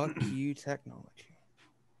 Fuck you, technology.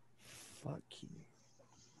 Fuck you.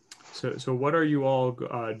 So what are you all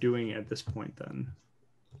doing at this point then?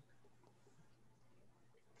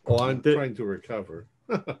 Well, I'm trying to recover.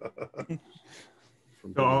 So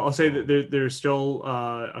I'll say that there's still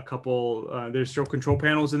a couple. There's still control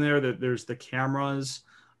panels in there. There's the cameras.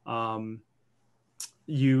 As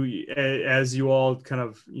you all kind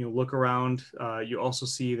of look around, you also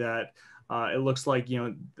see that it looks like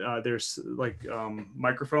there's like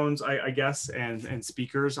microphones, I guess, and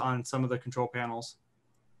speakers on some of the control panels.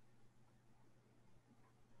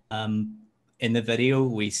 In the video,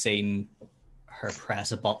 we seen her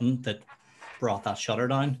press a button that brought that shutter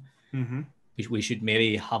down. Mm-hmm. We should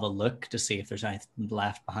maybe have a look to see if there's anything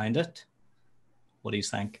left behind it. What do you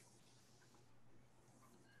think?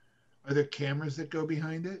 Are there cameras that go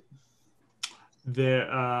behind it?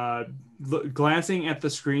 Glancing at the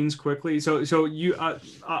screens quickly. So you,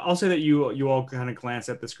 I'll say that you all kind of glance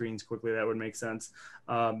at the screens quickly. That would make sense.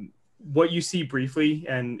 What you see briefly,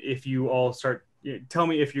 and if you all start tell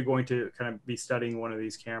me if you're going to kind of be studying one of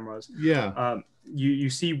these cameras. Yeah. You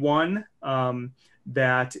see one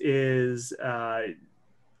that is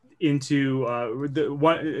into the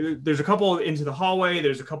one. There's a couple into the hallway.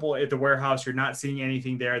 There's a couple at the warehouse. You're not seeing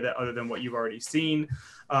anything there that other than what you've already seen.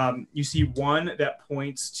 You see one that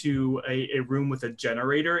points to a room with a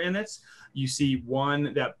generator in it. You see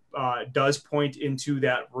one that does point into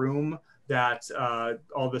that room that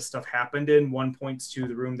all this stuff happened in. One points to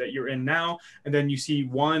the room that you're in now. And then you see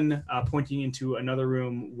one pointing into another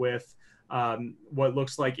room with what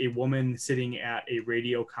looks like a woman sitting at a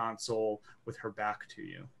radio console with her back to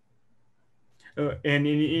you. And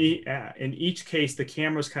in each case, the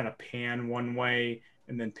cameras kind of pan one way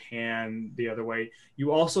and then pan the other way.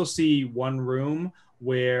 You also see one room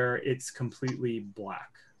where it's completely black.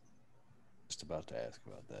 Just about to ask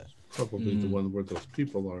about that. Probably the one where those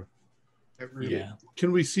people are. Yeah.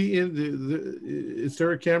 Can we see in is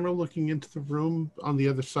there a camera looking into the room on the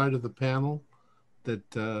other side of the panel? That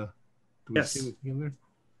do we see anything in there?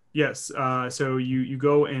 Yes. So you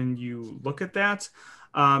go and you look at that.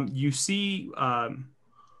 You see.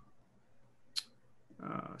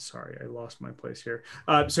 Sorry, I lost my place here.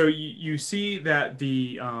 So you see that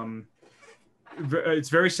the it's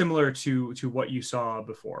very similar to what you saw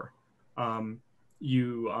before.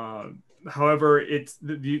 However, it's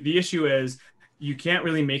the issue is you can't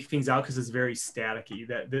really make things out because it's very staticky.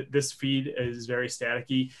 This feed is very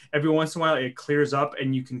staticky. Every once in a while, it clears up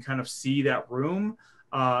and you can kind of see that room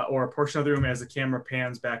or a portion of the room as the camera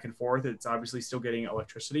pans back and forth. It's obviously still getting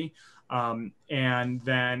electricity, and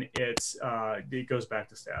then it goes back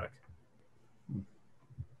to static.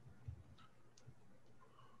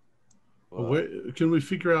 Can we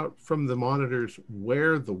figure out from the monitors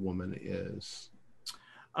where the woman is?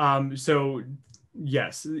 So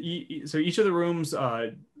yes, so each of the rooms,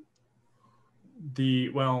 let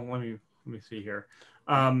me see here.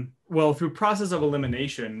 Well, through process of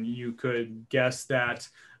elimination, you could guess that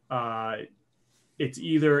it's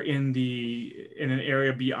either in an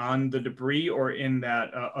area beyond the debris or in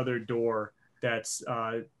that other door that's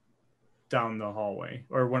down the hallway,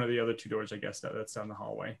 or one of the other two doors, I guess, that's down the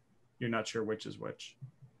hallway. You're not sure which is which.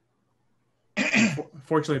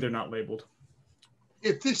 Fortunately, they're not labeled.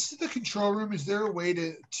 If this is the control room, is there a way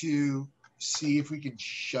to see if we can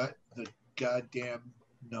shut the goddamn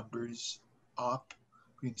numbers up?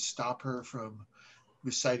 We can stop her from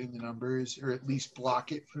reciting the numbers, or at least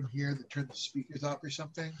block it from here, to turn the speakers off or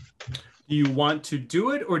something. Do you want to do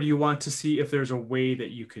it, or do you want to see if there's a way that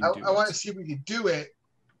you can do it? I want to see if we can do it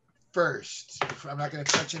first. I'm not going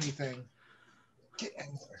to touch anything.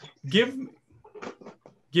 Give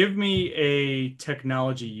me a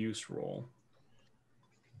technology use roll.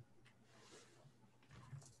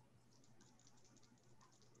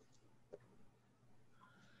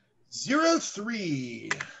 (03)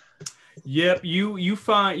 Yep, you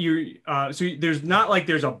find so there's not like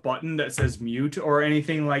there's a button that says mute or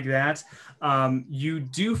anything like that. You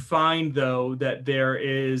do find though that there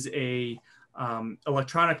is a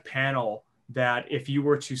electronic panel that if you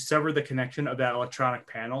were to sever the connection of that electronic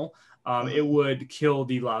panel, it would kill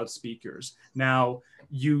the loudspeakers. Now,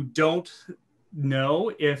 you don't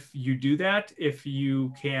know if you do that, if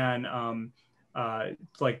you can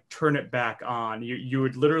like turn it back on. You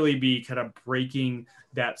would literally be kind of breaking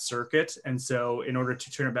that circuit. And so in order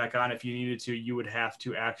to turn it back on, if you needed to, you would have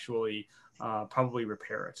to actually probably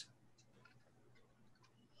repair it.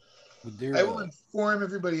 I will inform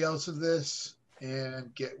everybody else of this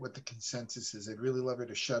and get what the consensus is. I'd really love her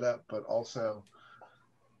to shut up, but also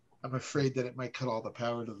I'm afraid that it might cut all the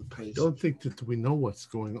power to the place. I don't think that we know what's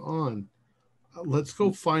going on. Let's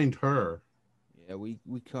go find her. Yeah, we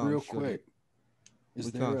can't. Real quick. We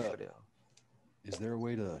can't shut it off. Is there a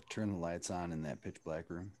way to turn the lights on in that pitch black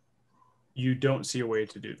room? You don't see a way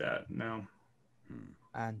to do that, no.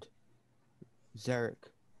 And Zarek,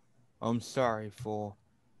 I'm sorry for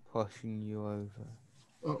pushing you over.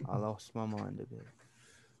 I lost my mind a bit.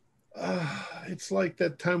 It's like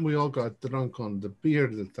that time we all got drunk on the beer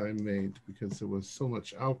that I made because there was so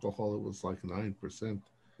much alcohol. It was like 9%.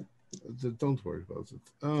 Don't worry about it.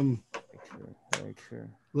 Very true.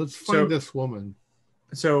 Let's find this woman.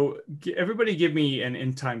 So everybody give me an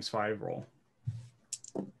N times 5 roll.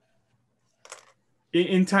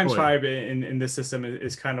 N times 5 in this system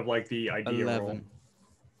is kind of like the idea 11. roll.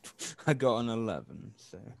 I got an 11,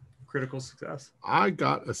 so. Critical success. I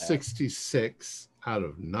got a 66 out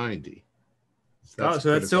of 90. So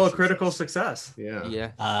that's still a critical success. Yeah.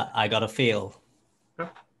 Yeah. I got a fail.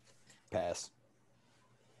 Pass.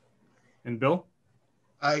 And Bill?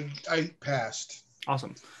 I passed.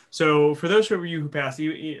 Awesome. So for those of you who passed,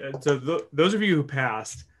 those of you who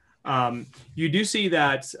passed, You do see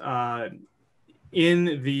that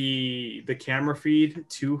in the camera feed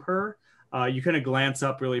to her, you kind of glance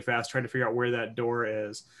up really fast, trying to figure out where that door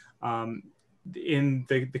is. In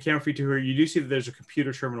the camera feed to her, you do see that there's a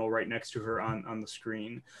computer terminal right next to her on the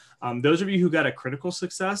screen. Those of you who got a critical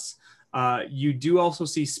success, you do also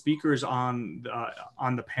see speakers on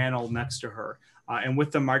the panel next to her. And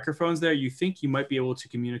with the microphones there, you think you might be able to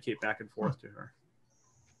communicate back and forth to her.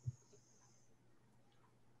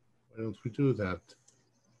 Why don't we do that?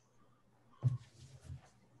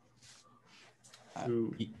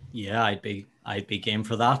 Yeah, I'd be game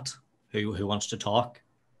for that. Who wants to talk?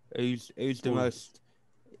 Who's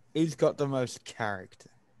got the most character?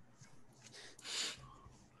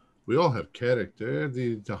 We all have character.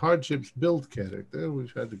 The hardships build character.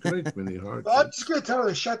 We've had a great many hardships. Well, I'm just going to tell her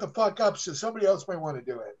to shut the fuck up so somebody else might want to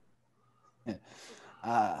do it.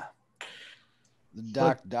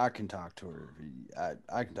 The doc can talk to her.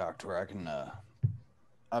 I can talk to her. I can.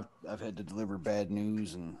 I've had to deliver bad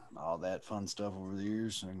news and all that fun stuff over the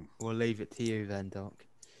years. And We'll leave it to you then, Doc.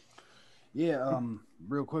 yeah.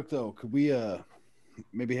 Real quick though, could we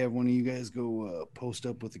maybe have one of you guys go post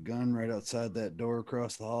up with a gun right outside that door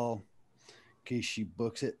across the hall, in case she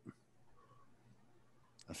books it?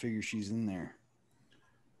 I figure she's in there.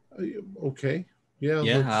 Okay. Yeah.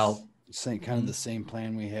 Yeah, let's- I'll. Kind of the same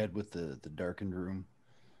plan we had with the darkened room.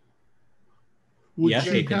 Would Yeah,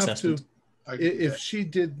 she be have consistent. to? I can do If that. she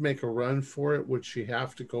did make a run for it, would she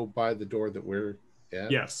have to go by the door that we're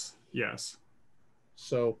at? Yes.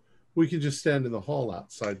 So we can just stand in the hall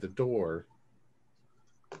outside the door,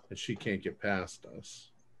 and she can't get past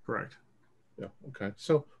us. Correct. Yeah. Okay.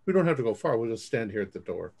 So we don't have to go far. We'll just stand here at the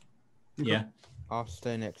door. Yeah. I'll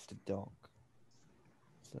stay next to Doc.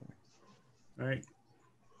 So, All right.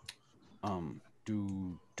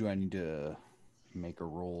 Do I need to make a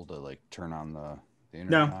roll to like turn on the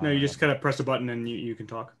internet? No, you just kind of press a button and you can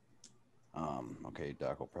talk. Okay,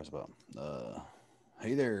 Doc will press a button.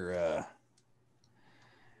 Hey there,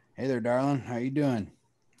 darling. How you doing?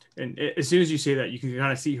 And as soon as you say that, you can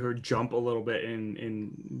kind of see her jump a little bit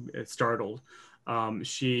in startled.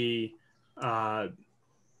 She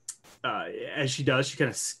as she does, she kind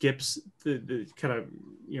of skips the kind of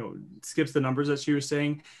skips the numbers that she was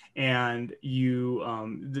saying, and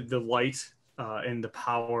the light and the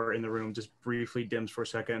power in the room just briefly dims for a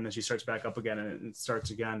second, and then she starts back up again, and it starts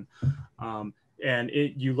again. And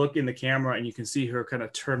you look in the camera, and you can see her kind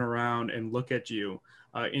of turn around and look at you,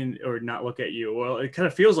 or not look at you. Well, it kind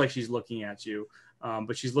of feels like she's looking at you,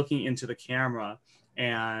 but she's looking into the camera,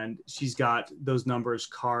 and she's got those numbers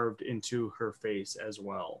carved into her face as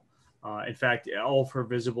well. In fact, all of her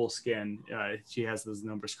visible skin, she has those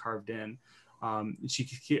numbers carved in. She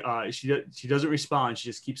doesn't respond. She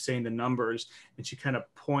just keeps saying the numbers, and she kind of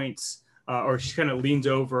points, or she kind of leans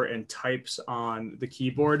over and types on the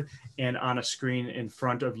keyboard, and on a screen in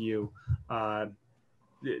front of you, kind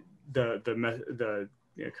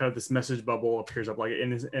of this message bubble appears up, like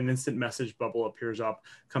an instant message bubble appears up,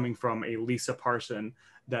 coming from a Lisa Parson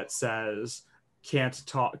that says, "Can't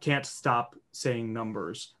stop saying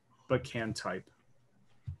numbers, but can type."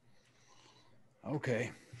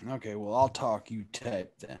 Okay. Well, I'll talk. You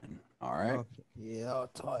type then. All right. okay. Yeah, I'll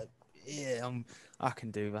type. Yeah, I can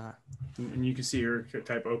do that. And you can see her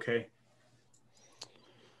type "okay."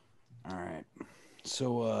 All right.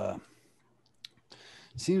 So,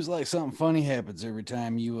 seems like something funny happens every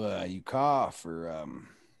time you cough or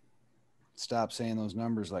stop saying those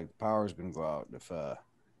numbers. Like the power's gonna go out. If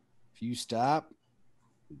you stop,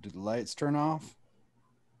 do the lights turn off?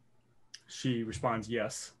 She responds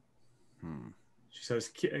yes. She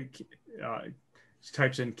says, she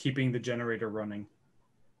types in "keeping the generator running,"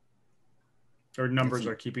 or numbers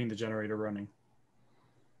are keeping the generator running.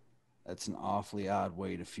 That's an awfully odd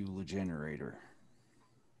way to fuel a generator.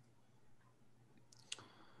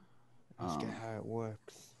 Let's get how it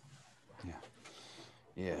works.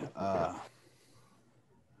 Yeah.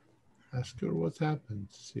 Ask her what's happened.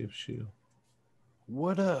 See if she'll.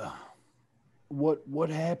 What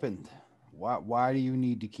happened? Why do you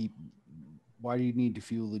need to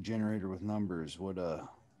fuel the generator with numbers? What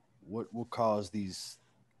caused this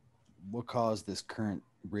current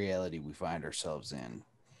reality we find ourselves in?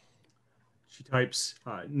 She types,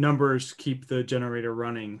 "numbers keep the generator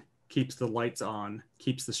running, keeps the lights on,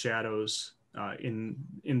 keeps the shadows in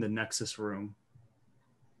the Nexus room."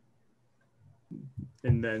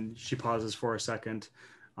 And then she pauses for a second,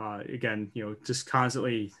 again, just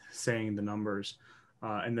constantly saying the numbers.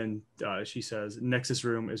 And then she says, "Nexus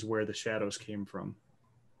room is where the shadows came from."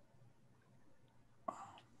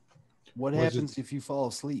 What Was happens if you fall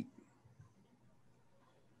asleep?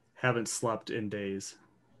 Haven't slept in days.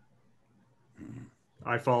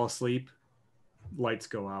 I fall asleep. Lights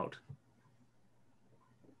go out.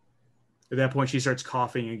 At that point, she starts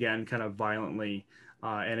coughing again, kind of violently.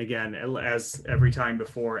 And again, as every time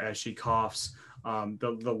before, as she coughs,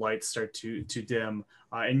 the lights start to dim.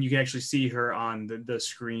 And you can actually see her on the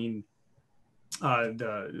screen,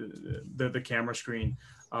 the camera screen,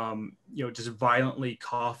 just violently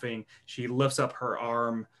coughing. She lifts up her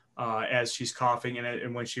arm as she's coughing,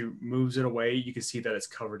 and when she moves it away, you can see that it's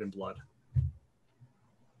covered in blood.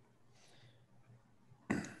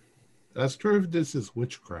 Ask her if this is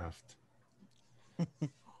witchcraft.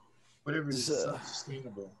 Whatever it is, it's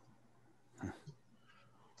unsustainable.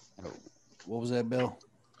 What was that, Bill?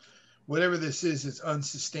 Whatever this is, it's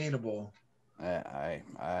unsustainable. I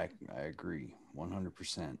agree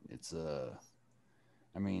 100%. It's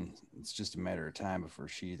I mean, it's just a matter of time before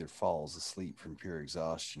she either falls asleep from pure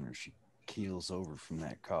exhaustion or she keels over from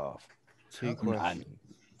that cough. Two questions.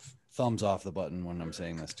 Thumbs off the button when I'm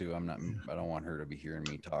saying this too. I don't want her to be hearing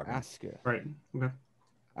me talking. Ask her. Right. Okay.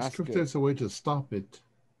 Ask her if there's a way to stop it.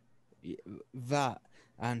 That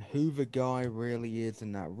and who the guy really is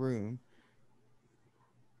in that room.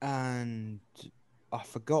 And I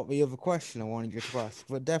forgot the other question I wanted you to ask,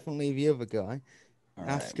 but definitely the other guy. All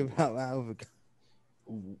ask right. about that other guy.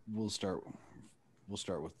 We'll start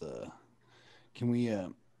with the. Can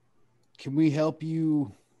we help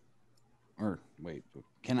you? Or wait,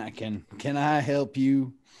 can I help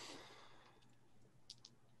you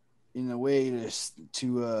in a way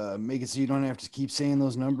to make it so you don't have to keep saying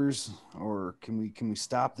those numbers, or can we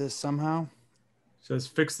stop this somehow? It says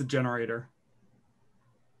fix the generator.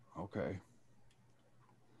 Okay.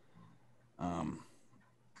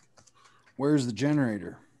 Where's the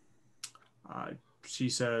generator? She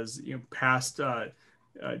says, past.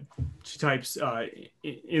 She types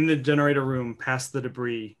in the generator room, past the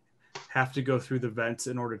debris. Have to go through the vents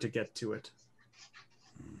in order to get to it.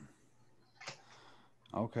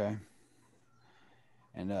 Okay.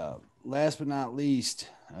 And last but not least,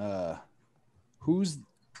 who's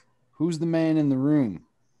the man in the room?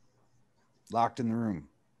 Locked in the room.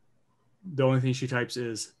 The only thing she types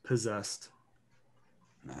is possessed.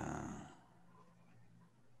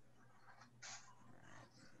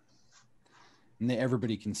 And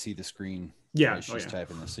everybody can see the screen. Yeah, as she's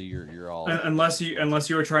typing this, so you're all. Unless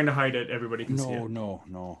you were trying to hide it, everybody can see it.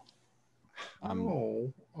 No.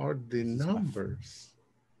 How are the numbers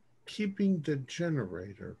keeping the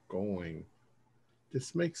generator going?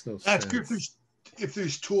 This makes no sense. Ask her if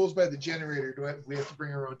there's tools by the generator. We have to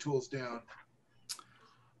bring our own tools down?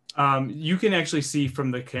 You can actually see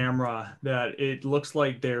from the camera that it looks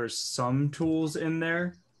like there's some tools in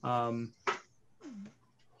there.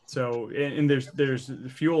 So, and there's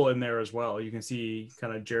fuel in there as well. You can see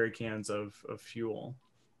kind of jerry cans of fuel.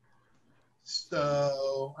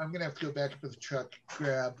 So I'm gonna have to go back up to the truck,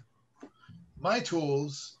 grab my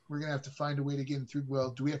tools. We're gonna have to find a way to get in through. Well,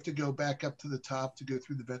 do we have to go back up to the top to go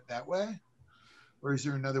through the vent that way, or is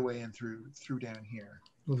there another way in through down here?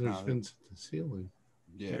 Well, there's vents at the ceiling.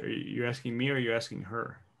 Yeah. Are you asking me or are you asking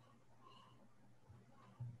her?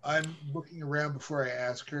 I'm looking around before I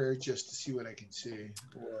ask her just to see what I can see,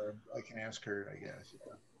 or I can ask her, I guess.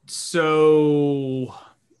 Yeah. So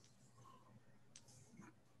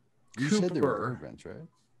You Cooper, said they were air vents, right?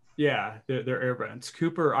 Yeah, they're air vents.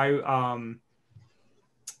 Cooper,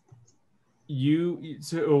 you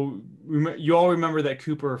all remember that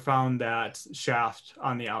Cooper found that shaft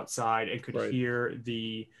on the outside and could hear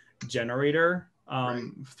the generator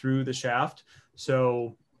through the shaft.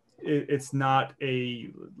 So it's not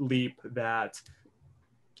a leap that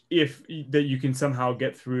you can somehow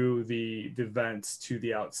get through the vents to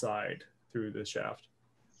the outside through the shaft.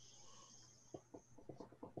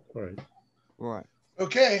 Right.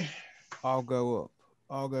 Okay. I'll go up.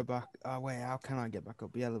 I'll go back. Wait, how can I get back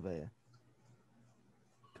up the elevator?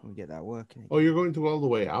 Can we get that working? Oh, you're going to all the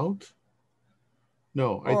way out?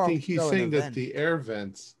 No, I think he's saying that the air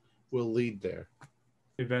vents will lead there.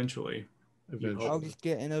 Eventually. I'll just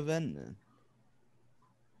get in a vent then.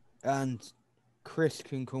 And Chris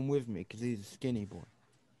can come with me because he's a skinny boy.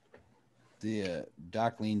 The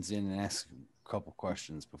Doc leans in and asks a couple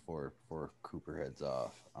questions before Cooper heads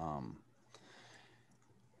off.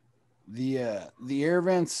 The air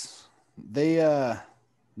vents, they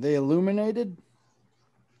illuminated?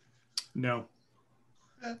 No.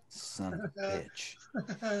 Son of a bitch.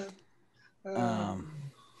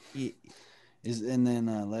 And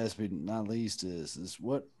then last but not least is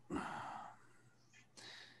what? Is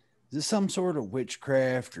this some sort of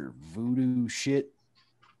witchcraft or voodoo shit?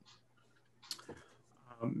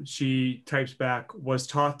 She types back, was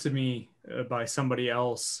taught to me by somebody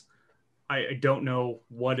else. I don't know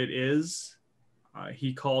what it is,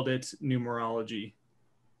 He called it numerology.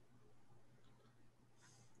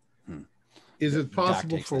 Is it Doc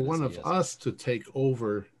possible takes for that as one a of yes. us to take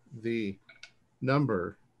over the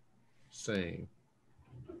number saying?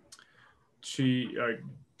 I'm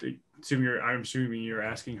assuming you're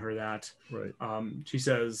asking her that. Right. She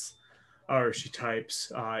says, or she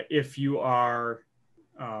types, if you are,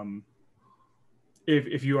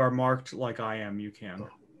 if you are marked like I am, you can.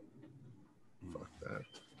 Fuck that.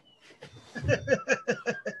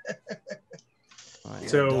 Right, Yeah,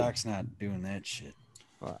 So- Doc's not doing that shit.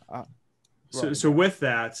 right, So with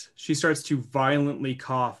that, she starts to violently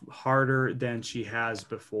cough harder than she has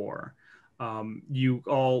before. You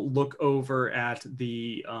all look over at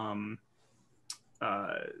the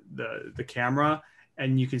camera,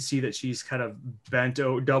 and you can see that she's kind of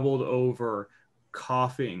doubled over,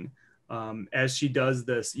 coughing. As she does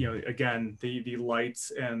this, again, the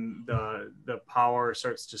lights and the power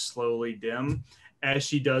starts to slowly dim. As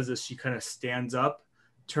she does this, she kind of stands up,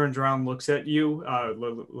 turns around, looks at you,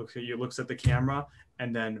 looks at the camera,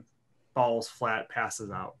 and then falls flat,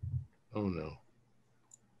 passes out. Oh no.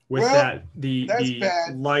 With Well, that, the that's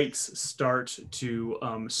bad. lights start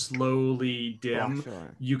to slowly dim.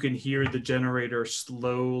 flashlight. You can hear the generator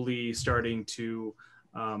slowly starting to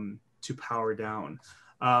power down.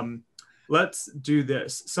 Let's do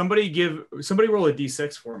this. Somebody roll a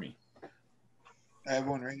d6 for me. I have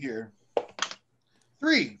one right here.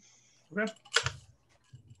 3. Okay.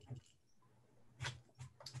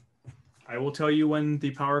 I will tell you when the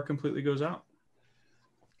power completely goes out.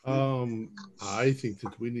 I think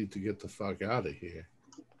that we need to get the fuck out of here.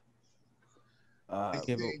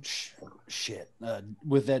 Give up. Shit.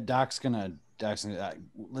 With that, Doc's gonna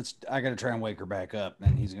I gotta try and wake her back up,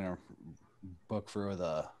 and he's gonna book for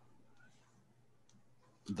the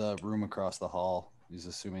room across the hall. He's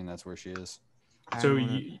assuming that's where she is. So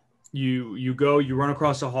you go, you run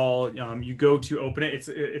across the hall, you go to open it.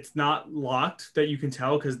 It's not locked that you can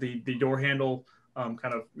tell, because the door handle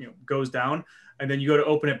kind of goes down, and then you go to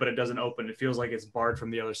open it, but it doesn't open. It feels like it's barred from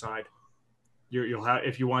the other side. You'll have,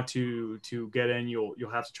 if you want to get in, you'll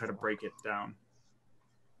have to try to break it down.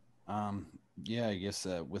 Yeah, I guess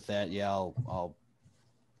with that, yeah, I'll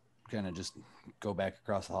kind of just go back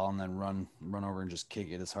across the hall and then run over and just kick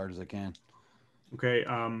it as hard as I can. Okay.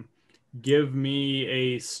 Give me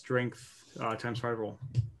a strength ×5 roll.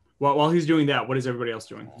 While he's doing that, what is everybody else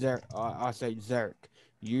doing? I say, Zarek,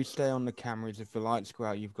 you stay on the cameras. If the lights go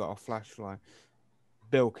out, you've got a flashlight.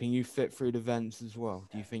 Bill, can you fit through the vents as well?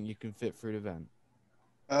 Do you think you can fit through the vent?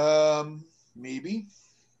 Maybe.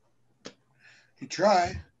 You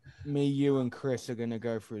try. Me, you, and Chris are gonna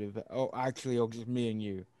go through the vent. Oh, actually, or just me and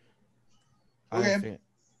you. Okay.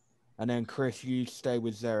 And then Chris, you stay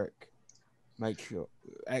with Zarek. Make sure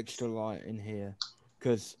extra light in here,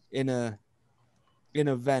 because in a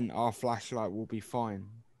vent our flashlight will be fine,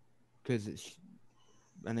 because it's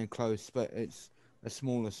an enclosed, but it's a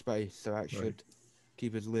smaller space, so that should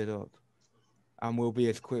keep us lit up, and we'll be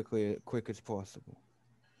as quick as possible.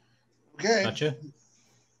 Okay. Gotcha.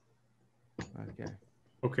 Okay.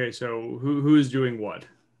 Okay, so who is doing what?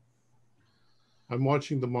 I'm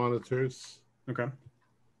watching the monitors. Okay.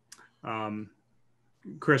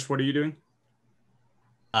 Chris, what are you doing?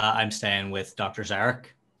 I'm staying with Dr. Zarek.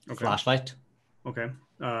 Okay. Flashlight. Okay.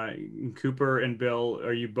 Cooper and Bill,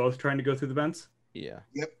 are you both trying to go through the vents? Yeah.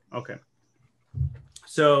 Yep. Okay.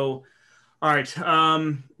 So, all right.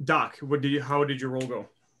 Doc, how did your roll go?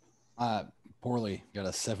 Poorly. Got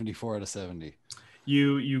a 74 out of 70.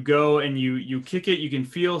 You go and you kick it. You can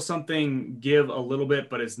feel something give a little bit,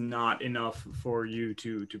 but it's not enough for you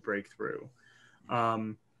to break through.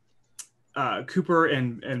 Cooper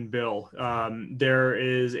and Bill, there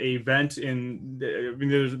is a vent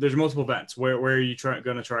there's multiple vents. Where are you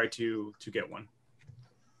going to try to get one?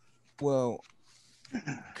 Well,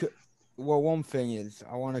 one thing is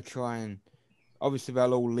I want to try and obviously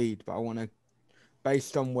they'll all lead, but I want to,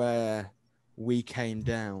 based on where we came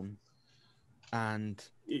down, and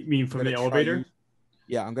You mean from the elevator?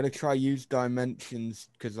 I'm gonna try use dimensions,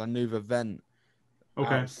 because I knew the vent.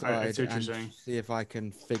 Okay, Outside, I see what you're and saying. see if I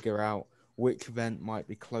can figure out which vent might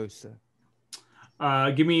be closer.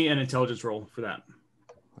 Give me an intelligence roll for that.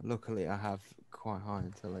 Luckily, I have quite high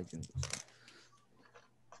intelligence.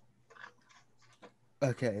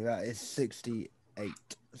 Okay, that is 68,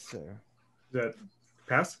 sir. Is that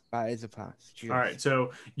pass? That is a pass. All right,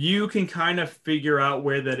 so you can kind of figure out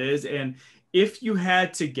where that is, and if you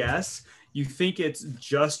had to guess, you think it's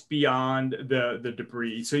just beyond the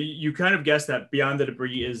debris. So you kind of guess that beyond the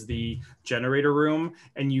debris is the generator room,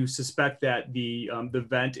 and you suspect that the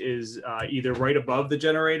vent is either right above the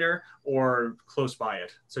generator or close by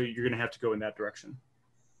it. So you're going to have to go in that direction.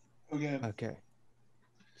 Okay.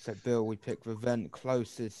 So, Bill, we pick the vent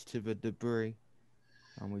closest to the debris,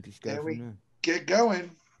 and we just go from there. Get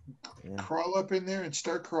going. Yeah. Crawl up in there and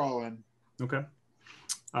start crawling. Okay.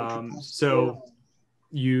 So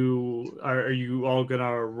are you all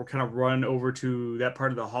gonna kind of run over to that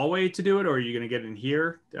part of the hallway to do it, or are you gonna get in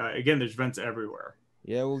here? Again, there's vents everywhere.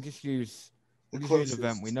 Yeah, we'll just use the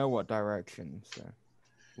vent. We know what direction, so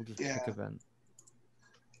we'll just pick a vent.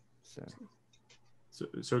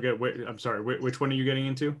 So again, I'm sorry. Which one are you getting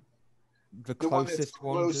into? The closest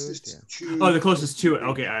one. The closest to it.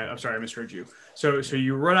 Okay, I'm sorry, I misheard you. So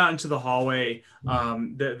you run out into the hallway.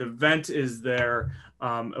 The vent is there.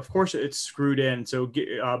 Of course, it's screwed in. So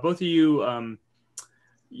both of you,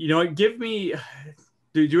 you know what? Give me.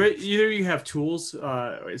 Do either of you have tools?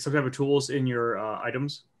 Some type of tools in your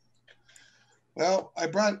items? Well, I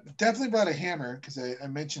definitely brought a hammer because I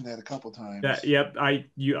mentioned that a couple times. Yep. I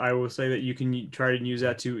will say that you can try and use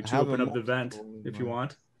that to open up the vent if you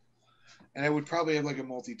want. And I would probably have like a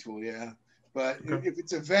multi-tool, yeah. But if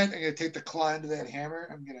it's a vent, I'm going to take the claw into that hammer.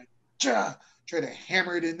 I'm going to try to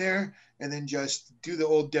hammer it in there and then just do the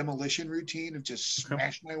old demolition routine of just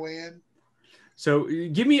smash my way in. So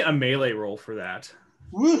give me a melee roll for that.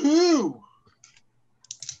 Woohoo!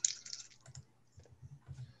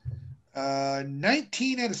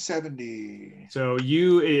 19 out of 70. So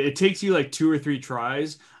it takes you like 2 or 3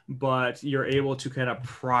 tries, but you're able to kind of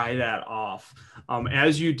pry that off.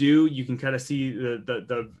 As you do, you can kind of see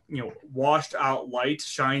the washed out light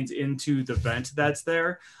shines into the vent that's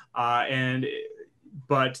there,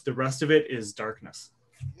 but the rest of it is darkness.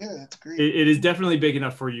 Yeah, that's great. It is definitely big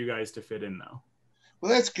enough for you guys to fit in, though.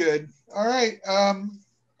 Well, that's good. All right,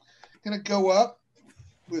 gonna go up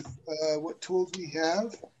with what tools we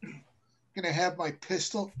have. Gonna have my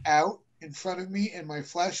pistol out in front of me and my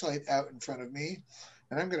flashlight out in front of me.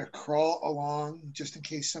 And I'm going to crawl along just in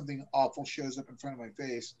case something awful shows up in front of my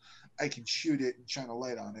face. I can shoot it and shine a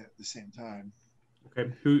light on it at the same time.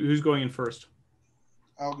 Okay. Who's going in first?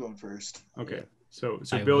 I'll go in first. Okay. So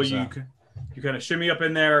Bill, you kind of shimmy up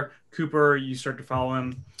in there. Cooper, you start to follow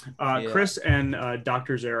him. Chris and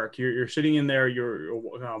Dr. Zarek, you're sitting in there. You're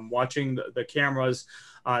watching the cameras.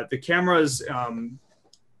 The cameras,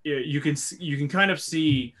 you can kind of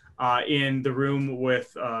see in the room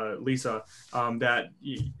with Lisa, that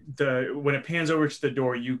when it pans over to the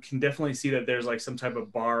door, you can definitely see that there's like some type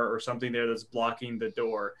of bar or something there that's blocking the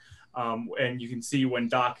door. And you can see when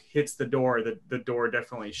Doc hits the door, the door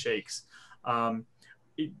definitely shakes.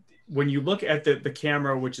 When you look at the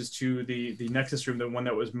camera, which is to the Nexus room, the one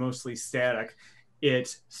that was mostly static,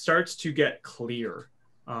 it starts to get clear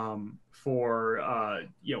for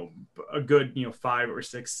a good 5 or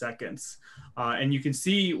 6 seconds, and you can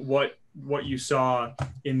see what you saw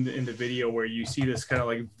in the video, where you see this kind of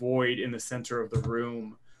like void in the center of the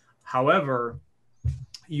room. However,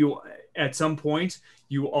 you at some point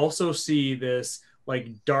you also see this like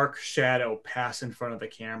dark shadow pass in front of the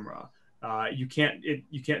camera. You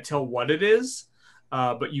can't tell what it is,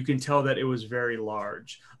 but you can tell that it was very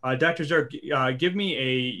large. Dr. Zarek, give me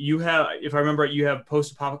if I remember right, you have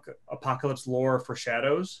post-apocalypse lore for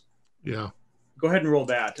shadows. Yeah. Go ahead and roll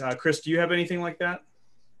that. Chris, do you have anything like that?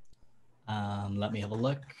 Let me have a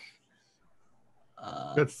look.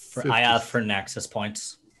 I have for Nexus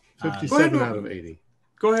points. 57 out of 80.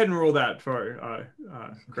 Go ahead and roll that for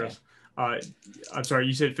Chris. Okay. I'm sorry,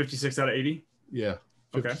 you said 56 out of 80? Yeah,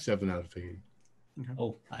 57 out of 80. Okay.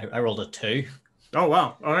 Oh, I rolled a 2. Oh,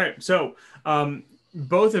 wow. All right. So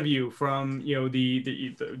both of you, from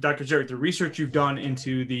the Dr. Zarek, the research you've done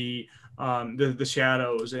into the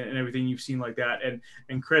shadows and everything you've seen like that,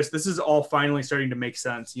 and Chris, this is all finally starting to make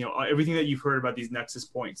sense. Everything that you've heard about these Nexus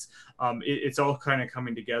points, it's all kind of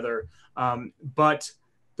coming together. But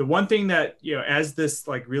the one thing that as this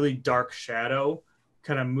like really dark shadow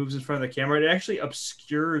kind of moves in front of the camera, it actually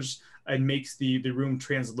obscures and makes the room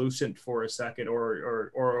translucent for a second,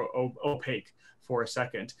 or opaque for a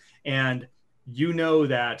second. And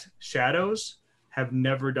that shadows have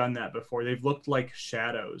never done that before. They've looked like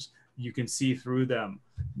shadows. You can see through them.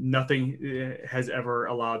 Nothing has ever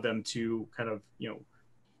allowed them to kind of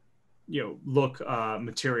look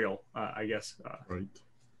material, I guess. Right.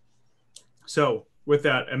 So with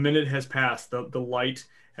that, a minute has passed. The light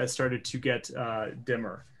has started to get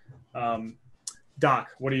dimmer. Doc,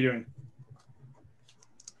 what are you doing?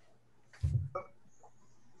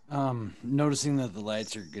 Noticing that the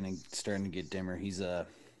lights are starting to get dimmer, he's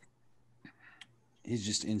he's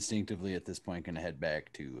just instinctively at this point going to head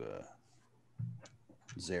back to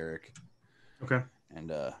Zarek. Okay.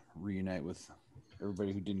 And reunite with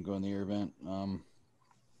everybody who didn't go in the air event.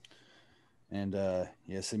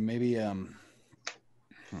 So maybe is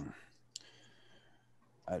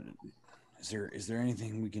there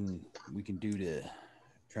anything we can do to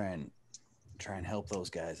try and help those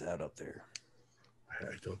guys out up there? I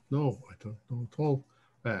don't know. I don't know at all.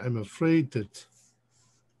 I'm afraid that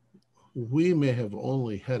we may have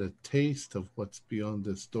only had a taste of what's beyond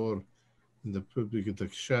this door in the public of the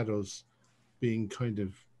shadows being kind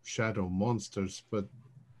of shadow monsters, but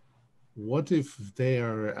what if they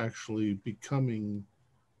are actually becoming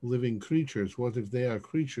living creatures? What if they are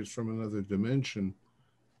creatures from another dimension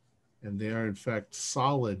and they are in fact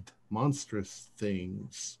solid, monstrous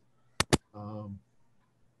things?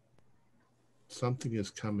 Something is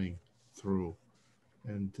coming through,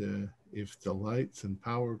 and if the lights and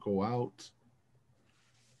power go out,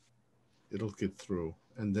 it'll get through,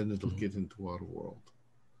 and then it'll get into our world.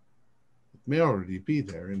 It may already be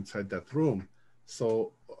there inside that room,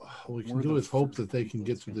 so all we can do is hope that they can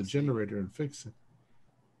get to the generator and fix it.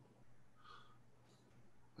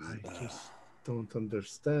 I just don't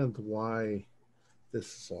understand why this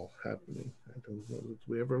is all happening. I don't know that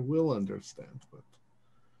we ever will understand, but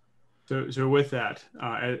So with that,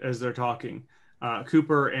 as they're talking,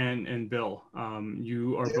 Cooper and Bill,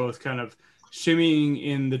 you are both kind of shimmying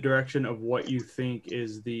in the direction of what you think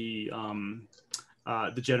is the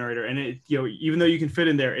generator, and it, even though you can fit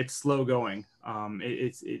in there, it's slow going.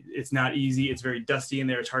 It's not easy. It's very dusty in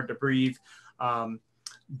there. It's hard to breathe.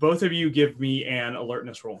 Both of you give me an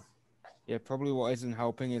alertness roll. Yeah, probably what isn't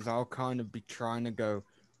helping is I'll kind of be trying to go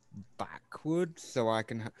backwards so I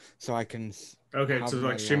can Okay, so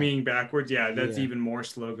like shimmying backwards, that's even more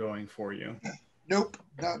slow going for you. Nope,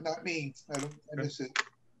 not me. I miss it.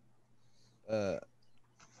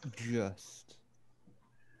 Just.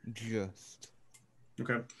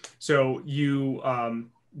 Okay, so you,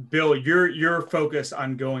 Bill, you're focused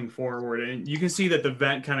on going forward, and you can see that the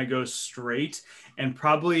vent kind of goes straight, and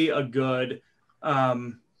probably a good,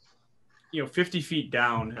 50 feet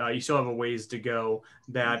down. You still have a ways to go.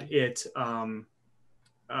 That you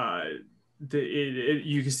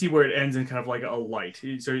can see where it ends in kind of like a light,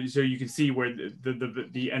 so you can see where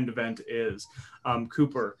the end event is.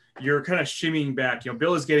 Cooper, you're kind of shimmying back.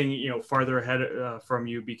 Bill is getting farther ahead from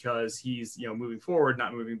you because he's moving forward,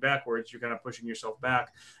 not moving backwards. You're kind of pushing yourself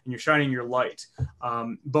back, and you're shining your light.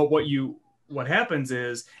 But what happens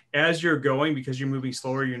is, as you're going, because you're moving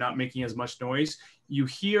slower, you're not making as much noise. You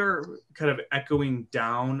hear kind of echoing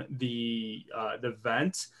down the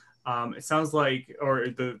vent. It sounds like, or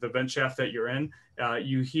the vent shaft that you're in,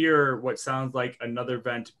 you hear what sounds like another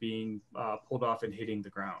vent being pulled off and hitting the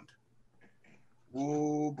ground.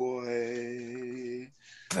 Oh boy!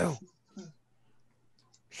 Bill,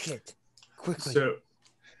 shit! Quickly.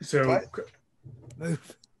 So what?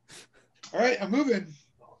 Move. All right, I'm moving.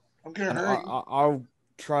 I'm gonna hurry. I'll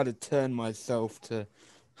try to turn myself to.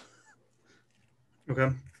 Okay.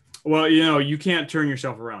 Well, you can't turn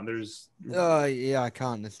yourself around. Yeah, I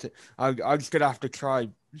can't. I'm just gonna have to try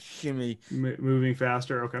shimmy. Moving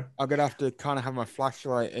faster. Okay. I'm gonna have to kind of have my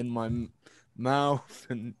flashlight in my mouth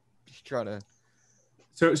and just try to.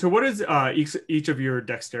 So what is each of your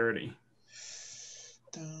dexterity?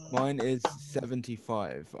 Mine is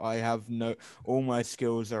 75. I have all my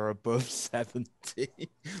skills are above 70.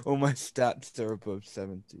 All my stats are above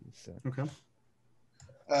 70. So. Okay.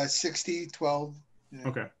 60, 12. Yeah.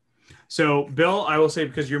 Okay. So Bill, I will say,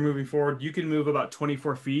 because you're moving forward, you can move about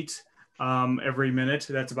 24 feet every minute.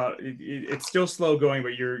 That's about. It's still slow going,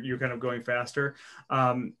 but you're kind of going faster.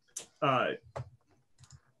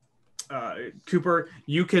 Cooper,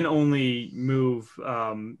 you can only move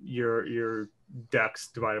your dex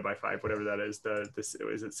divided by 5, whatever that is.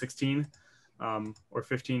 Is it 16 or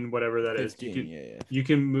 15, whatever that 15, is. You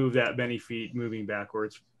can move that many feet moving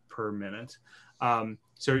backwards per minute. So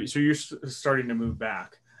you're starting to move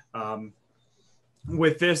back.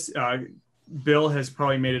 With this, Bill has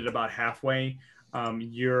probably made it about halfway.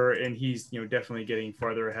 He's definitely getting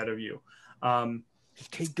farther ahead of you.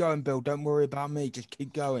 Just keep going, Bill. Don't worry about me. Just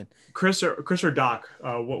keep going. Chris or Doc,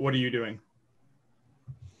 what are you doing?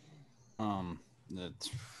 That's.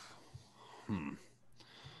 I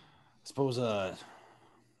suppose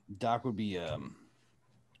Doc would be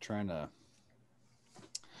trying to.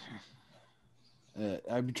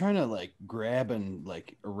 I'd be trying to like grab and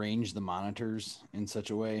like arrange the monitors in such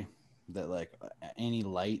a way that like any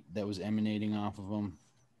light that was emanating off of them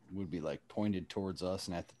would be like pointed towards us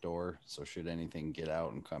and at the door. So should anything get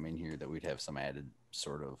out and come in here, that we'd have some added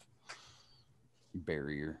sort of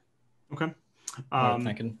barrier. Okay. Smart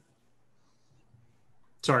thinking.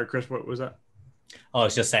 Sorry, Chris, what was that? Oh, I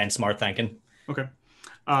was just saying smart thinking. Okay.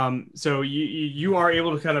 So you are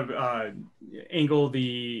able to kind of angle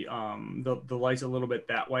the lights a little bit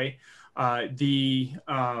that way.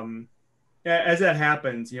 As that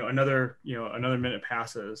happens, another minute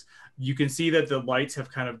passes. You can see that the lights have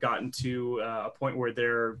kind of gotten to a point where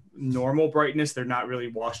they're normal brightness. They're not really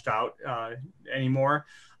washed out anymore.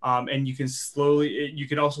 And you can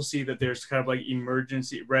also see that there's kind of like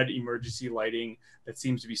red emergency lighting that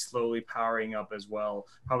seems to be slowly powering up as well,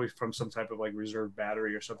 probably from some type of like reserve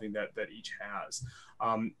battery or something that each has.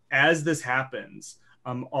 As this happens,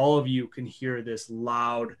 all of you can hear this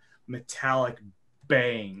loud metallic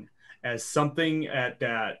bang as something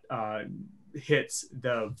that hits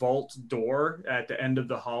the vault door at the end of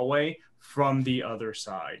the hallway from the other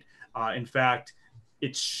side. In fact,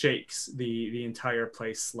 it shakes the entire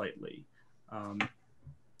place slightly.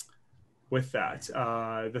 With that,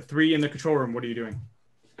 the three in the control room, what are you doing?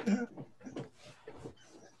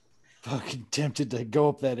 Fucking tempted to go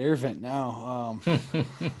up that air vent now.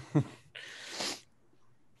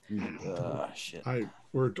 Shit.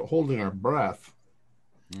 We're holding our breath.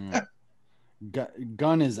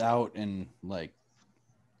 Gun is out and like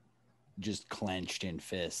just clenched in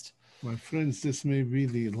fist. My friends, this may be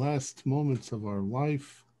the last moments of our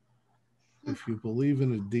life. If you believe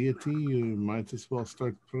in a deity, you might as well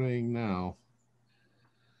start praying now.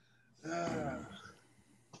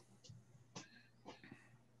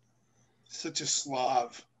 Such a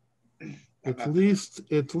Slav. At least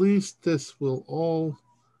this will all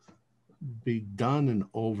be done and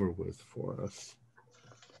over with for us.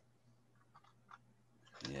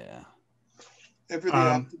 Yeah. Ever the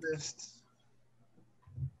optimist.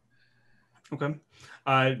 Okay.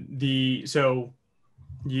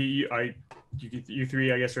 You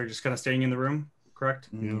three, I guess, are just kind of staying in the room, correct?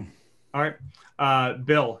 Yeah. All right.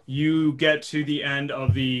 Bill, you get to the end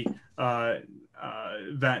of the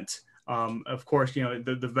vent. Of course,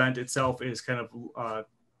 the vent itself is kind of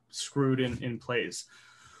screwed in place.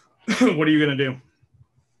 What are you going to do?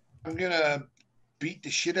 I'm going to beat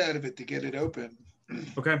the shit out of it to get it open.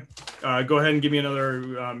 Okay. Go ahead and give me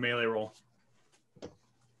another melee roll.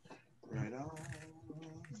 Right on.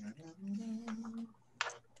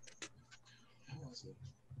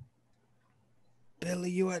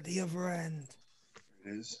 Billy, you at the other end.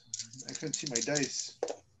 There it is. I couldn't see my dice.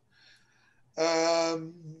 I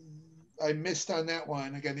missed on that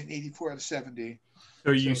one. I got an 84 out of 70.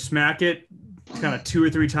 So you smack it kind of 2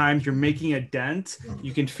 or 3 times. You're making a dent.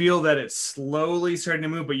 You can feel that it's slowly starting to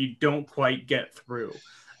move, but you don't quite get through.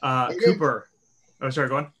 Okay. Cooper. Oh, sorry,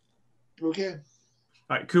 go on. Okay.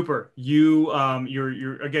 All right, Cooper, you're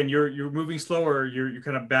moving slower. You're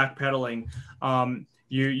kind of backpedaling.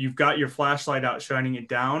 You've got your flashlight out, shining it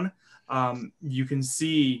down. You can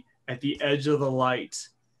see at the edge of the light.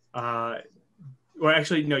 Well,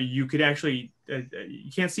 actually, no. You can't see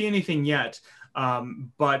anything yet.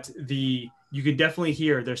 But you can definitely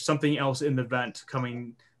hear there's something else in the vent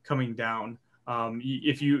coming down.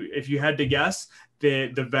 If you had to guess,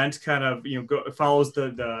 the vent kind of follows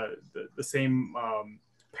the same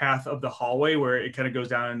path of the hallway where it kind of goes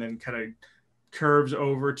down and then kind of curves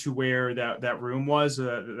over to where that room was,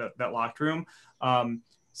 that locked room.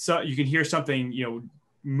 So you can hear something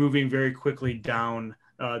moving very quickly down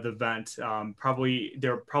the vent. They're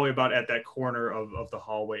probably about at that corner of the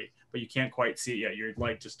hallway, but you can't quite see it yet. Your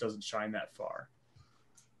light just doesn't shine that far.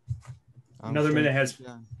 Another minute has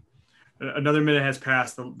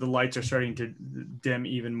passed. The lights are starting to dim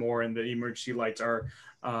even more, and the emergency lights are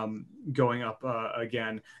going up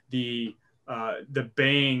again. The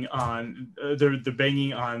banging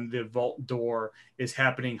on the vault door is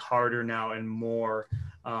happening harder now and more.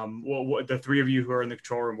 The three of you who are in the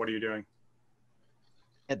control room, what are you doing?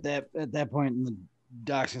 At that point, the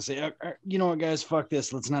doc's gonna say, "You know what, guys? Fuck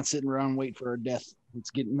this. Let's not sit around and wait for our death. Let's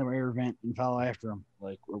get in the air vent and follow after them.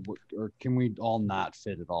 Or can we all not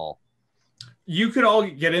fit at all?" You could all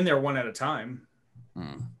get in there one at a time.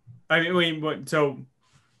 I mean, so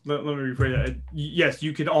let me rephrase that. Yes,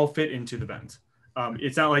 you could all fit into the vent.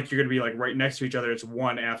 It's not like you're going to be like right next to each other. It's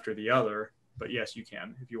one after the other. But yes, you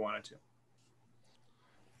can if you wanted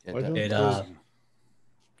to.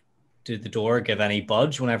 Did the door give any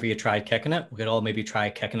budge whenever you tried kicking it? We could all maybe try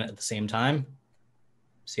kicking it at the same time.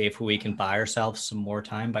 See if we can buy ourselves some more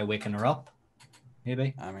time by waking her up.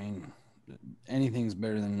 Maybe. I mean, anything's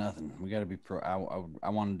better than nothing. We got to be pro. I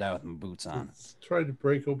want to die with my boots on. Let's try to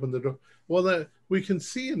break open the door. Well, we can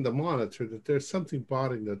see in the monitor that there's something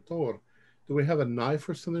barring the door. Do we have a knife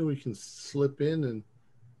or something we can slip in and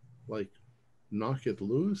knock it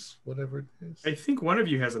loose, whatever it is. I think one of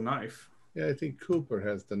you has a knife. Yeah, I think Cooper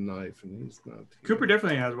has the knife, and he's not. Cooper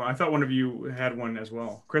definitely has one. I thought one of you had one as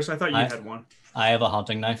well. Chris, I thought you had one. I have a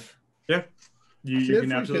hunting knife. Yeah, you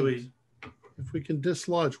can absolutely. If we can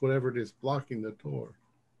dislodge whatever it is blocking the door.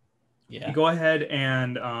 Yeah. You go ahead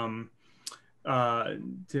and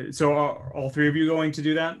so are all three of you going to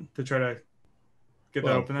do that to try to get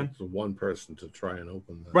that open then? It's one person to try and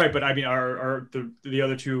open that. Right, but I mean, are the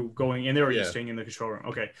other two going in there, or are you staying in the control room?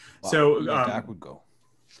 Okay, so Dak would go.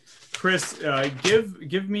 Chris,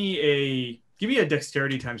 give me a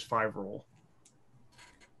dexterity times 5 roll.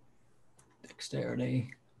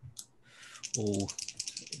 Dexterity. Oh,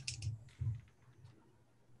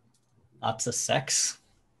 that's a 6.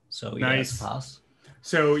 So yeah, nice. it's a pass.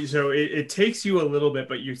 So it takes you a little bit,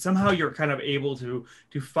 but you're kind of able to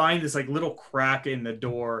find this like little crack in the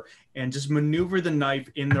door and just maneuver the knife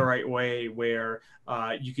in the right way where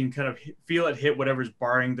you can kind of feel it hit whatever's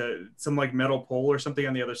barring some like metal pole or something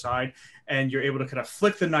on the other side, and you're able to kind of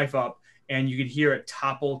flick the knife up, and you can hear it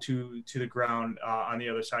topple to the ground on the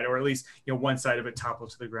other side, or at least one side of it topple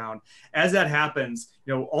to the ground. As that happens,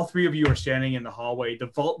 all three of you are standing in the hallway. The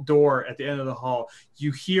vault door at the end of the hall,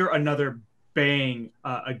 you hear another bang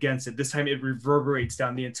against it. This time it reverberates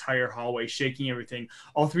down the entire hallway, shaking everything.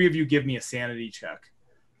 All three of you give me a sanity check.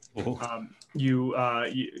 You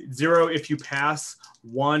 0 if you pass,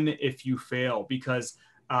 1 if you fail, because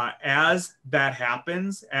as that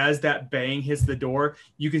happens, as that bang hits the door,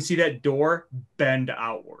 you can see that door bend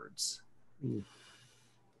outwards.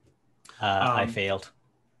 I failed.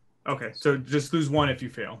 Okay, so just lose 1 if you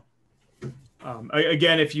fail.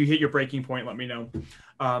 Again, if you hit your breaking point, let me know.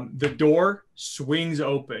 The door swings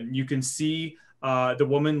open. You can see the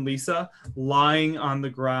woman, Lisa, lying on the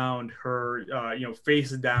ground, her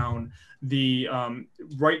face down. The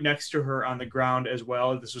right next to her on the ground as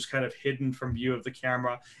well, this was kind of hidden from view of the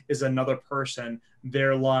camera, is another person.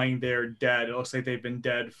 They're lying there dead. It looks like they've been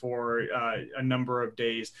dead for a number of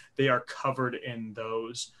days. They are covered in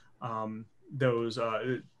those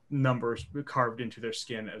numbers carved into their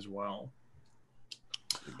skin as well.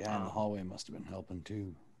 The guy in the hallway must have been helping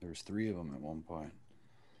too. There's 3 of them at one point.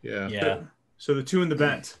 Yeah. So the 2 in the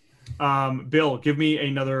vent. Bill, give me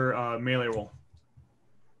another melee roll.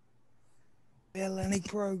 Bill, any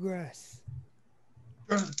progress?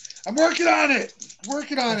 I'm working on it.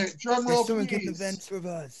 Drum roll, Someone please. get the vents with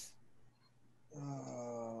us.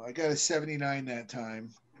 I got a 79 that time.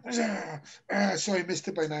 So I missed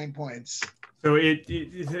it by 9 points. So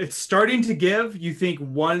it's starting to give. You think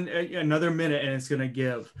another minute and it's going to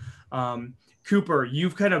give. Cooper,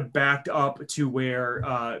 you've kind of backed up to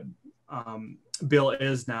where Bill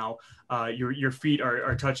is now. Your feet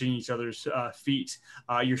are touching each other's feet.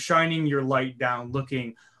 You're shining your light down,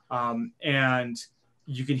 looking, and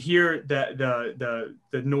you can hear the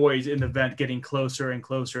noise in the vent getting closer and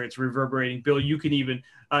closer. It's reverberating. Bill, you can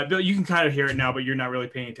kind of hear it now, but you're not really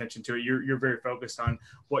paying attention to it. You're very focused on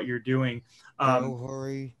what you're doing. Don't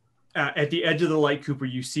worry. At the edge of the light, Cooper,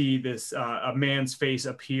 you see this a man's face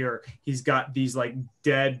appear. He's got these like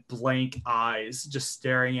dead blank eyes just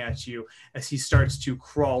staring at you as he starts to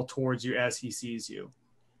crawl towards you as he sees you.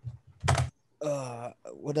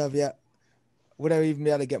 Would I even be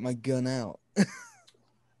able to get my gun out?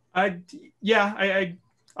 I'll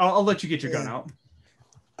let you get your gun out.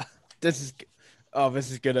 This is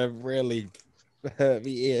gonna really hurt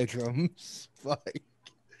me eardrums. Like,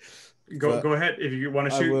 go ahead if you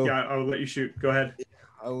want to shoot. Yeah, I'll let you shoot. Go ahead.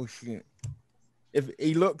 I will shoot. If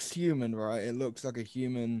he looks human, right? It looks like a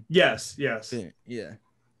human. Yes. Yeah. Okay.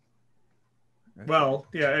 Well,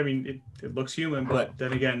 yeah. I mean, it looks human, but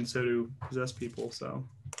then again, so do possessed people. So.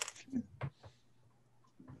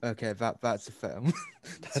 Okay, that's a fail.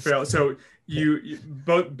 That's fail. So you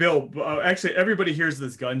both Bill. Actually, everybody hears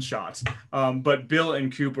this gunshot, but Bill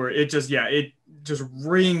and Cooper, it just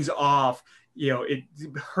rings off. It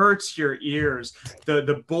hurts your ears.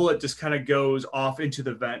 The bullet just kind of goes off into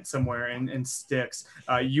the vent somewhere and sticks.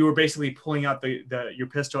 You were basically pulling out your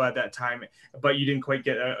pistol at that time, but you didn't quite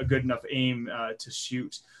get a good enough aim to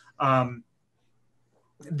shoot. Again,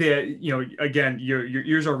 your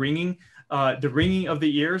ears are ringing. The ringing of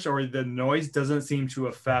the ears or the noise doesn't seem to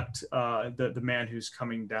affect the man who's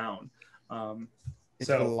coming down. Is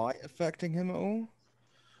the light affecting him at all?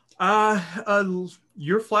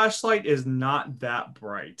 Your flashlight is not that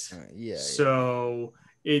bright. So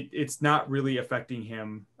it's not really affecting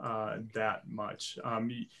him that much.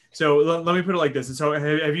 So let me put it like this. So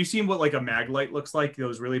have you seen what like a mag light looks like?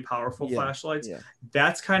 Those really powerful flashlights? Yeah.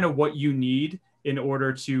 That's kind of what you need in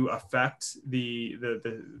order to affect the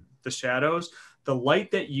shadows. The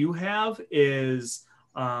light that you have is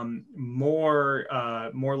more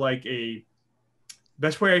like a.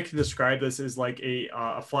 Best way I can describe this is like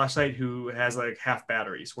a flashlight who has like half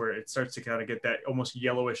batteries, where it starts to kind of get that almost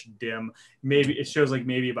yellowish dim. Maybe it shows like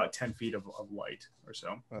maybe about 10 feet of light or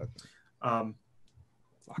so.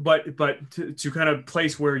 But to kind of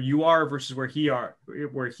place where you are versus where he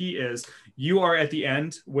is, you are at the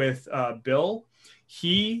end with Bill.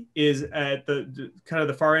 He is at the kind of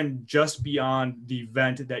the far end, just beyond the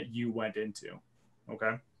vent that you went into.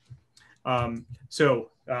 Okay.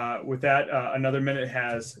 With that, another minute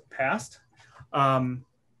has passed.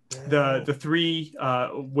 The three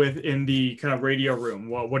within the kind of radio room.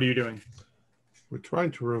 What are you doing? We're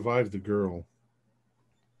trying to revive the girl.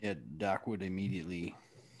 Yeah, Doc would immediately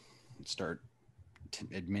start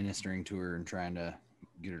administering to her and trying to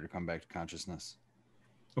get her to come back to consciousness.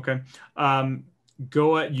 Okay.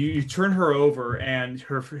 You turn her over, and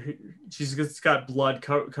she's got blood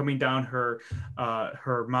coming down her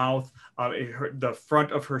mouth. The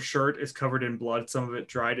front of her shirt is covered in blood. Some of it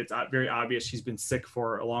dried. It's very obvious she's been sick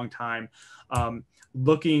for a long time.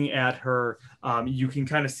 Looking at her, you can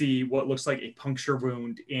kind of see what looks like a puncture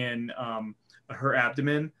wound in her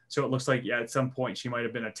abdomen. So it looks like, at some point she might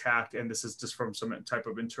have been attacked, and this is just from some type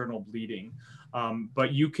of internal bleeding.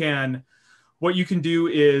 But what you can do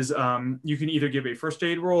is you can either give a first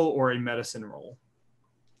aid roll or a medicine roll.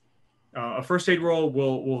 A first aid roll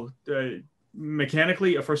will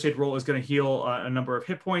mechanically, a first aid roll is going to heal a number of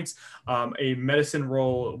hit points. A medicine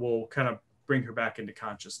roll will kind of bring her back into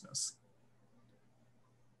consciousness.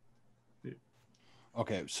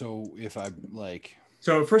 Okay, so if I like...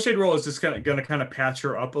 So first aid roll is just going to kind of patch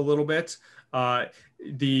her up a little bit.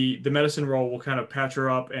 The medicine roll will kind of patch her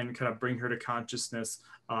up and kind of bring her to consciousness.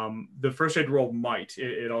 The first aid roll might.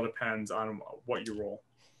 It all depends on what you roll.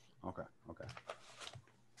 Okay.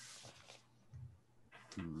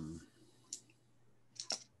 I'm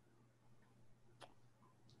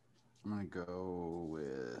going to go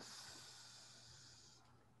with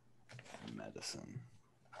medicine.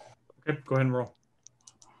 Okay, go ahead and roll.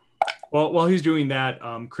 Well, while he's doing that,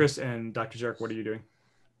 Chris and Dr. Zarek, what are you doing?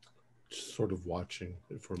 Just sort of watching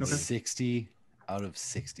it for me. 60 out of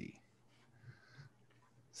 60.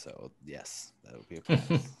 So yes, that would be a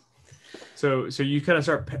pass. So you kind of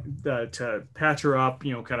start to patch her up,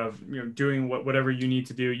 doing whatever you need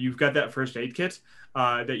to do. You've got that first aid kit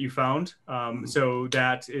that you found, so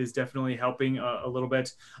that is definitely helping a little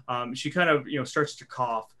bit. She kind of starts to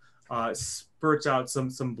cough, spurts out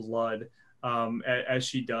some blood as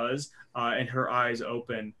she does, and her eyes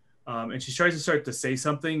open, and she tries to start to say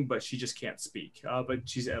something, but she just can't speak. But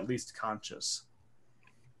she's at least conscious.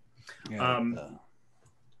 Yeah.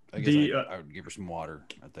 I guess I would give her some water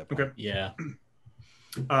at that point. Okay. Yeah.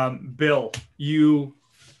 Bill, you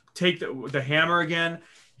take the hammer again,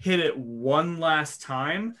 hit it one last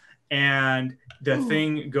time, and the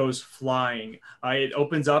thing goes flying. It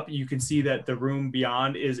opens up. You can see that the room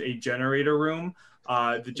beyond is a generator room.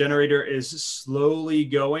 The generator is slowly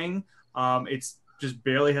going. It's just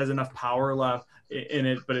barely has enough power left in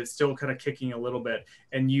it, but it's still kind of kicking a little bit.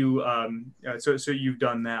 And you, so you've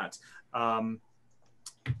done that.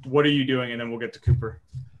 What are you doing? And then we'll get to Cooper.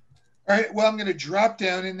 All right. Well, I'm going to drop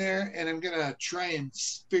down in there, and I'm going to try and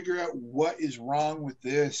figure out what is wrong with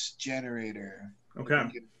this generator. Okay.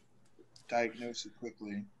 Diagnose it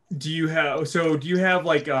quickly. Do you have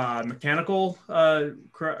like mechanical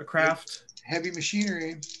craft? Heavy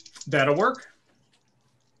machinery. That'll work.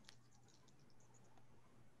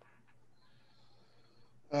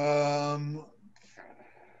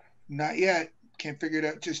 Not yet. Can't figure it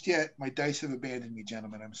out just yet. My dice have abandoned me,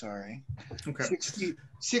 gentlemen. I'm sorry. Okay.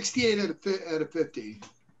 68 out of 50.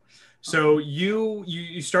 So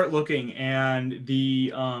you start looking, and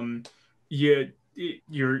you're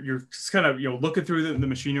just kind of looking through the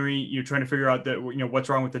machinery. You're trying to figure out that what's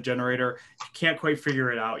wrong with the generator. You can't quite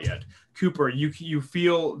figure it out yet. Cooper, you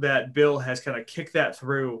feel that Bill has kind of kicked that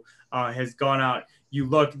through, has gone out. You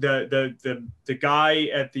look, the guy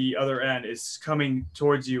at the other end is coming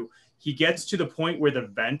towards you. He gets to the point where the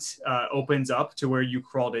vent opens up to where you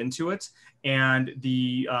crawled into it, and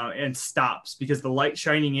and stops because the light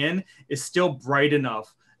shining in is still bright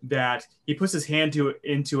enough that he puts his hand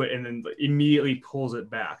into it and then immediately pulls it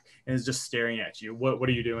back and is just staring at you. What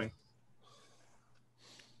are you doing?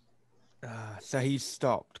 So he's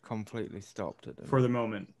completely stopped it for the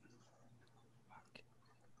moment.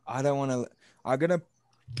 I don't want to. I'm gonna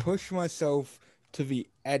push myself to the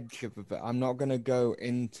edge of it. I'm not gonna go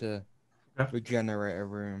into the generator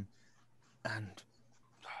room, and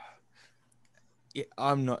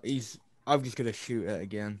I'm not. I'm just gonna shoot it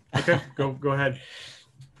again. Okay, go ahead.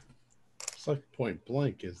 It's like point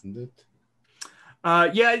blank, isn't it?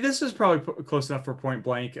 Yeah, this is probably close enough for point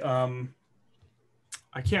blank.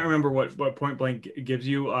 I can't remember what point blank gives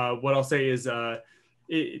you. What I'll say is,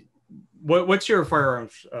 what's your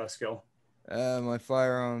firearms skill? My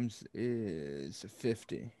firearms is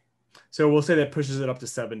 50. So we'll say that pushes it up to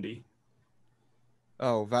 70.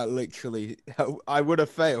 Oh, that literally, I would have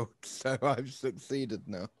failed, so I've succeeded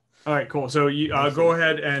now. All right, cool. So you go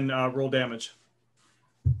ahead and roll damage.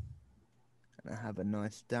 And I have a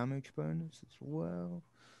nice damage bonus as well.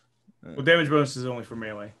 Well, damage bonus is only for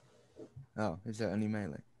melee. Oh, is that only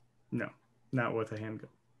melee? No, not with a handgun.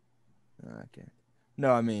 Okay.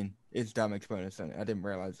 No, I mean, it's damage bonus only. I didn't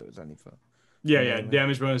realize it was only for... Yeah.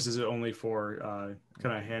 Damage bonus is only for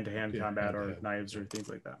kind of hand-to-hand combat or hand-to-hand. knives or things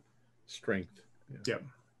like that. Strength. Yep.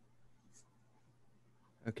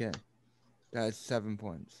 Okay. That's 7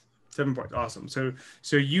 points. 7 points. Awesome. So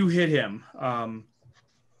you hit him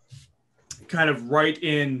kind of right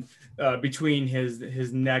in between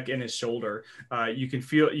his neck and his shoulder. You can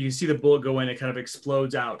see the bullet go in. It kind of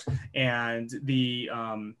explodes out, and the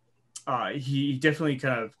he definitely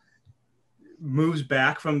kind of moves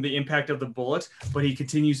back from the impact of the bullet, but he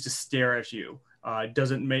continues to stare at you.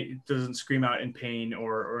 Doesn't scream out in pain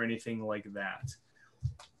or anything like that.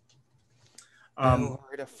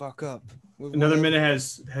 Hurry the fuck up. Another minute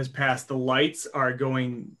has passed. The lights are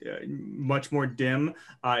going much more dim.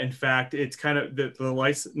 In fact, it's kind of the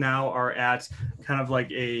lights now are at kind of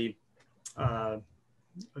like a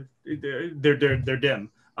they're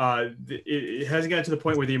dim. It hasn't gotten to the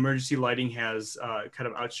point where the emergency lighting has kind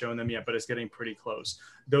of outshone them yet, but it's getting pretty close.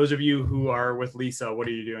 Those of you who are with Lisa, what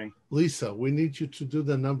are you doing? Lisa, we need you to do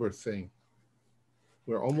the number thing.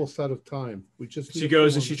 We're almost out of time. She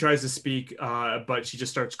goes and she tries to speak, but she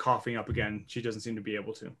just starts coughing up again. She doesn't seem to be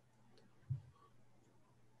able to.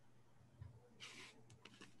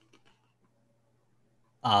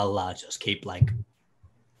 I'll just keep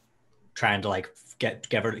trying to get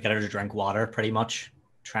her to drink water, pretty much.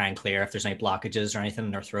 Try and clear if there's any blockages or anything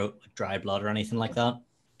in her throat, like dry blood or anything like that.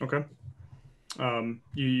 Okay.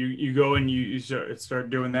 You go and you start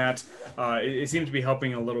doing that. It seems to be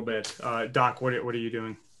helping a little bit. Doc, what are you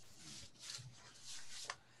doing?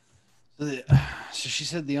 So she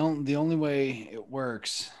said the only way it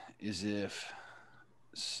works is if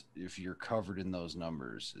you're covered in those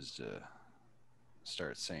numbers, is to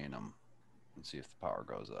start saying them and see if the power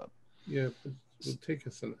goes up. Yeah, but it would take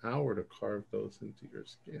us an hour to carve those into your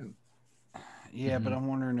skin. Yeah, but I'm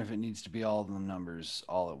wondering if it needs to be all the numbers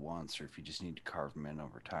all at once, or if you just need to carve them in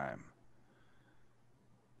over time.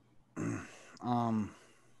 I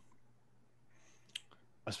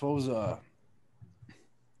suppose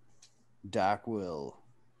Doc will.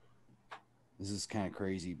 This is kind of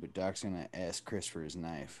crazy, but Doc's gonna ask Chris for his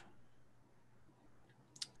knife.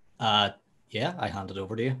 Yeah, I hand it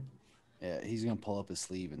over to you. Yeah, he's gonna pull up his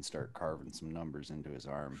sleeve and start carving some numbers into his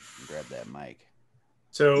arm and grab that mic.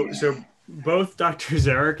 So both Dr.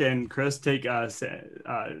 Zarek and Chris take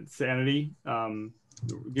sanity.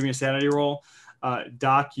 Give me a sanity roll.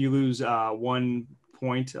 Doc, you lose 1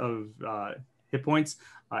 point of hit points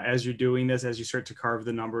as you're doing this, as you start to carve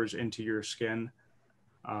the numbers into your skin.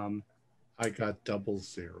 I got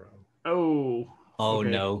 0. Oh okay.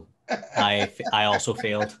 No. I also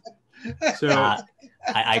failed. So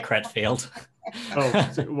I crit failed.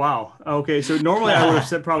 Wow. Okay, so normally I would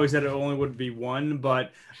have probably said it only would be 1,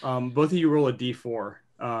 but both of you roll a d4.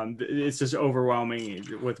 It's just overwhelming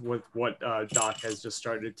with what Doc has just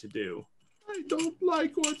started to do. I don't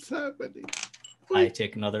like what's happening. I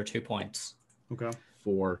take another 2 points. Okay.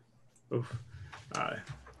 4. Oof.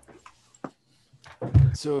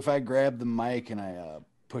 So if I grab the mic and I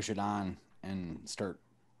push it on and start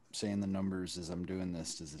saying the numbers as I'm doing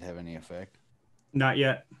this, does it have any effect? Not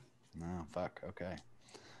yet. No, fuck. Okay.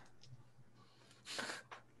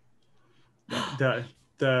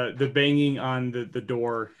 The banging on the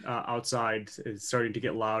door outside is starting to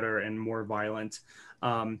get louder and more violent.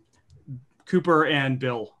 Cooper and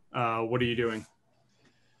Bill, what are you doing?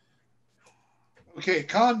 Okay,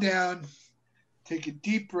 calm down. Take a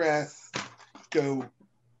deep breath. Go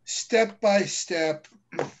step by step,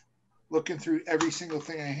 looking through every single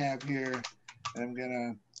thing I have here. And I'm going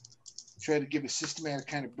to try to give a systematic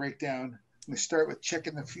kind of breakdown. I'm going to start with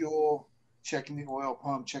checking the fuel, checking the oil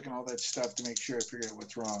pump, checking all that stuff to make sure I figure out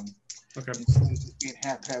what's wrong. Okay. Instead of just being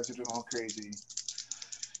haphazard and all crazy.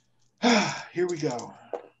 Here we go.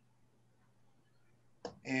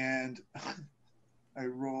 And I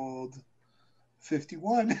rolled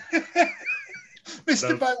 51. Missed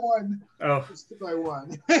it by 1. Oh. Missed it by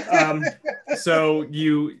 1. So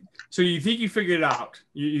you So you think you figured it out.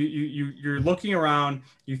 You're looking around.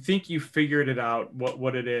 You think you figured it out.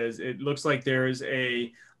 What it is? It looks like there is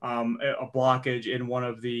a blockage in one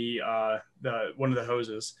of the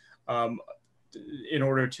hoses. In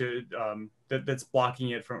order to that's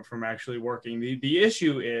blocking it from actually working. The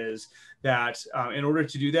issue is that in order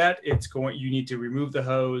to do that, you need to remove the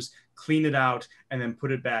hose, clean it out, and then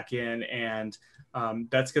put it back in, and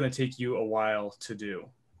that's going to take you a while to do.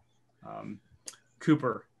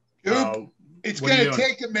 Cooper, it's going to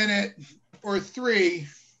take a minute or 3.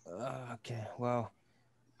 Okay, well,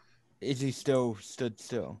 is he still stood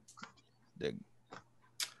still?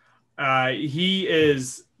 He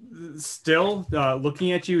is still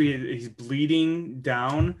looking at you. He's bleeding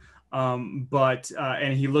down, but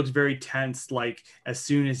and he looks very tense. Like as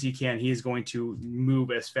soon as he can, he is going to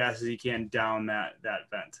move as fast as he can down that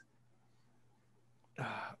vent.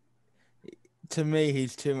 To me,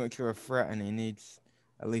 he's too much of a threat, and he needs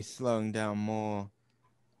at least slowing down more.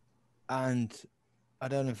 And I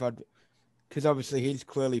don't know if because obviously he's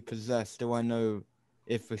clearly possessed. Do I know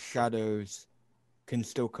if the shadows can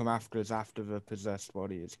still come after us after the possessed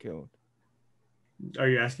body is killed? Are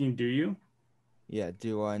you asking, do you? Yeah,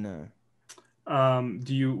 do I know?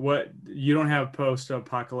 You don't have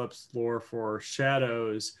post-apocalypse lore for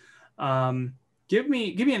shadows. Give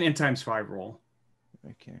me an N times 5 roll.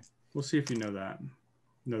 Okay. We'll see if you know that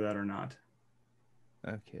or not.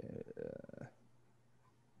 Okay.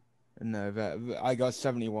 No, I got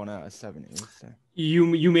 71 out of 70. So.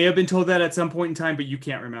 You may have been told that at some point in time, but you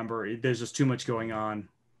can't remember. There's just too much going on.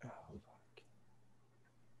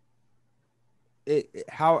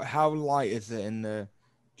 How light is it in the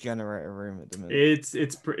generator room at the minute? It's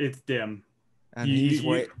dim. And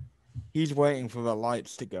he's waiting for the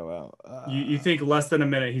lights to go out. You think less than a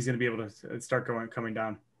minute he's going to be able to start coming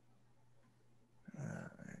down.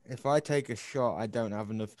 If I take a shot, I don't have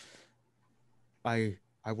enough. I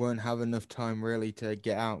won't have enough time really to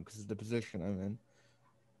get out because of the position I'm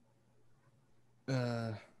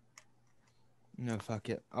in. No, fuck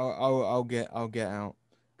it. I'll get out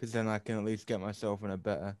because then I can at least get myself in a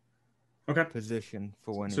better position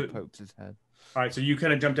for when he pokes his head. All right, so you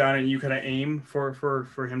kind of jump down and you kind of aim for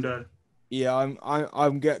him to. Yeah,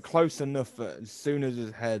 I'm get close enough that as soon as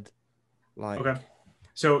his head, like. Okay.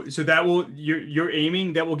 So that will you're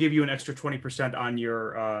aiming. That will give you an extra 20% on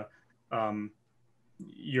your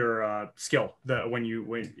skill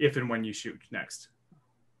if and when you shoot next.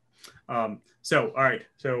 So all right.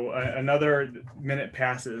 So another minute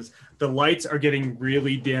passes. The lights are getting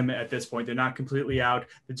really dim at this point. They're not completely out.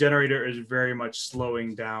 The generator is very much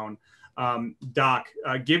slowing down. Doc,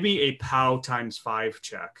 give me a POW times 5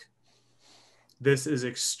 check. This is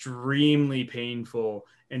extremely painful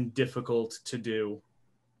and difficult to do.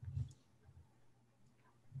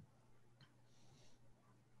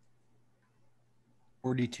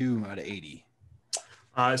 $42 out of 80.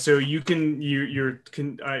 So you can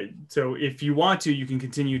so if you want to, you can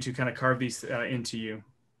continue to kind of carve these into you.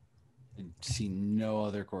 I see no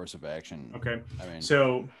other course of action. Okay. I mean,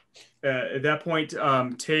 so at that point,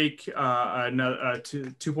 take another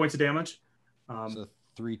 2 points of damage. So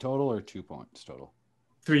 3 total or 2 points total?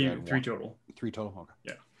 3 total. 3 total.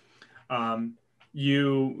 Okay. Yeah.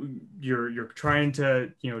 You're trying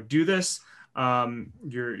to do this.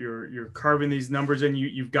 You're carving these numbers in.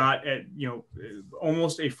 You've got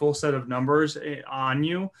almost a full set of numbers on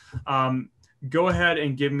you. Go ahead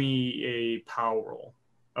and give me a POW roll,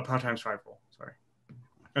 a POW times 5 roll. Sorry,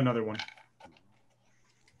 another one.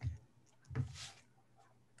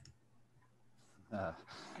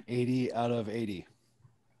 80 out of 80.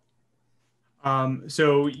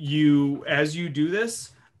 So as you do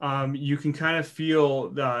this, you can kind of feel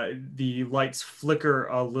the lights flicker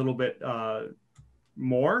a little bit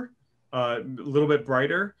more, a little bit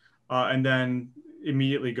brighter, and then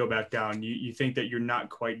immediately go back down. You think that you're not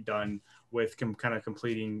quite done with kind of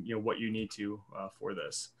completing what you need to for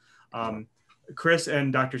this. Chris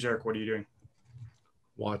and Dr. Zarek, what are you doing?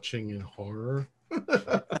 Watching in horror.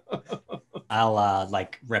 I'll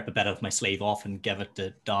rip a bit of my sleeve off and give it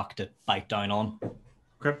to Doc to bite down on.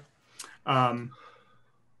 Okay.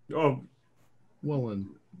 Well, and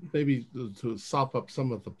maybe to sop up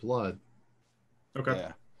some of the blood. Okay.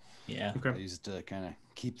 Yeah. Okay. I used to kind of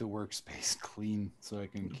keep the workspace clean so I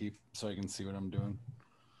can see what I'm doing.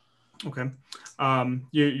 Okay.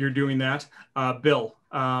 You're doing that. Bill,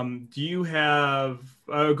 do you have?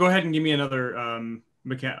 Go ahead and give me another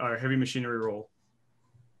heavy machinery roll.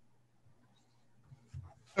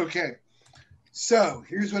 Okay. So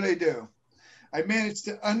here's what I do. I managed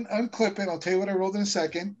to unclip it. I'll tell you what I rolled in a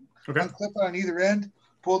second. Okay. Unclip it on either end.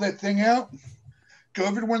 Pull that thing out. Go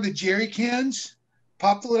over to one of the jerry cans.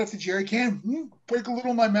 pop the lid off the jerry can, break a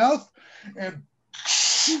little in my mouth, and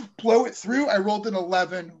blow it through. I rolled an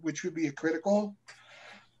 11, which would be a critical,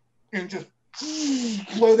 and just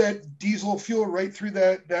blow that diesel fuel right through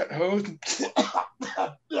that hose.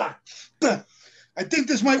 I think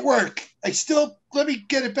this might work. Let me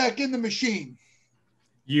get it back in the machine.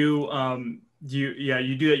 You do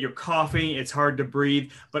that. You're coughing. It's hard to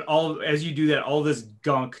breathe. But as you do that, all this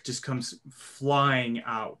gunk just comes flying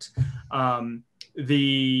out. And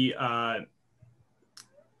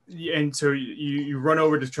so you run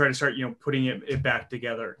over to try to start, putting it back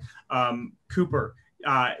together. Cooper,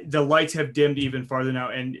 the lights have dimmed even farther now.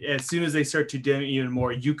 And as soon as they start to dim even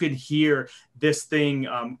more, you can hear this thing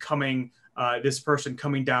coming, this person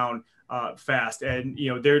coming down fast. And,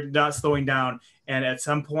 they're not slowing down. And at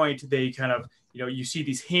some point they kind of, you see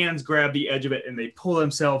these hands grab the edge of it and they pull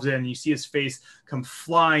themselves in. And you see his face come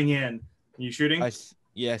flying in. Are you shooting?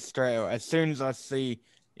 Yeah, straight away. As soon as I see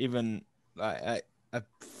even like a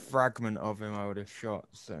fragment of him, I would have shot.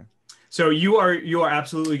 So you are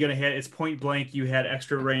absolutely going to hit. It's point blank. You had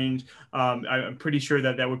extra range. I'm pretty sure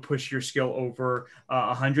that would push your skill over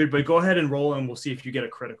 100. But go ahead and roll, and we'll see if you get a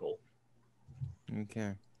critical.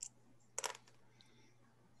 Okay.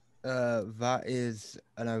 That is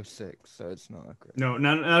an 06, so it's not a critical. No,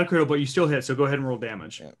 not a critical, but you still hit. So go ahead and roll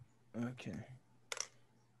damage. Yeah. Okay.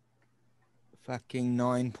 Fucking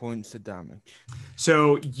 9 points of damage.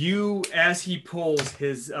 So as he pulls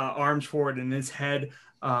his arms forward and his head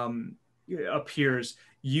appears,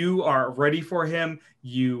 you are ready for him.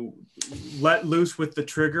 You let loose with the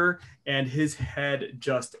trigger, and his head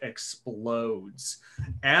just explodes.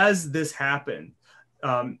 As this happened,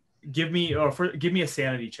 give me a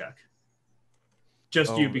sanity check.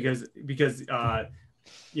 Just you, because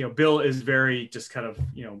Bill is very just kind of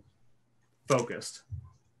focused.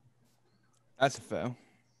 That's a fail.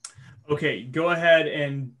 Okay, go ahead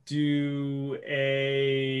and do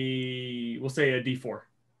we'll say a D4.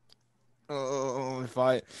 Oh,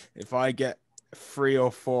 if I get 3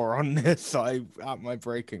 or 4 on this, I at my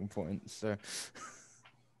breaking point. So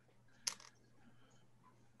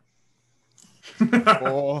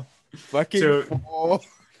 4, fucking 4.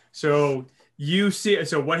 So you see,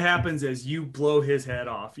 so what happens is you blow his head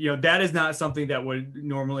off. That is not something that would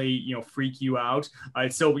normally, freak you out.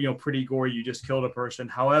 It's still, pretty gory. You just killed a person.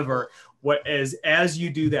 However, as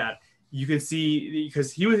you do that, you can see,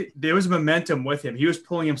 because there was momentum with him. He was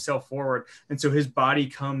pulling himself forward. And so his body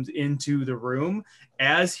comes into the room.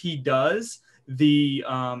 As he does, the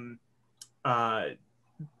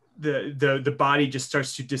body just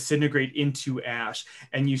starts to disintegrate into ash,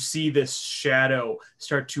 and you see this shadow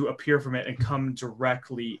start to appear from it and come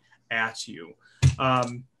directly at you.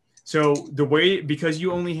 So because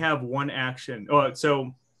you only have one action,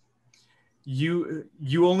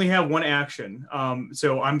 you only have one action.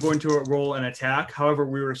 So I'm going to roll an attack. However,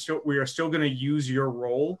 we are still going to use your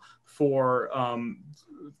roll for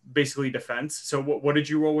basically defense. So what did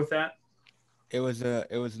you roll with that? It was an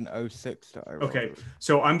 06 that I rolled. Okay,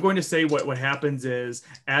 so I'm going to say what happens is,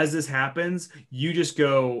 as this happens, you just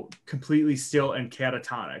go completely still and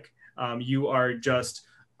catatonic. You are just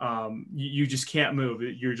you just can't move.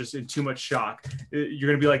 You're just in too much shock. You're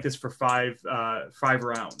going to be like this for five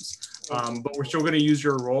rounds. But we're still going to use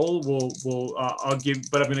your roll. I'm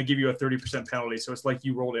going to give you a 30% penalty. So it's like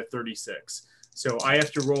you rolled a 36. So I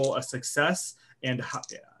have to roll a success and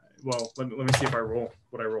let me see if I roll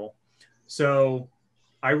what I roll. So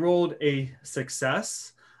I rolled a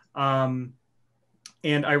success, and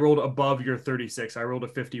I rolled above your 36. I rolled a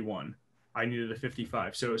 51. I needed a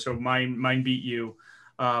 55. So mine beat you.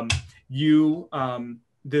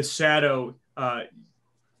 This shadow,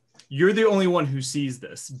 you're the only one who sees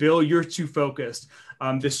this. Bill, you're too focused.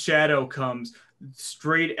 This shadow comes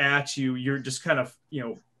straight at you. You're just kind of,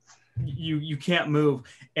 you can't move,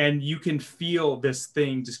 and you can feel this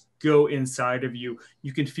thing just go inside of you.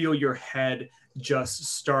 You can feel your head just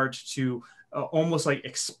start to almost like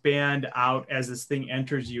expand out as this thing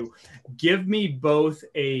enters you. Give me both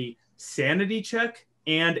a sanity check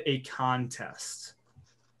and a contest.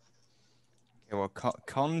 Okay, well,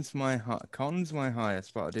 con's my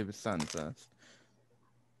highest, but I'll do the san first.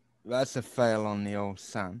 That's a fail on the old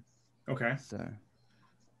san. Okay. So.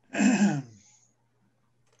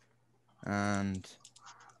 And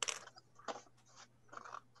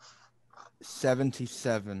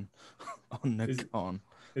 77 on the con.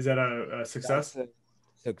 Is that a success? That's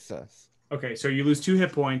a success. Okay, so you lose 2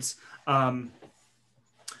 hit points.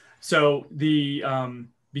 So the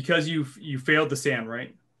because you failed the sand,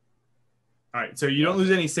 right? All right, so you don't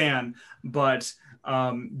lose any sand, but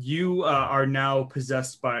You are now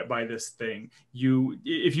possessed by this thing.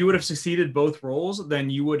 If you would have succeeded both rolls, then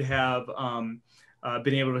you would have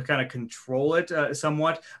been able to kind of control it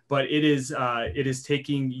somewhat. But it is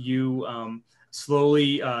taking you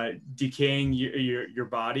slowly decaying your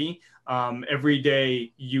body. Every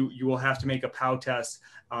day you will have to make a POW test,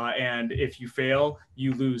 and if you fail,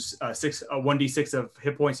 you lose 1d6 of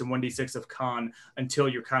hit points and 1d6 of con until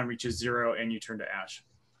your con reaches 0 and you turn to ash.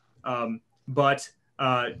 So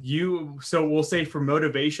we'll say for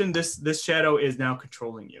motivation, this shadow is now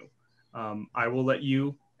controlling you. I will let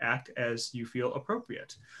you act as you feel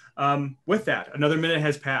appropriate. With that, another minute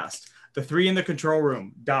has passed. The three in the control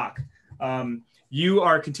room, Doc, you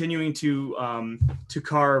are continuing to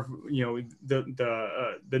carve,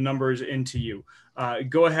 the numbers into you.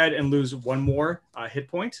 Go ahead and lose one more hit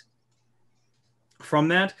point from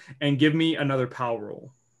that, and give me another POW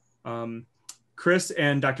roll. Chris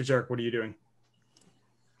and Dr. Jarek, what are you doing?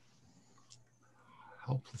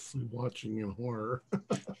 Helplessly watching in horror.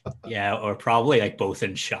 Yeah, or probably like both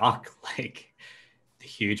in shock, like the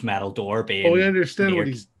huge metal door being. Oh, we understand what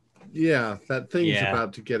he's. Yeah, that thing's Yeah.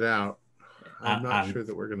 about to get out. I'm not And- sure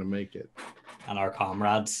that we're going to make it. And our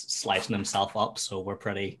comrade's slicing himself up, so we're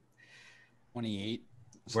pretty. 28.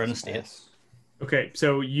 We're in a state. Okay,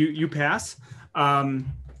 so you pass.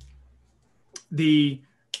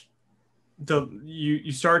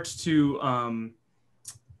 You start to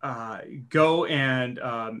go, and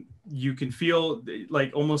you can feel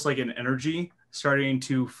like almost like an energy starting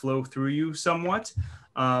to flow through you somewhat.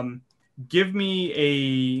 Give me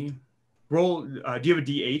a roll. Do you have a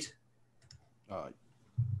D8?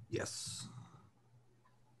 Yes.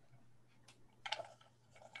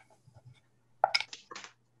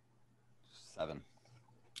 Seven.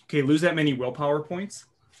 Okay, lose that many willpower points.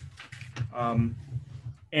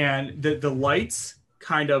 And the lights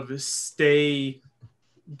kind of stay,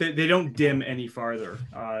 they don't dim any farther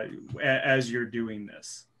as you're doing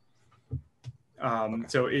this.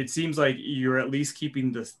 So it seems like you're at least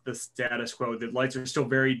keeping the status quo. The lights are still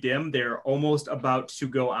very dim. They're almost about to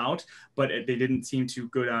go out, but they didn't seem to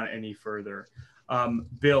go down any further.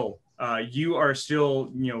 Bill, you are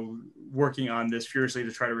still, working on this furiously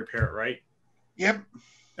to try to repair it, right? Yep.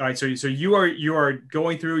 All right. So you are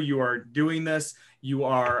going through. You are doing this. You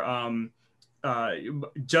are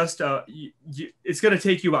it's going to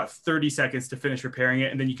take you about 30 seconds to finish repairing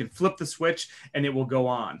it, and then you can flip the switch and it will go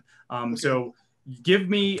on. Okay. So give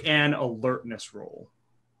me an alertness roll.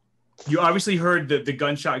 You obviously heard the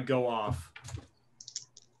gunshot go off.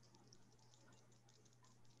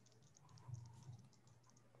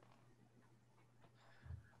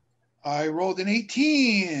 I rolled an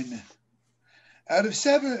 18 out of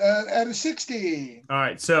 60. All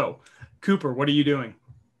right. So Cooper, what are you doing?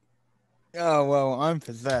 Oh, well, I'm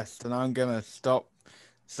possessed and I'm going to stop.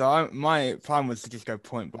 So my plan was to just go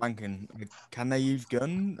point blank and can they use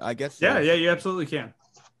gun? I guess. Yeah, you absolutely can.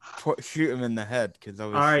 Shoot him in the head because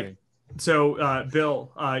obviously. All right. So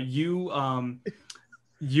Bill,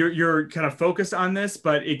 you're kind of focused on this,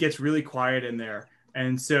 but it gets really quiet in there.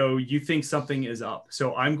 And so you think something is up.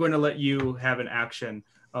 So I'm going to let you have an action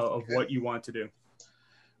of what you want to do.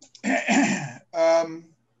 Let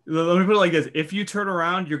me put it like this. If you turn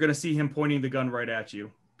around, you're going to see him pointing the gun right at you,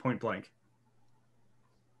 point blank.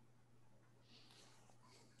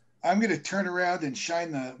 I'm going to turn around and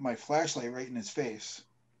shine my flashlight right in his face.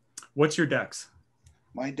 What's your dex?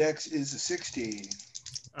 My dex is a 60.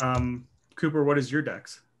 Cooper, what is your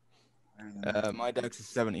dex? My dex is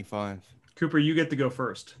 75. Cooper, you get to go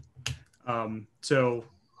first. So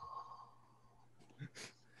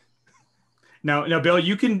now, Bill,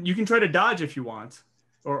 you can try to dodge if you want,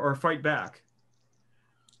 or fight back.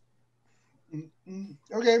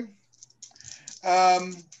 Okay.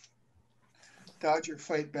 Dodge or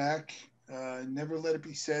fight back. Never let it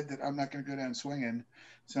be said that I'm not going to go down swinging,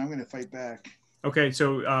 so I'm going to fight back. Okay,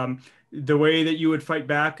 so the way that you would fight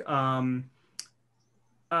back,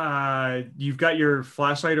 you've got your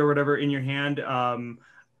flashlight or whatever in your hand.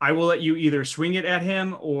 I will let you either swing it at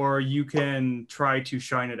him or you can try to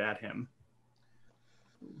shine it at him.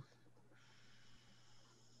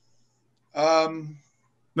 Let me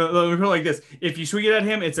put it like this. If you swing it at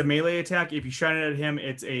him, it's a melee attack. If you shine it at him,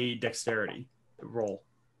 it's a dexterity roll.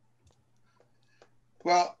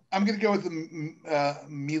 Well, I'm going to go with the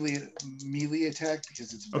melee attack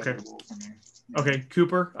because it's a better roll for me. Okay,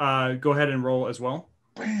 Cooper, go ahead and roll as well.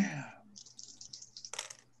 Bam.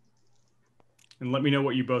 And let me know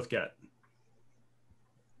what you both get.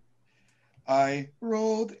 I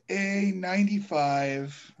rolled a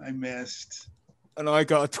 95. I missed. And I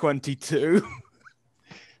got a 22.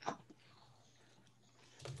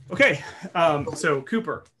 Okay, so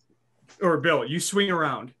Cooper or Bill, you swing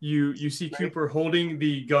around. You see Cooper holding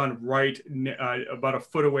the gun right about a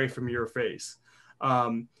foot away from your face.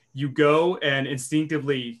 You go and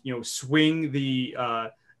instinctively, swing the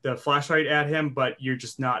flashlight at him, but you're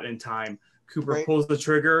just not in time. Cooper pulls the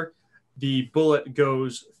trigger. The bullet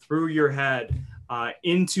goes through your head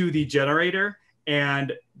into the generator,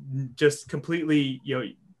 and just completely,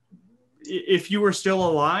 if you were still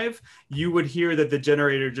alive, you would hear that the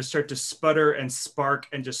generator just start to sputter and spark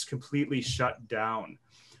and just completely shut down.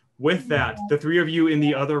 With that, the three of you in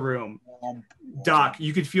the other room, Doc,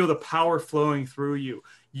 you could feel the power flowing through you.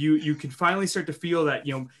 You can finally start to feel that,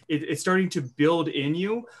 it's starting to build in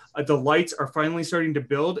you. The lights are finally starting to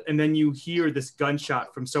build, and then you hear this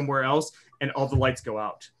gunshot from somewhere else, and all the lights go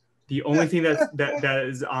out. The only thing that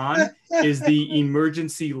is on is the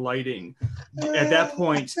emergency lighting. At that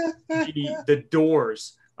point, the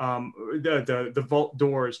doors, the vault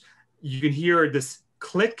doors, you can hear this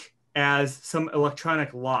click as some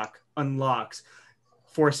electronic lock unlocks.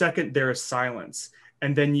 For a second, there is silence.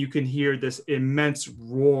 And then you can hear this immense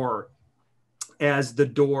roar as the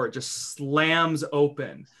door just slams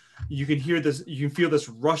open. You can hear this, you can feel this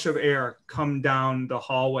rush of air come down the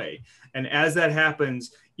hallway. And as that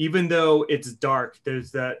happens, even though it's dark,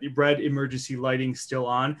 there's that red emergency lighting still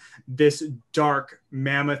on, this dark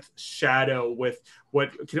mammoth shadow with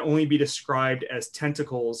what can only be described as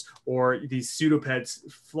tentacles or these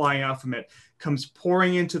pseudopeds flying out from it comes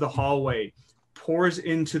pouring into the hallway, pours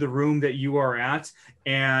into the room that you are at,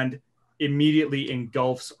 and immediately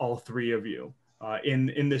engulfs all three of you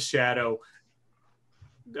in the shadow,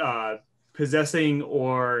 possessing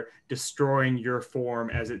or destroying your form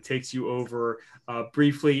as it takes you over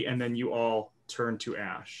briefly, and then you all turn to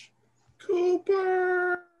ash.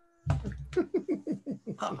 Cooper!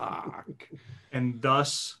 And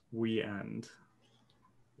thus we end.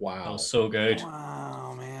 Wow. That was so good.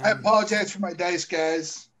 Wow, man. I apologize for my dice,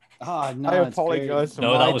 guys. Oh, no, I it's apologize.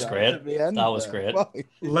 No, that was great. That was great.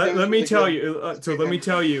 Let me tell you. So let me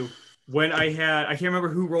tell you, when I can't remember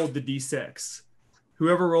who rolled the D6.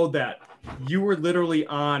 Whoever rolled that, you were literally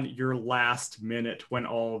on your last minute when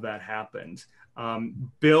all of that happened.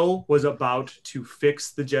 Bill was about to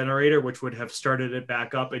fix the generator, which would have started it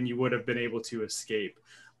back up, and you would have been able to escape.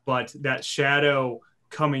 But that shadow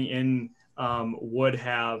coming in would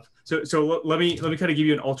have. So let me kind of give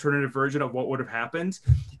you an alternative version of what would have happened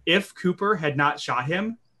if Cooper had not shot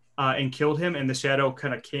him and killed him, and the shadow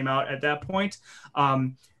kind of came out at that point.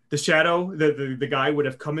 The shadow, the guy would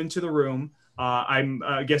have come into the room. I'm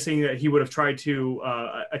guessing that he would have tried to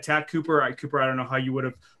attack Cooper. Cooper, I don't know how you would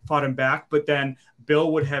have fought him back, but then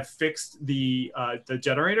Bill would have fixed the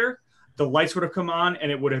generator. The lights would have come on,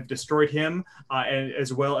 and it would have destroyed him, and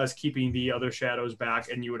as well as keeping the other shadows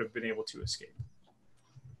back, and you would have been able to escape.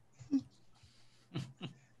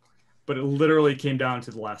 But it literally came down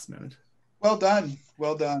to the last minute. Well done.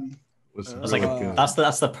 Well done. Was That's like good.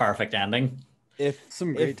 that's the perfect ending.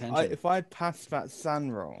 Some great tension. If I passed that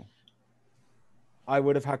sand roll, I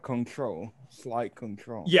would have had control, slight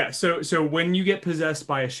control. Yeah, so when you get possessed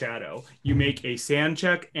by a shadow, you make a sand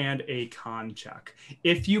check and a con check.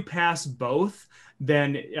 If you pass both,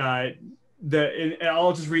 then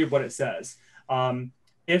I'll just read what it says.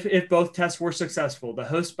 If both tests were successful, the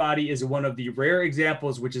host body is one of the rare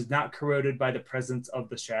examples which is not corroded by the presence of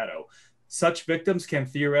the shadow. Such victims can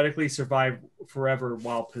theoretically survive forever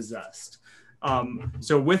while possessed.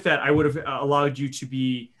 So with that, I would have allowed you to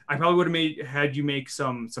be. I probably would have had you make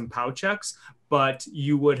some POW checks, but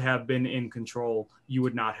you would have been in control. You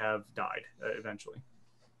would not have died eventually.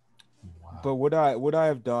 Wow. But would I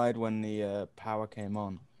have died when the power came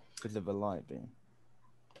on because of the light beam?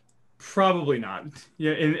 Probably not.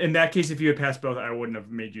 Yeah, in that case, if you had passed both, I wouldn't have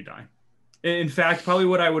made you die. In fact, probably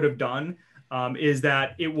what I would have done is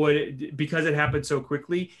that it would, because it happened so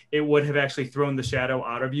quickly, it would have actually thrown the shadow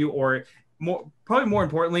out of you, or probably more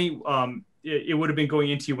importantly, it would have been going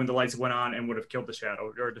into you when the lights went on and would have killed the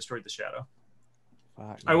shadow or destroyed the shadow.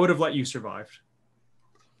 I would have let you survive.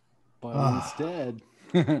 But instead,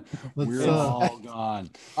 we're all gone.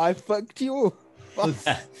 I fucked you.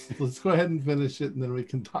 Let's go ahead and finish it, and then we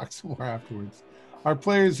can talk some more afterwards. Our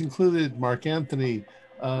players included Mark Anthony,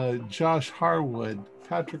 Josh Harwood,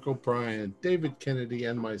 Patrick O'Brien, David Kennedy,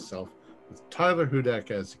 and myself, with Tyler Hudak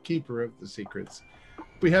as the keeper of the secrets.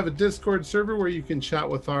 We have a Discord server where you can chat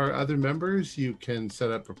with our other members. You can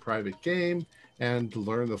set up a private game and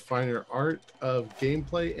learn the finer art of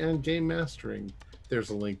gameplay and game mastering.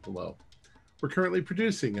 There's a link below. We're currently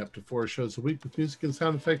producing up to 4 shows a week with music and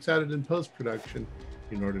sound effects added in post-production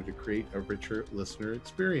in order to create a richer listener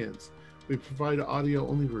experience. We provide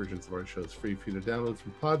audio-only versions of our shows free for you to download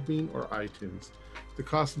from Podbean or iTunes. The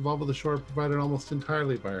costs involved with the show are provided almost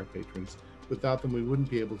entirely by our patrons. Without them, we wouldn't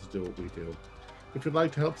be able to do what we do. If you'd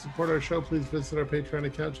like to help support our show, please visit our Patreon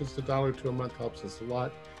account. Just $1 a month helps us a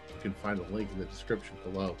lot. You can find a link in the description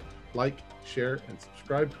below. Like, share, and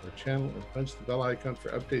subscribe to our channel, and punch the bell icon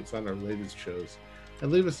for updates on our latest shows.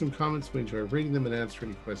 And leave us some comments. We enjoy reading them and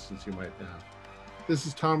answering any questions you might have. This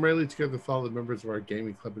is Tom Rayleigh, together with all the members of our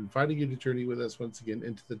gaming club, inviting you to journey with us once again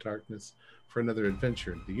into the darkness for another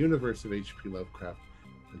adventure in the universe of H.P. Lovecraft.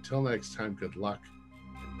 Until next time, good luck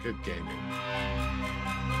and good gaming.